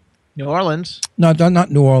New Orleans. No, not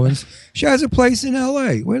New Orleans. She has a place in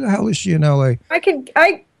L.A. Where the hell is she in L.A.?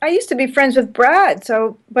 I used to be friends with Brad,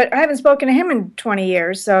 but I haven't spoken to him in 20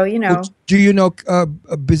 years, so you know. Do you know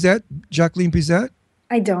Bizette, Jacqueline Bizette?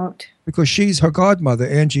 I don't. Because she's her godmother.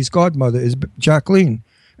 Angie's godmother is Jacqueline,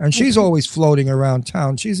 and she's always floating around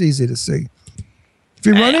town. She's easy to see. If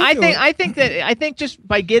you run I think just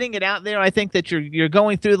by getting it out there, I think that you're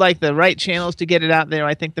going through like the right channels to get it out there.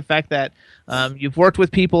 I think the fact that you've worked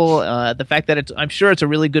with people, the fact that I'm sure it's a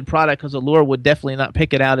really good product, because Allure would definitely not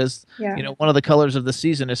pick it out as one of the colors of the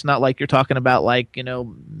season. It's not like you're talking about like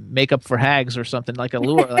makeup for hags or something like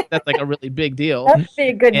Allure. Like that's like a really big deal. That'd be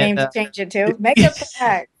a good name to change it to. Makeup for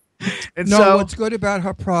hags. And no, what's good about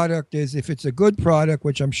her product is, if it's a good product,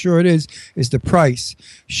 which I'm sure it is the price.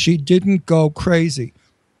 She didn't go crazy.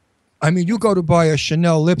 I mean, you go to buy a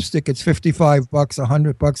Chanel lipstick, it's $55,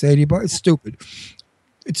 $100, $80. It's stupid.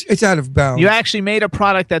 It's out of bounds. You actually made a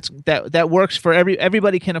product that works for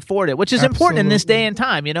everybody can afford it, which is important in this day and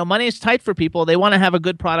time. Money is tight for people. They want to have a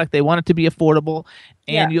good product. They want it to be affordable,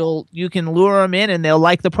 and you can lure them in, and they'll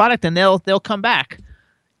like the product, and they'll come back.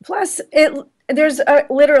 Plus, there's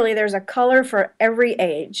a color for every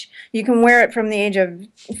age. You can wear it from the age of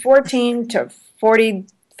 14 to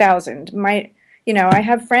 40,000. I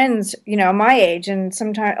have friends, my age and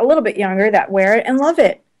sometimes a little bit younger that wear it and love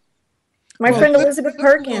it. My friend Elizabeth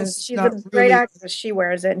Perkins, she's a great actress. She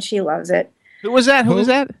wears it and she loves it. Who was that? Who was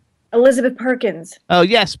that? Elizabeth Perkins. Oh,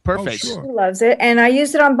 yes. Perfect. She loves it. And I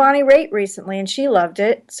used it on Bonnie Raitt recently and she loved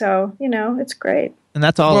it. So, it's great. And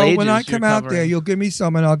that's all ages. When I come out there, you'll give me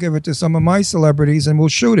some and I'll give it to some of my celebrities and we'll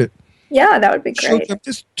shoot it. Yeah, that would be great. Shoot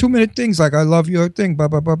just 2-minute things like, I love your thing, blah,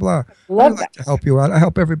 blah, blah, blah. Love I like that. to help you out. I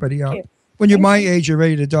help everybody out. When you're my age, you're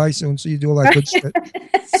ready to die soon, so you do all that good shit.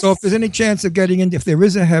 So if there's any chance of getting in, if there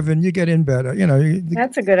is a heaven, you get in better.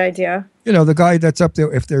 That's a good idea. The guy that's up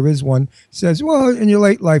there, if there is one, says, well, in your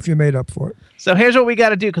late life, you made up for it. So here's what we got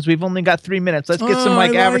to do, because we've only got 3 minutes. Let's get some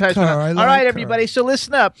advertisement. All right, everybody. So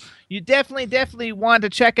listen up. You definitely want to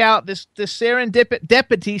check out this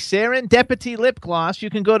Serendipity lip gloss. You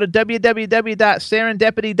can go to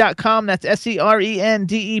www.serendipity.com. That's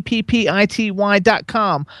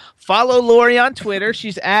SERENDEPPITY.com. Follow Lori on Twitter.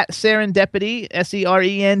 She's at Serendipity,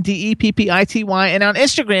 SERENDEPPITY. And on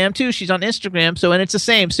Instagram, too. She's on Instagram. And it's the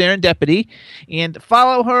same, Serendipity. And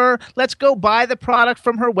follow her. Let's go buy the product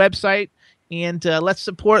from her website. And let's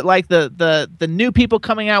support like the new people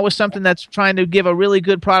coming out with something that's trying to give a really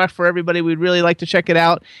good product for everybody. We'd really like to check it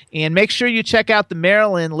out. And make sure you check out the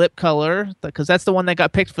Maryland lip color, because that's the one that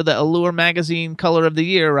got picked for the Allure magazine color of the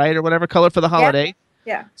year, right? Or whatever color for the holiday.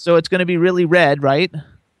 Yeah. So it's going to be really red, right?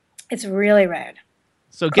 It's really red.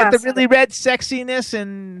 So get the really red sexiness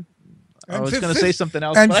and I was going to say something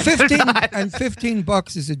else. And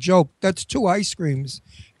 $15 is a joke. That's 2 ice creams.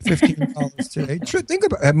 $15 today. Think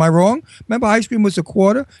about it. Am I wrong? Remember, ice cream was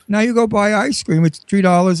 $0.25. Now you go buy ice cream. It's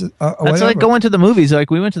 $3. That's like going to the movies. Like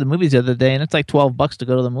we went to the movies the other day, and it's like $12 to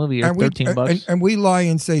go to the movie, or $13. And we lie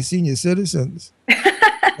and say senior citizens.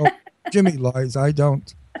 Jimmy lies. I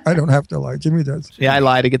don't. I don't have to lie. Jimmy does. Yeah, I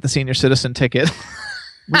lie to get the senior citizen ticket.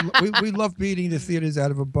 we love beating the theaters out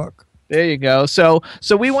of $1. There you go. So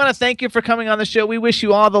we want to thank you for coming on the show. We wish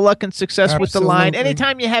you all the luck and success with the line.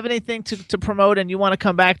 Anytime you have anything to promote and you want to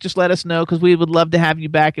come back, just let us know, because we would love to have you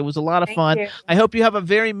back. It was a lot of fun. You. I hope you have a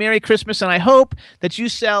very Merry Christmas, and I hope that you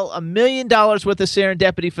sell $1 million worth of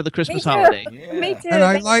Serendipity for the Christmas holiday. Yeah. Me too. And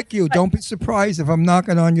I like you. Don't be surprised if I'm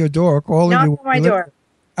knocking on your door, calling you. Knock on my door.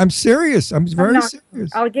 I'm serious. I'm very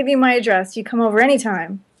serious. I'll give you my address. You come over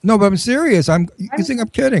anytime. No, but I'm serious. You think I'm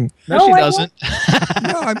kidding? No, she doesn't.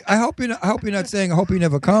 No, I hope you're not saying I hope he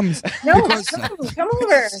never comes. No, come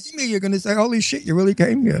over. See me, you're going to say, "Holy shit, you really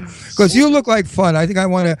came here," because you look like fun. I think I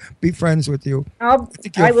want to be friends with you. I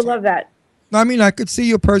would love that. No, I mean, I could see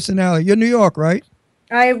your personality. You're New York, right?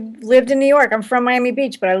 I lived in New York. I'm from Miami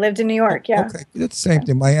Beach, but I lived in New York. Yeah. Okay, it's the same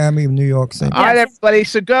thing. Miami, New York, same All right, thing. everybody.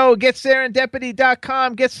 So go get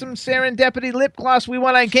serendipity.com. Get some Serendipity lip gloss. We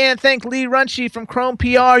want to again thank Lee Runchie from Chrome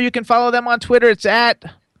PR. You can follow them on Twitter. It's at,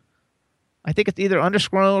 I think it's either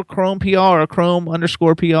underscore Chrome PR or Chrome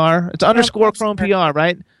underscore PR. It's underscore Chrome PR,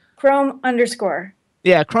 right? Chrome underscore.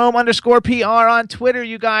 Yeah, Chrome underscore PR on Twitter,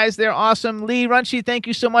 you guys. They're awesome. Lee Runchie, thank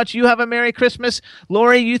you so much. You have a Merry Christmas.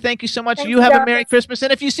 Lori, thank you so much. You have a Merry Christmas.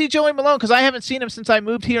 And if you see Joey Malone, because I haven't seen him since I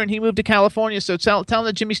moved here and he moved to California, so tell him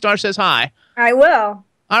that Jimmy Star says hi. I will.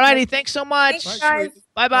 All righty, thanks so much. Thanks, guys.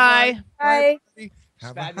 Bye-bye. Bye.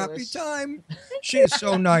 Have a happy time. She is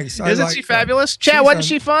so nice. Isn't she fabulous? Chad, wasn't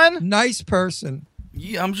she fun? Nice person.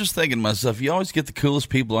 Yeah, I'm just thinking to myself, you always get the coolest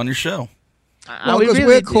people on your show. Well, because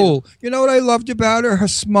we're cool. You know what I loved about her? Her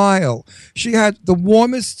smile. She had the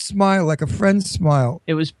warmest smile, like a friend's smile.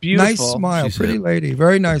 It was beautiful. Nice smile. Pretty lady.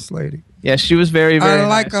 Very nice lady. Yes, she was very, very I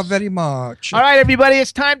like nice. her very much. All right, everybody,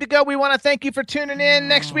 it's time to go. We want to thank you for tuning in.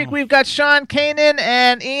 Next week, we've got Sean Kanan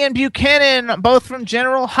and Ian Buchanan, both from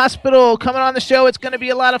General Hospital, coming on the show. It's going to be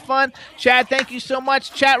a lot of fun. Chad, thank you so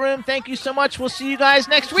much. Chat room, thank you so much. We'll see you guys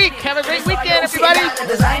next week. Have a great weekend, everybody.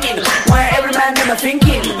 Why every man never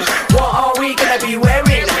thinking, what are we gonna be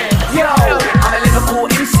wearing? Yo, I'm a Liverpool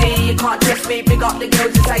MC. You can't test me. Big up the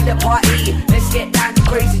girls inside the party. Let's get down to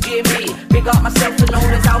crazy Jimmy. Big up myself and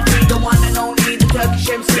known as Alfie, the one and only, the Turkish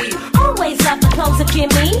MC. Always love the clothes of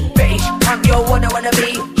Jimmy. British, I'm your one I wanna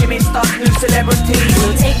be. Jimmy Star's new celebrity.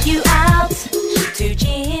 We'll take you out to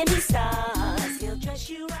Jimmy.